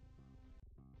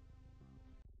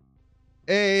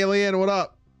 Hey, Alien, what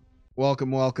up? Welcome,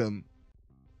 welcome.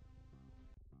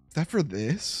 Is that for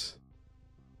this?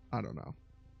 I don't know.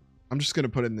 I'm just going to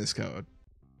put in this code.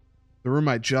 The room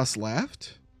I just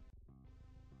left?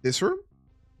 This room?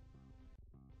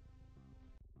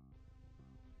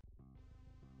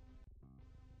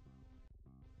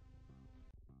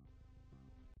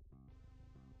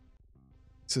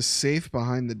 It's a safe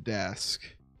behind the desk.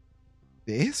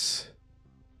 This?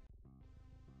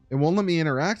 It won't let me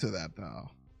interact with that, though.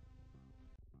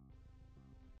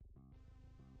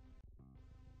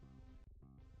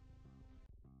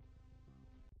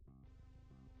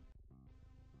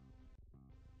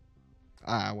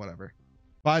 Ah, whatever.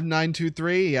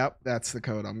 5923. Yep, that's the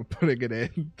code. I'm putting it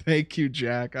in. Thank you,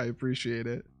 Jack. I appreciate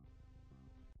it.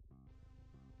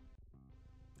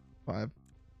 5.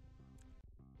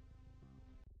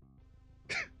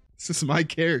 This is my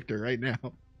character right now.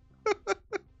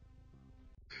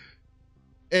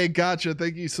 Hey, gotcha.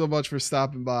 Thank you so much for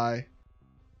stopping by.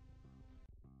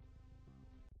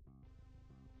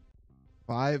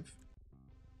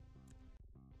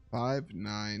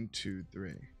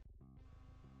 5923.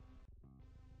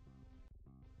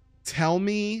 Tell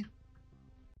me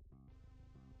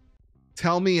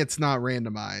it's not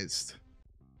randomized.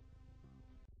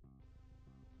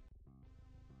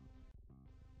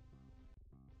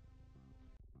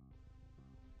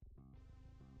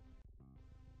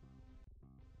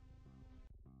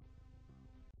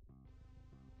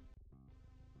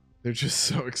 They're just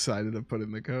so excited to put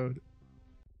in the code.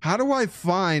 How do I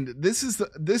find this is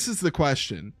the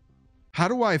question. How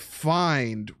do I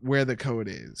find where the code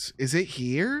is? Is it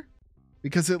here?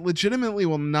 Because it legitimately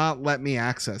will not let me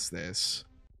access this.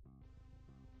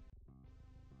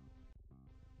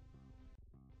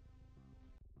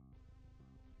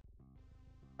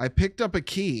 I picked up a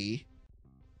key.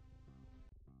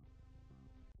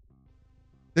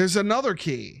 There's another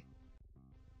key.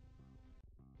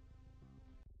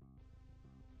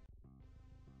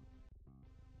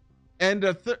 And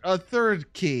a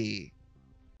third key.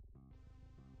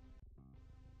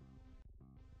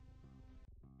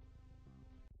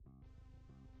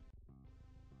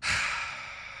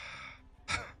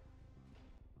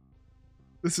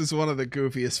 This is one of the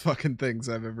goofiest fucking things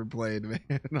I've ever played, man.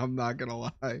 I'm not gonna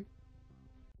lie.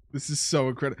 This is so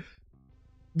incredible.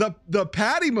 The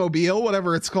Patty Mobile,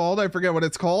 whatever it's called, I forget what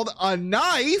it's called. A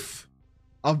knife,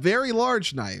 a very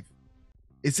large knife.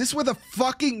 Is this where the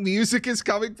fucking music is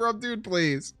coming from, dude?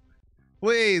 Please,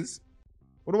 please.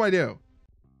 What do I do?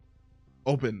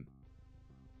 Open.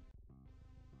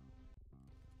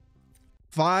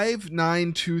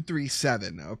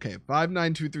 59237. Okay,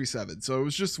 59237. So it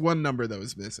was just one number that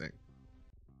was missing.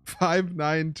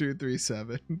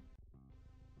 59237.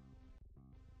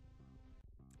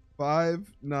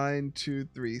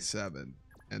 59237.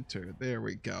 Enter. There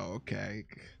we go. Okay.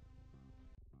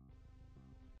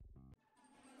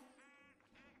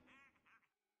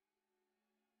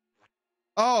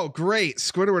 Oh, great.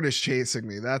 Squidward is chasing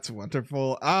me. That's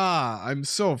wonderful. Ah, I'm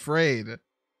so afraid.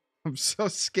 I'm so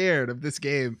scared of this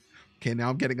game. Okay, now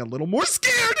I'm getting a little more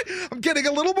scared. I'm getting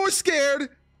a little more scared.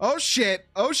 Oh, shit.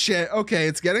 Oh, shit. Okay,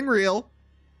 it's getting real.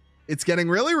 It's getting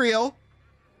really real.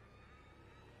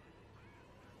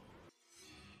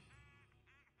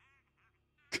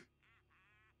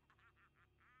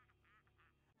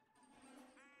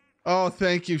 Oh,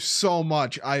 thank you so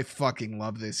much. I fucking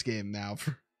love this game now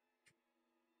for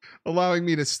allowing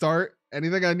me to start.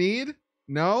 Anything I need?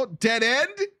 No? Dead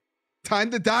end?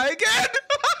 Time to die again?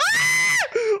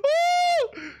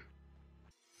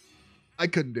 I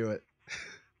couldn't do it.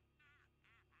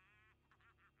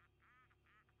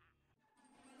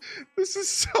 This is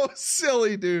so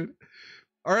silly, dude.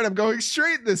 All right, I'm going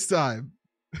straight this time.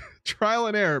 Trial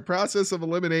and error, process of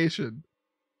elimination.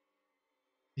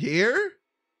 Here?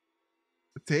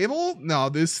 The table? No,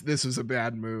 this was a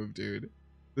bad move, dude.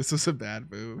 This was a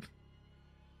bad move.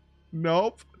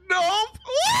 Nope. Nope.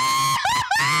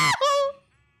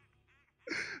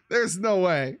 There's no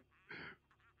way.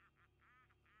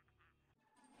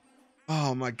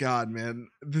 Oh my god, man.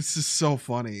 This is so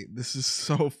funny. This is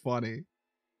so funny.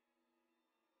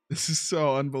 This is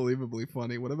so unbelievably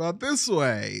funny. What about this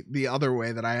way? The other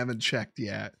way that I haven't checked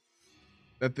yet.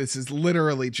 That this is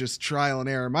literally just trial and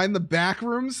error. Am I in the back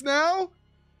rooms now?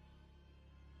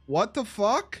 What the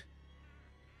fuck?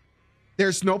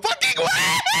 There's no fucking way!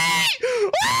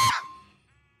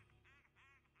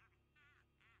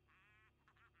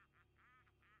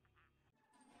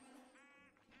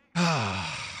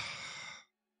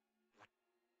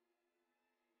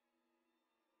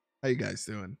 How you guys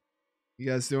doing? You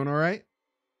guys doing all right?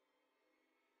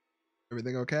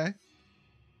 Everything okay?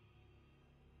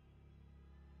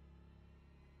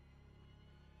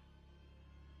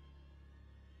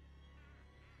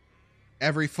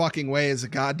 Every fucking way is a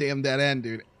goddamn dead end,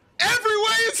 dude. Every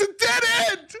way is a dead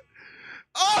end!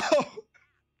 Oh!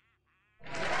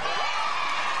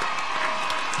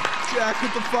 Jack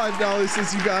with the $5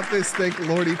 says you got this. Thank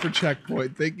Lordy for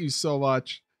checkpoint. Thank you so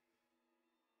much.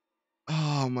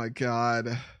 Oh my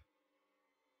god.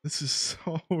 This is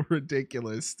so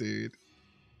ridiculous, dude.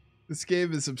 This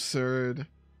game is absurd.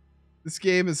 This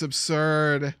game is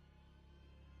absurd.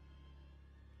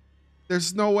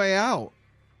 There's no way out.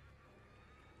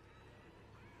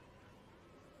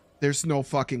 There's no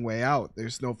fucking way out.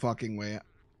 There's no fucking way out.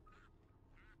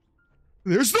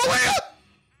 There's no way out!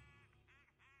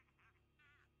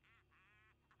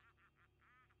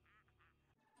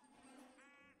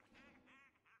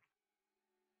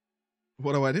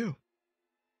 What do I do?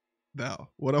 No.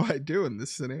 What do I do in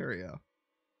this scenario?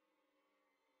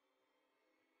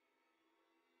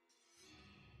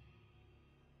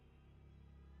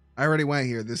 I already went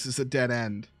here. This is a dead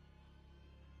end.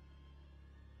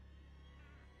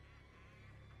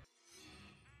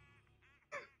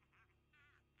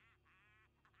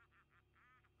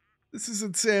 This is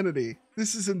insanity.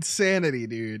 This is insanity,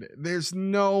 dude. There's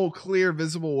no clear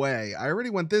visible way. I already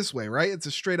went this way, right? It's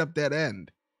a straight up dead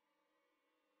end.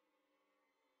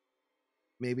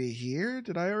 Maybe here?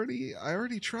 Did I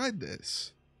already tried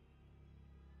this.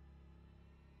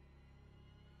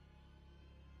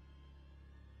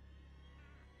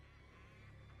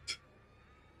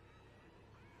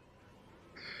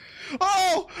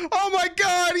 Oh! Oh my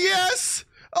god, yes!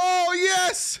 Oh,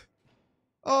 yes!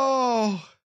 Oh.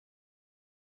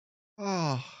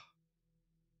 Oh.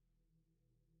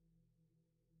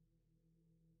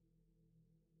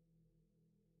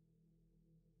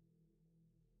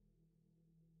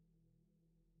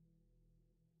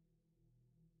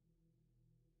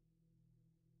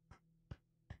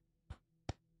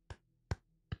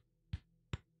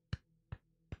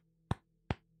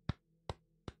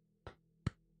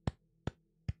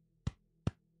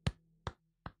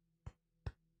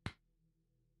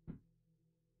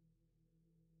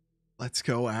 Let's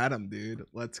go Adam, dude.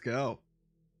 Let's go.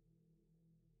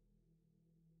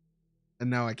 And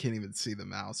now I can't even see the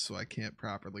mouse, so I can't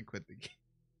properly quit the game.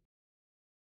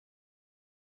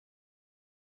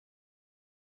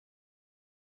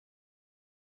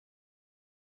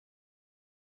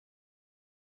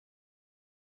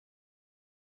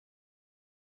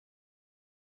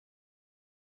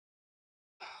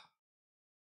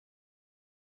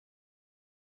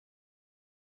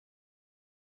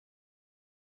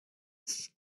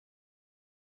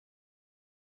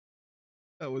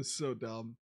 That was so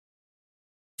dumb.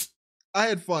 I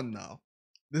had fun though.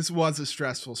 This was a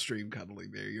stressful stream, Cuddly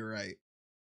Bear. You're right.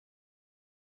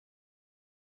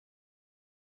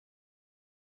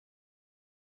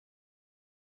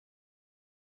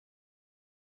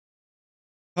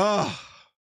 Oh,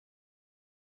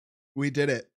 we did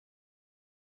it.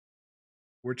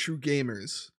 We're true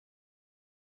gamers.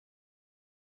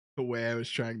 The way I was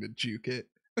trying to juke it.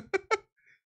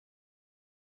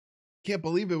 Can't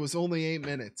believe it was only 8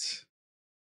 minutes.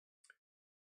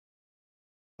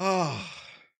 Oh.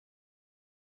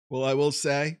 Well, I will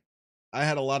say, I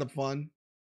had a lot of fun.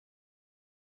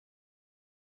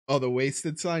 Oh, the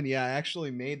wasted sign? Yeah, I actually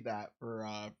made that for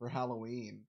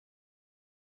Halloween.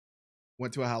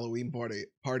 Went to a Halloween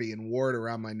party and wore it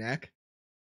around my neck.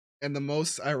 And the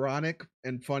most ironic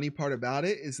and funny part about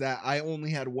it is that I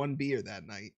only had one beer that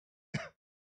night because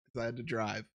I had to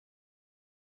drive.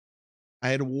 I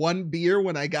had one beer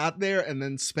when I got there and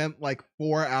then spent like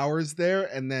 4 hours there,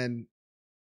 and then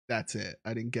that's it.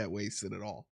 I didn't get wasted at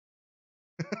all.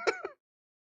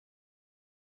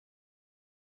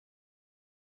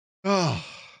 Oh,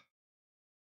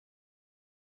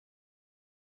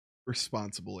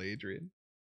 responsible Adrian.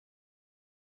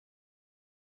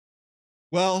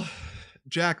 Well,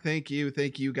 Jack, thank you.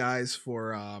 Thank you guys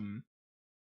for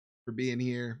being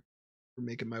here, for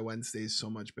making my Wednesdays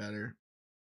so much better.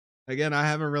 Again, I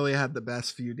haven't really had the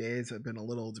best few days. I've been a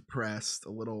little depressed,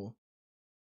 a little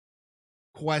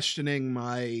questioning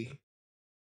my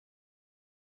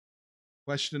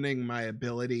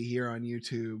ability here on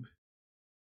YouTube.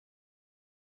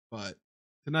 But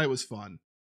tonight was fun.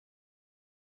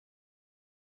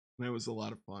 Tonight was a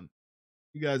lot of fun.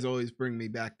 You guys always bring me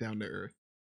back down to earth.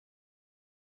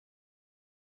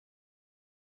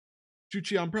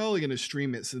 Chuchi, I'm probably going to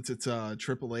stream it since it's a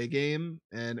AAA game,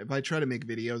 and if I try to make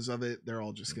videos of it, they're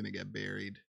all just going to get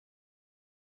buried.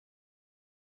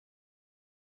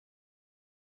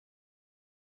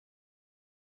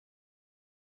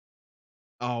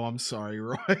 Oh, I'm sorry,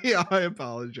 Roy. I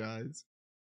apologize.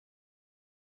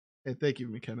 Hey, thank you,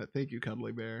 McKenna. Thank you,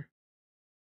 Cuddly Bear.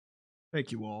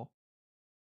 Thank you all.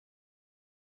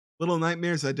 Little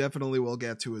Nightmares I definitely will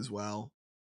get to as well.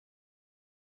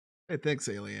 Hey, thanks,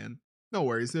 Alien. No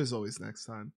worries, there's always next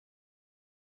time.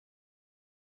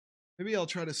 Maybe I'll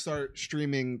try to start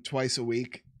streaming twice a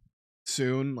week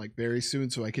soon, like very soon,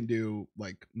 so I can do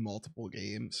like multiple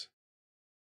games.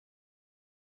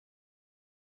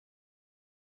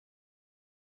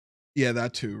 Yeah,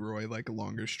 that too, Roy, like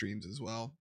longer streams as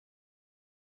well.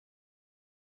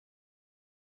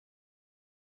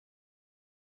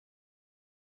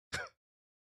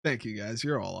 Thank you guys,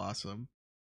 you're all awesome.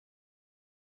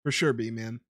 For sure,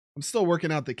 B-Man. I'm still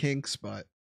working out the kinks, but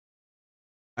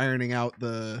ironing out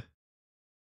the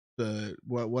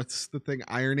what's the thing?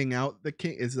 Ironing out the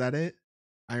kink, is that it?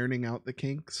 Ironing out the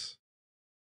kinks?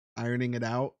 Ironing it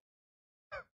out?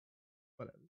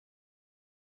 Whatever.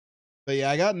 But yeah,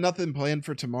 I got nothing planned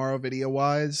for tomorrow video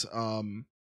wise.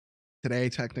 Today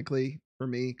technically for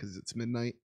me because it's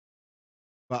midnight.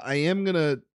 But I am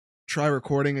gonna try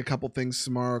recording a couple things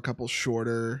tomorrow, a couple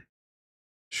shorter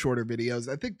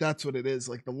videos. I think that's what it is.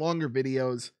 Like the longer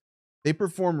videos, they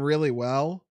perform really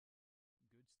well.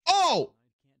 Oh!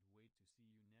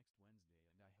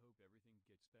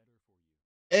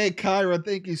 Hey Kyra,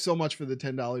 thank you so much for the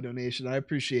 $10 donation. I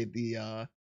appreciate the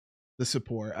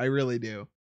support. I really do.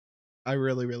 I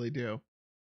really, really do.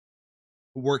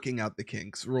 Working out the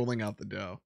kinks, rolling out the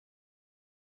dough.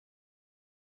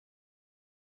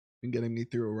 Been getting me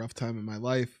through a rough time in my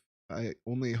life. I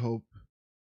only hope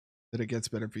that it gets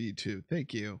better for you too.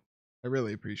 Thank you. I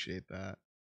really appreciate that.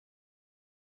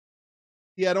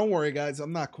 Yeah, don't worry, guys.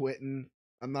 I'm not quitting.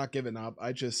 I'm not giving up.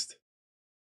 I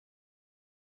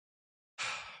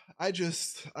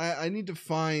need to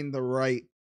find the right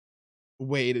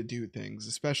way to do things,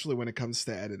 especially when it comes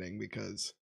to editing,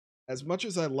 because as much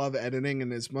as I love editing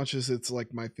and as much as it's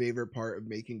like my favorite part of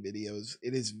making videos,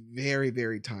 it is very,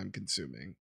 very time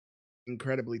consuming.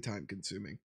 Incredibly time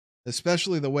consuming.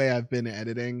 Especially the way I've been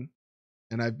editing,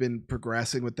 and I've been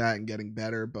progressing with that and getting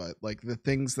better, but like the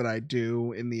things that I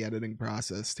do in the editing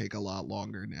process take a lot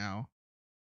longer now.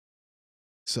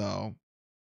 So,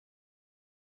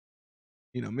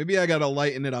 you know, maybe I got to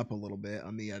lighten it up a little bit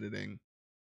on the editing.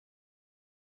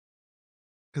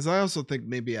 Cuz I also think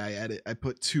maybe I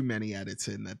put too many edits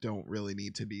in that don't really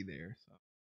need to be there. So.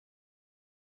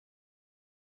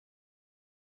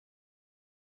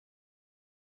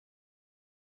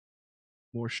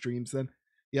 More streams then.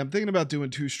 Yeah, I'm thinking about doing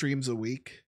 2 streams a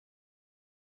week.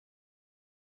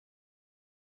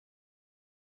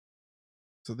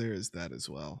 So there is that as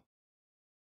well.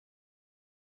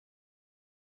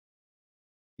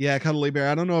 Yeah, Cuddly Bear.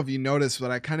 I don't know if you noticed, but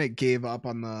I kind of gave up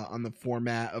on the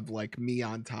format of like me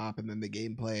on top and then the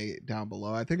gameplay down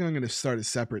below. I think I'm gonna start a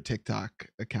separate TikTok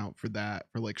account for that,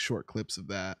 for like short clips of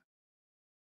that.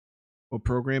 What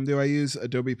program do I use?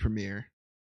 Adobe Premiere.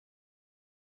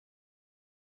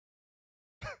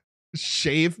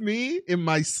 Shave me in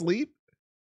my sleep?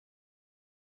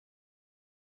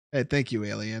 Hey, thank you,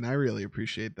 Alien. I really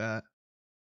appreciate that.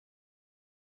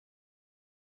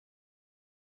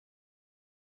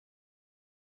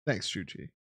 Thanks, Chuchi.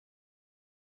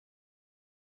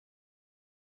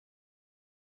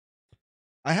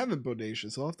 I haven't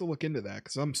Bodacious. I'll have to look into that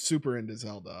because I'm super into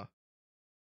Zelda.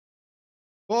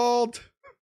 Bald!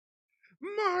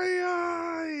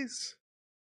 My eyes!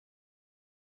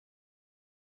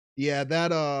 Yeah,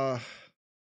 that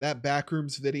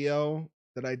Backrooms video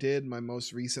that I did, my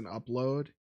most recent upload,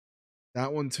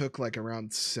 that one took like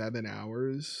around 7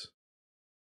 hours.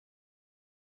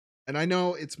 And I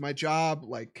know it's my job,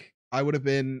 like I would have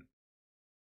been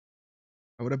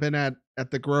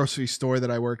at the grocery store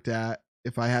that I worked at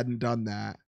if I hadn't done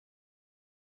that.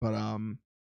 But I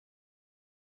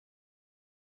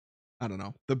don't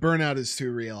know. The burnout is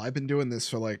too real. I've been doing this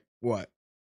for like what?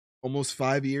 Almost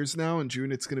 5 years now. In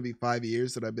June it's going to be 5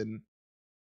 years that I've been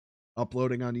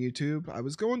uploading on YouTube. I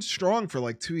was going strong for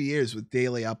like 2 years with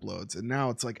daily uploads, and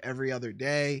now it's like every other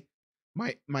day.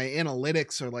 My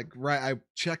analytics are like right, I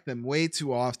check them way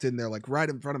too often. They're like right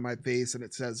in front of my face and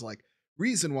it says like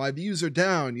reason why views are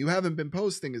down. You haven't been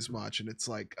posting as much, and it's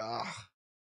like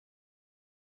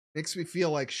makes me feel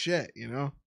like shit, you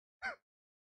know?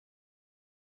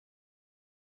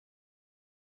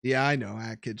 Yeah, I know,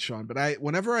 kid Sean, but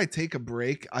whenever I take a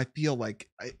break, I feel like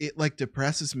it like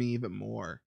depresses me even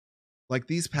more. Like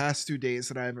these past 2 days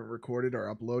that I haven't recorded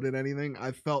or uploaded anything,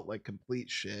 I felt like complete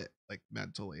shit, like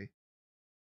mentally.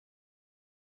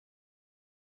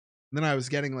 And then I was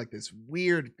getting like this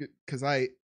weird, because I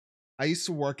used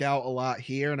to work out a lot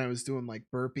here, and I was doing like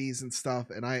burpees and stuff,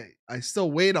 and I still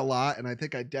weighed a lot, and I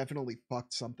think I definitely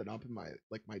fucked something up in my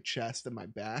like my chest and my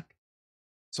back.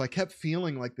 So I kept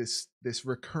feeling like this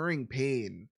recurring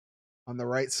pain on the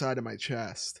right side of my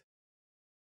chest.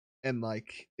 And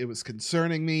like it was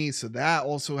concerning me, so that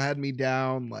also had me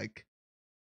down. Like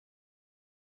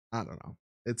I don't know.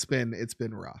 It's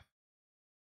been rough.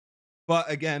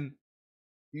 But again,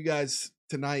 you guys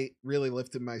tonight really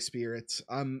lifted my spirits.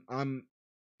 I'm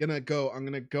gonna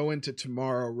go into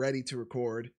tomorrow ready to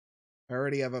record. I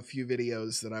already have a few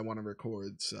videos that I want to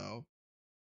record, so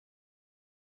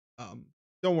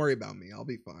don't worry about me. I'll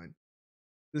be fine.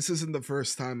 This isn't the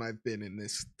first time I've been in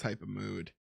this type of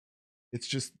mood. It's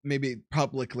just maybe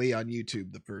publicly on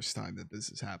YouTube the first time that this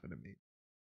has happened to me.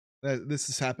 This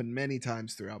has happened many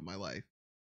times throughout my life.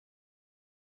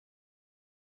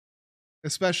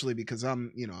 Especially because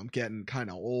I'm getting kind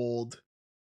of old.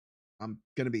 I'm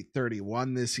going to be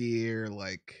 31 this year,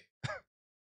 like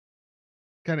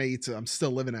kind of eats. I'm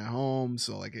still living at home,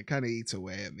 so like it kind of eats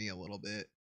away at me a little bit.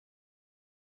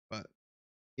 But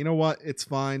you know what? It's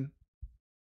fine.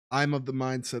 I'm of the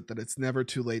mindset that it's never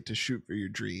too late to shoot for your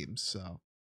dreams, so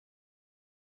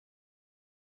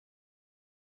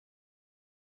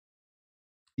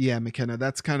yeah, McKenna,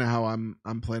 that's kind of how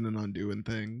I'm planning on doing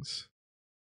things.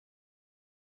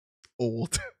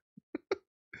 Old.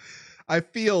 I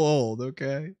feel old,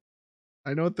 okay?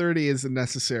 I know 30 isn't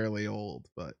necessarily old,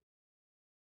 but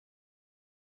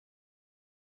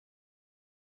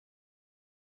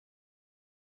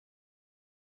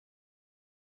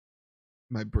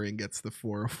my brain gets the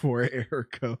 404 error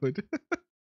code.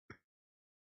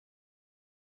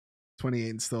 28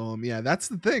 and still home. Yeah, that's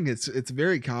the thing. It's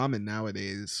very common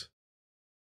nowadays.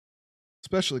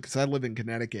 Especially because I live in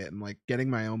Connecticut, and like getting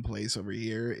my own place over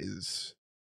here is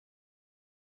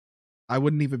I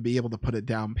wouldn't even be able to put a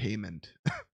down payment.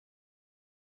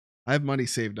 I have money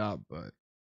saved up, but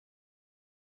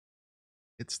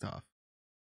it's tough.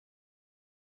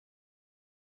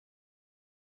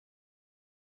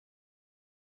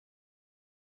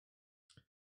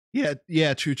 Yeah,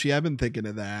 yeah, Chuchi, I've been thinking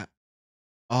of that.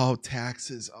 Oh,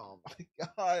 taxes. Oh my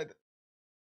god.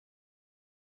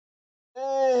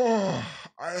 Oh,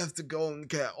 I have to go and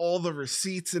get all the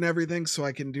receipts and everything so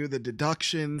I can do the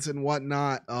deductions and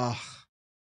whatnot. Ugh.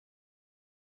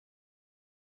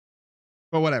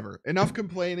 But whatever. Enough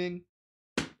complaining.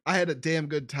 I had a damn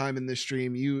good time in this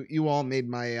stream. You all made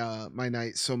my my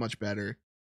night so much better.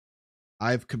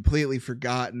 I've completely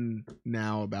forgotten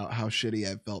now about how shitty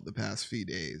I've felt the past few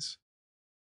days.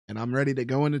 And I'm ready to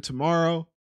go into tomorrow.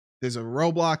 There's a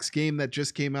Roblox game that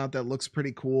just came out that looks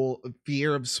pretty cool.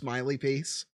 Fear of Smiley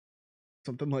Face.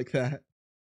 Something like that.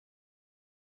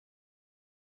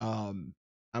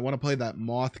 I want to play that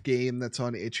Moth game that's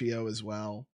on itch.io as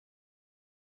well.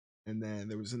 And then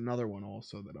there was another one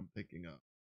also that I'm thinking of.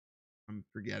 I'm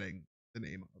forgetting the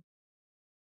name of.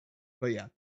 But yeah.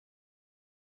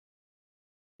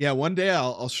 Yeah, one day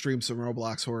I'll stream some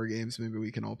Roblox horror games. Maybe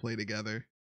we can all play together.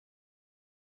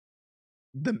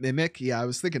 The Mimic? Yeah, I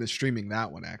was thinking of streaming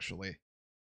that one actually.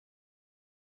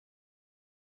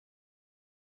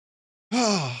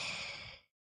 Oh.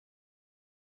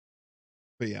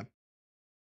 But yeah.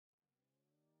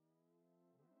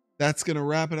 That's going to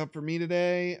wrap it up for me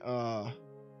today. Here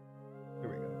we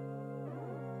go.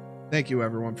 Thank you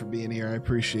everyone for being here. I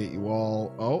appreciate you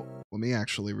all. Oh, let me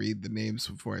actually read the names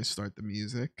before I start the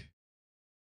music.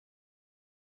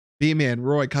 B-Man,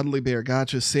 Roy, Cuddly Bear,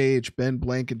 Gotcha, Sage, Ben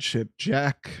Blankenship,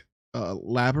 Jack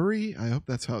Labbery. I hope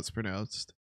that's how it's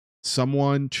pronounced.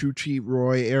 Someone, Chuchi,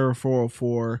 Roy, Error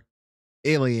 404,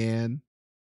 Alien.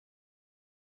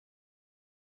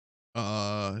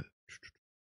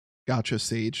 Gotcha,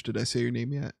 Sage. Did I say your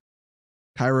name yet?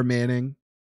 Kyra Manning,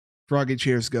 Froggy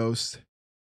Cheers Ghost,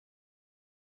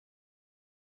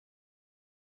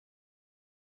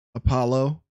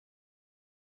 Apollo,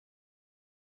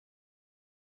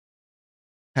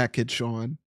 Hackett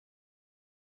Sean,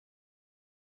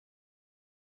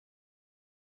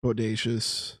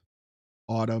 Bodacious,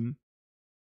 Autumn,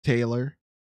 Taylor,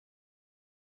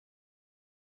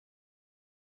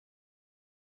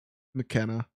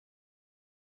 McKenna,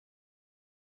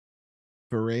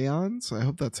 Varayons. I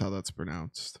hope that's how that's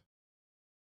pronounced.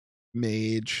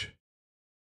 Mage,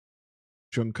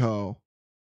 Junko,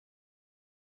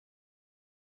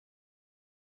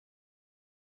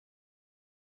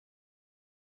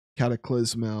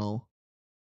 Cataclysmal,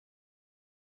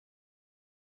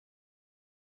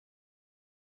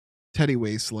 Teddy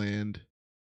Wasteland,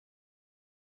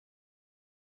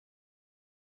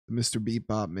 Mr.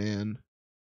 Beatbop Man,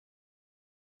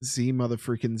 Z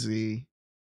motherfreaking Z,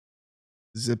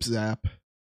 Zip Zap,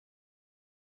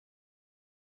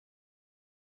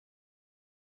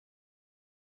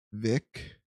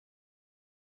 Vic,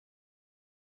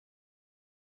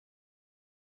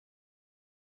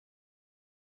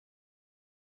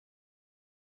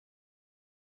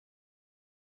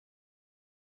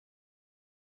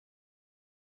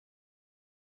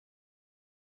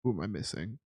 who am I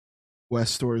missing?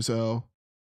 West Orzo,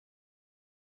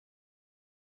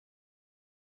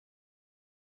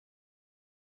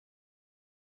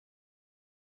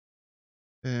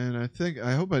 and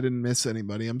I hope I didn't miss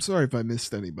anybody. I'm sorry if I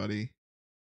missed anybody.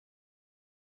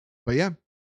 But yeah.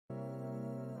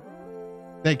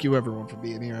 Thank you everyone for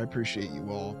being here. I appreciate you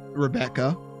all.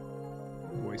 Rebecca,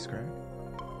 voice crack.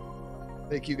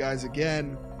 Thank you guys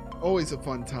again. Always a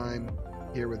fun time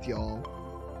here with y'all.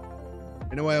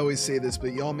 I know I always say this,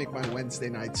 but y'all make my Wednesday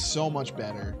nights so much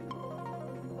better.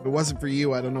 If it wasn't for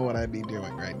you, I don't know what I'd be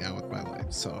doing right now with my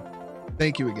life. So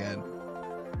thank you again.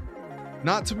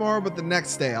 Not tomorrow, but the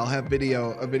next day I'll have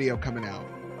a video coming out.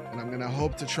 And I'm going to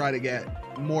hope to try to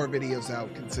get more videos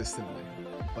out consistently.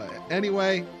 But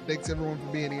anyway, thanks everyone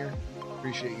for being here.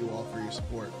 Appreciate you all for your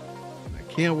support. And I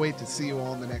can't wait to see you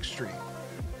all in the next stream.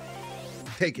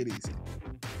 Take it easy.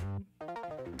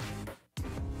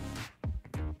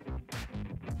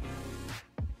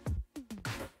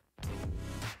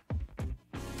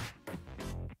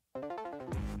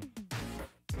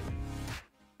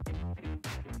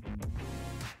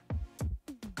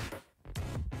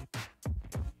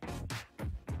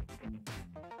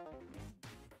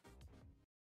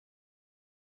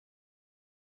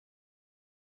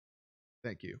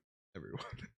 Thank you, everyone.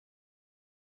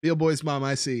 Beal Boys Mom,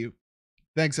 I see you.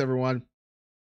 Thanks, everyone.